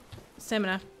 Oh,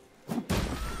 stamina.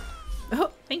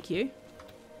 Oh, thank you.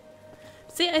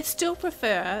 See, I still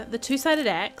prefer the two-sided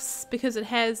axe because it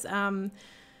has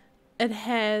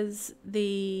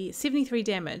the 73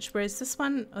 damage, whereas this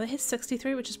one, it has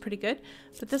 63, which is pretty good.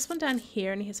 But this one down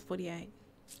here only has 48.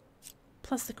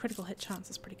 Plus the critical hit chance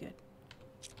is pretty good.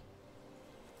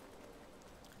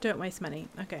 Don't waste money.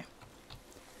 Okay.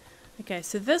 Okay,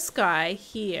 so this guy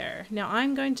here. Now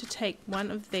I'm going to take one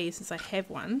of these since I have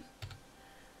one.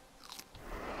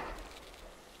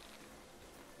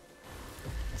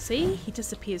 See? He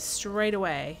disappears straight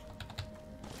away.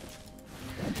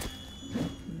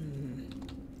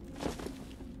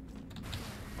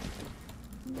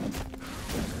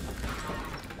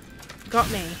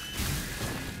 Got me.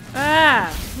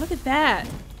 Ah! Look at that.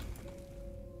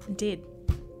 I'm dead.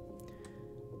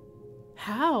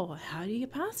 How? How do you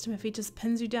get past him if he just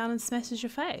pins you down and smashes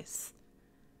your face?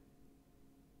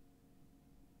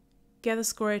 Gather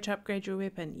scoria to upgrade your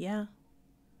weapon. Yeah.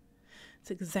 That's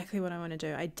exactly what I want to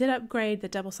do. I did upgrade the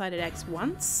double-sided axe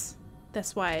once.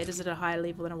 That's why it is at a higher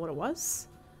level than what it was.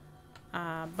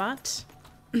 But...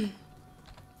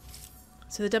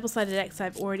 so the double-sided axe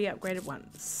I've already upgraded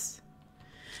once.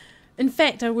 In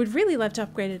fact, I would really love to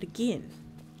upgrade it again.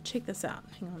 Check this out.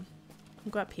 Hang on.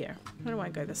 I'll go up here. I don't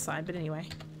want to go this side, but anyway.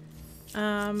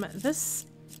 This,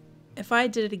 if I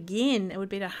did it again, it would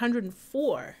be at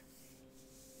 104.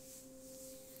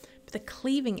 But the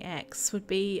cleaving axe would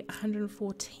be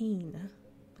 114.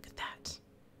 Look at that.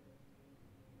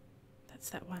 That's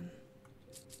that one.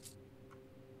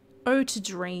 Oh, to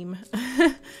dream.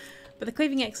 But the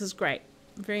cleaving axe is great.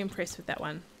 I'm very impressed with that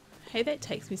one. Hey, that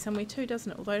takes me somewhere too,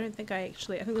 doesn't it? Although I don't think I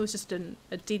think there was just a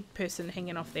dead person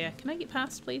hanging off there. Can I get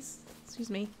past, please? Excuse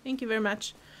me. Thank you very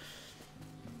much.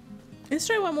 Let's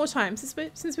try one more time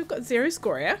since we've got 0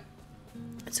 scoria.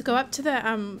 So go up to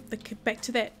back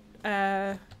to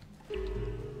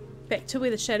where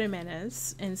the Shadow Man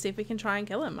is and see if we can try and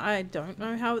kill him. I don't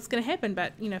know how it's going to happen,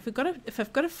 but you know, if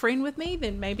I've got a friend with me,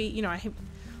 then maybe, you know, I have,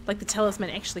 like, the talisman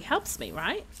actually helps me,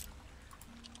 right?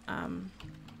 Oh,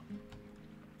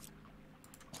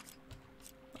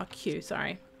 Q,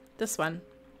 sorry. This one.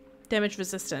 Damage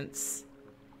resistance.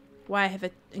 Why I have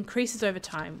it increases over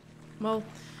time. Well,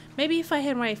 maybe if I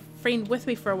had my friend with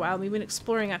me for a while and we went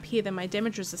exploring up here, then my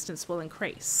damage resistance will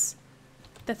increase.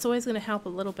 That's always going to help a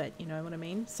little bit, you know what I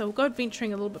mean? So we'll go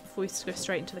adventuring a little bit before we go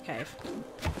straight into the cave.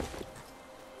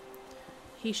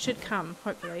 He should come,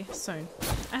 hopefully, soon.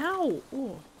 Ow!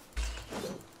 Ooh.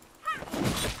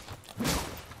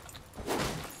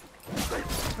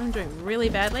 I'm doing really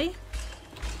badly.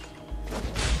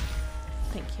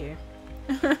 Thank you.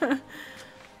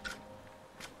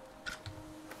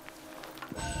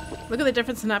 Look at the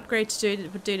difference an upgrade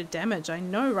would do to damage. I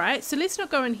know, right? So let's not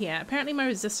go in here. Apparently my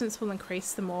resistance will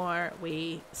increase the more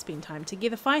we spend time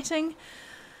together fighting.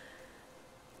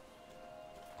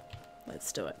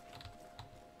 Let's do it.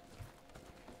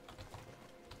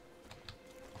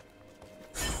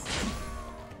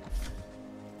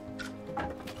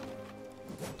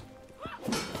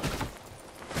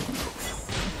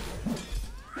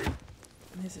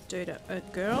 There's a dude, a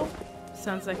girl?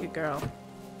 Sounds like a girl.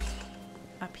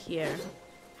 Up here.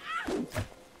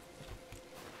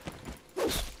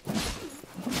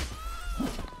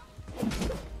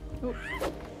 Ooh.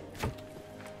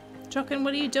 Jochen,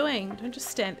 what are you doing? Don't just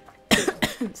stand.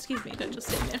 Excuse me, don't just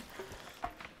stand there.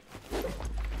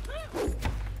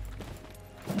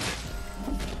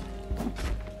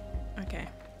 Okay.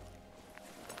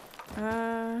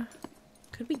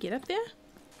 Could we get up there?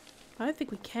 I don't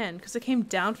think we can, because I came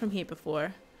down from here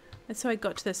before. That's how I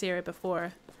got to this area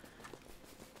before.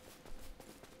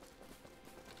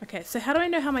 Okay, so how do I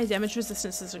know how my damage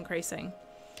resistance is increasing?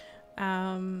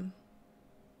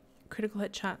 Critical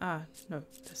hit chance. Ah, no.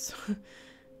 This.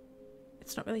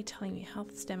 It's not really telling me.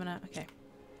 Health, stamina. Okay.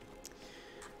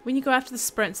 When you go after the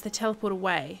sprints, they teleport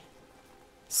away.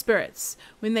 Spirits.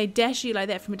 When they dash you like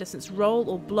that from a distance, roll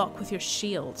or block with your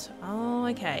shield. Oh,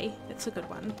 okay. That's a good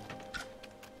one.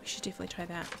 We should definitely try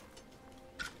that.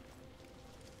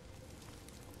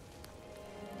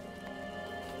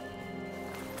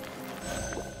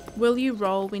 Will you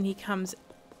roll when he comes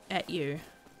at you?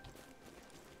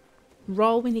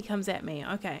 Roll when he comes at me.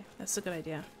 Okay, that's a good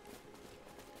idea.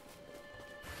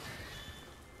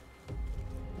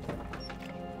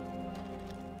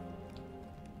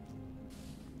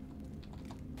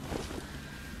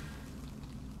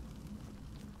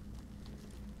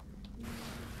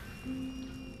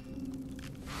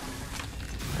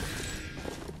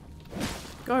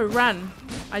 Go, run.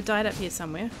 I died up here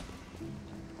somewhere.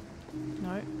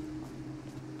 No.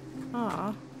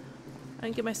 Aw. I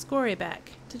didn't get my scoria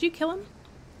back. Did you kill him?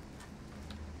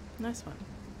 Nice one.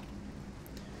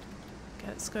 Okay,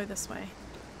 let's go this way.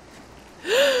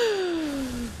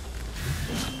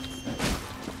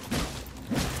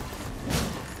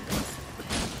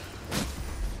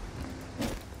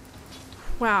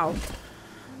 Wow.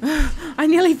 I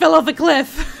nearly fell off a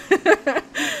cliff.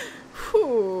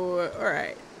 Whew.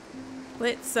 Alright.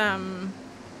 Let's, I don't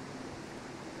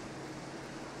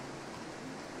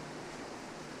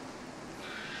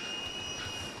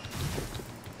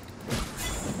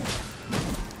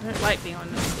like being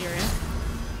on this area.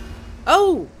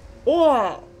 Oh!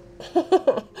 Oh!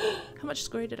 How much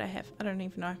scoria did I have? I don't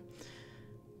even know.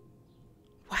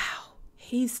 Wow.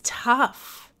 He's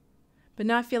tough. But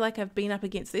now I feel like I've been up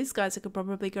against these guys. I could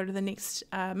probably go to the next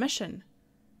mission.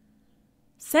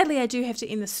 Sadly, I do have to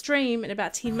end the stream in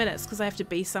about 10 minutes because I have to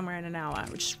be somewhere in an hour,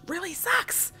 which really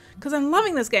sucks because I'm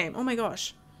loving this game. Oh my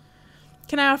gosh.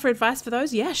 Can I offer advice for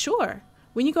those? Yeah, sure.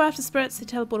 When you go after spirits, they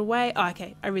teleport away. Oh,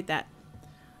 okay. I read that.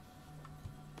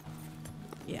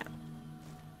 Yeah.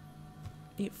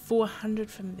 You get 400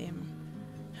 from them.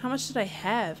 How much did I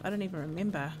have? I don't even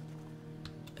remember.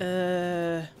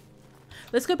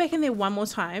 Let's go back in there one more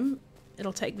time.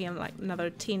 It'll take me like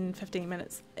another 10-15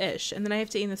 minutes ish, and then I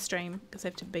have to end the stream because I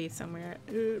have to be somewhere.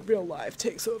 Real life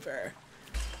takes over.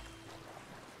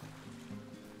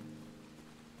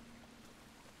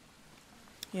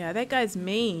 Yeah, that guy's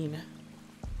mean.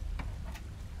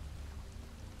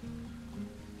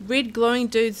 Red glowing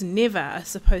dudes never are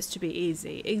supposed to be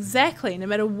easy. Exactly, no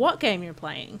matter what game you're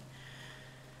playing.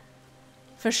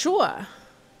 For sure.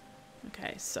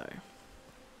 Okay, so.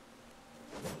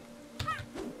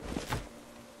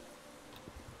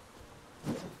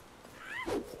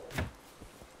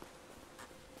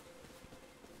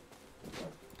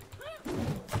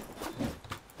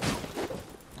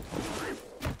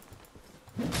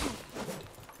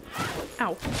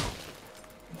 Ow.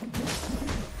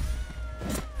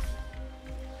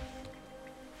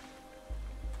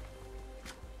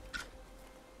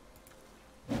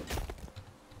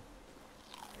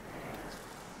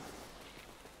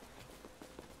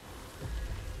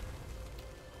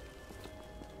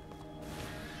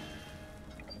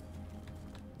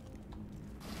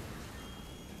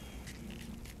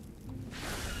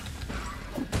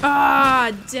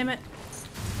 Ah, damn it.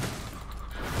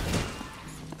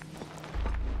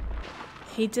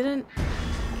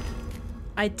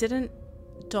 I didn't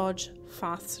dodge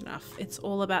fast enough. It's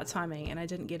all about timing, and I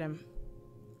didn't get him.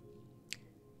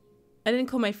 I didn't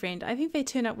call my friend. I think they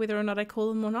turn up whether or not I call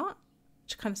them or not,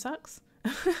 which kind of sucks.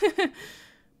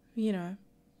 You know.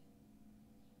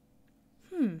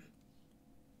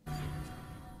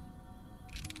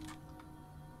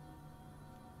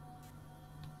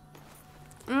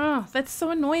 Oh, that's so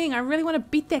annoying. I really want to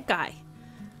beat that guy.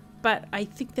 But I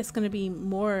think that's going to be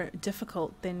more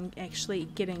difficult than actually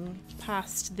getting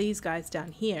past these guys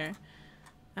down here.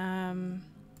 I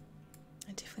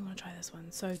definitely want to try this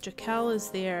one. So Jakel is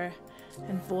there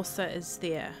and Vorsa is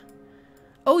there.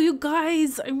 Oh, you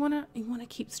guys, I wanna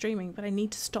keep streaming, but I need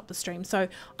to stop the stream. So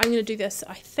I'm going to do this,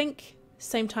 I think,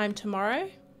 same time tomorrow.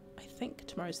 I think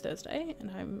tomorrow's Thursday, and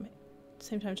I'm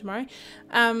same time tomorrow.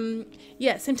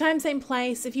 Yeah, same time, same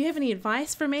place. If you have any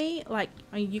advice for me, like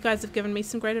you guys have given me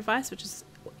some great advice, which is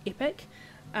epic,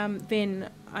 then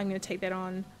I'm going to take that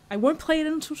on. I won't play it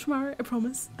until tomorrow, I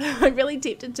promise. I'm really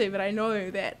tempted to, but I know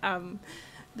that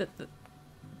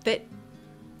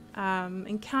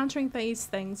encountering these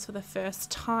things for the first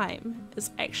time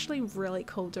is actually really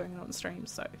cool doing it on stream.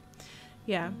 So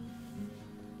yeah,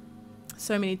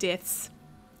 So many deaths.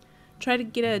 Try to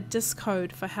get a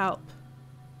discode for help.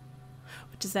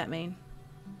 What does that mean?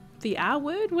 The R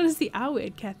word? What is the R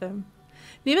word, Catham?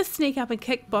 Never sneak up and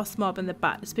kick boss mob in the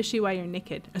butt, especially while you're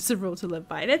naked. It's a rule to live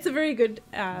by. That's a very good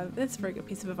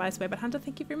piece of advice, Webbit Hunter.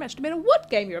 Thank you very much. No matter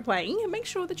what game you're playing, make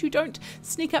sure that you don't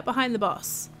sneak up behind the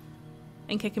boss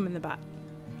and kick him in the butt.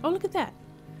 Oh, look at that.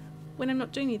 When I'm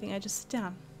not doing anything, I just sit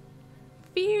down.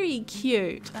 Very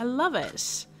cute. I love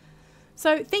it.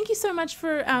 So thank you so much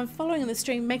for following on the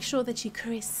stream. Make sure that you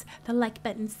caress the like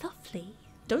button softly.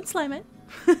 Don't slam it.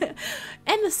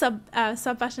 And the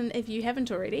sub button if you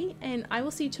haven't already. And I will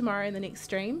see you tomorrow in the next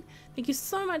stream. Thank you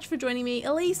so much for joining me.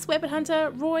 Elise, Webbit Hunter,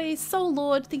 Roy, Soul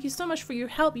Lord, thank you so much for your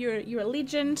help. You're a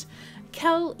legend.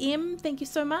 Cal M, thank you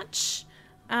so much.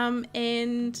 And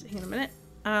hang on a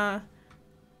minute.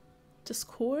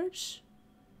 Discord.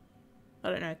 I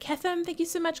don't know. Catham, thank you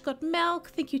so much. Got Milk,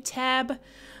 thank you. Tab.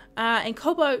 And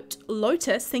Cobalt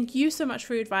Lotus, thank you so much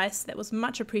for your advice. That was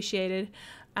much appreciated.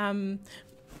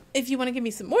 If you want to give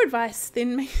me some more advice,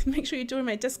 then make sure you join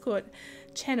my Discord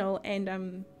channel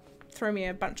and throw me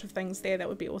a bunch of things there. That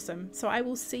would be awesome. So I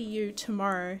will see you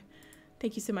tomorrow.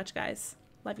 Thank you so much, guys.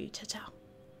 Love you. Ciao, ciao.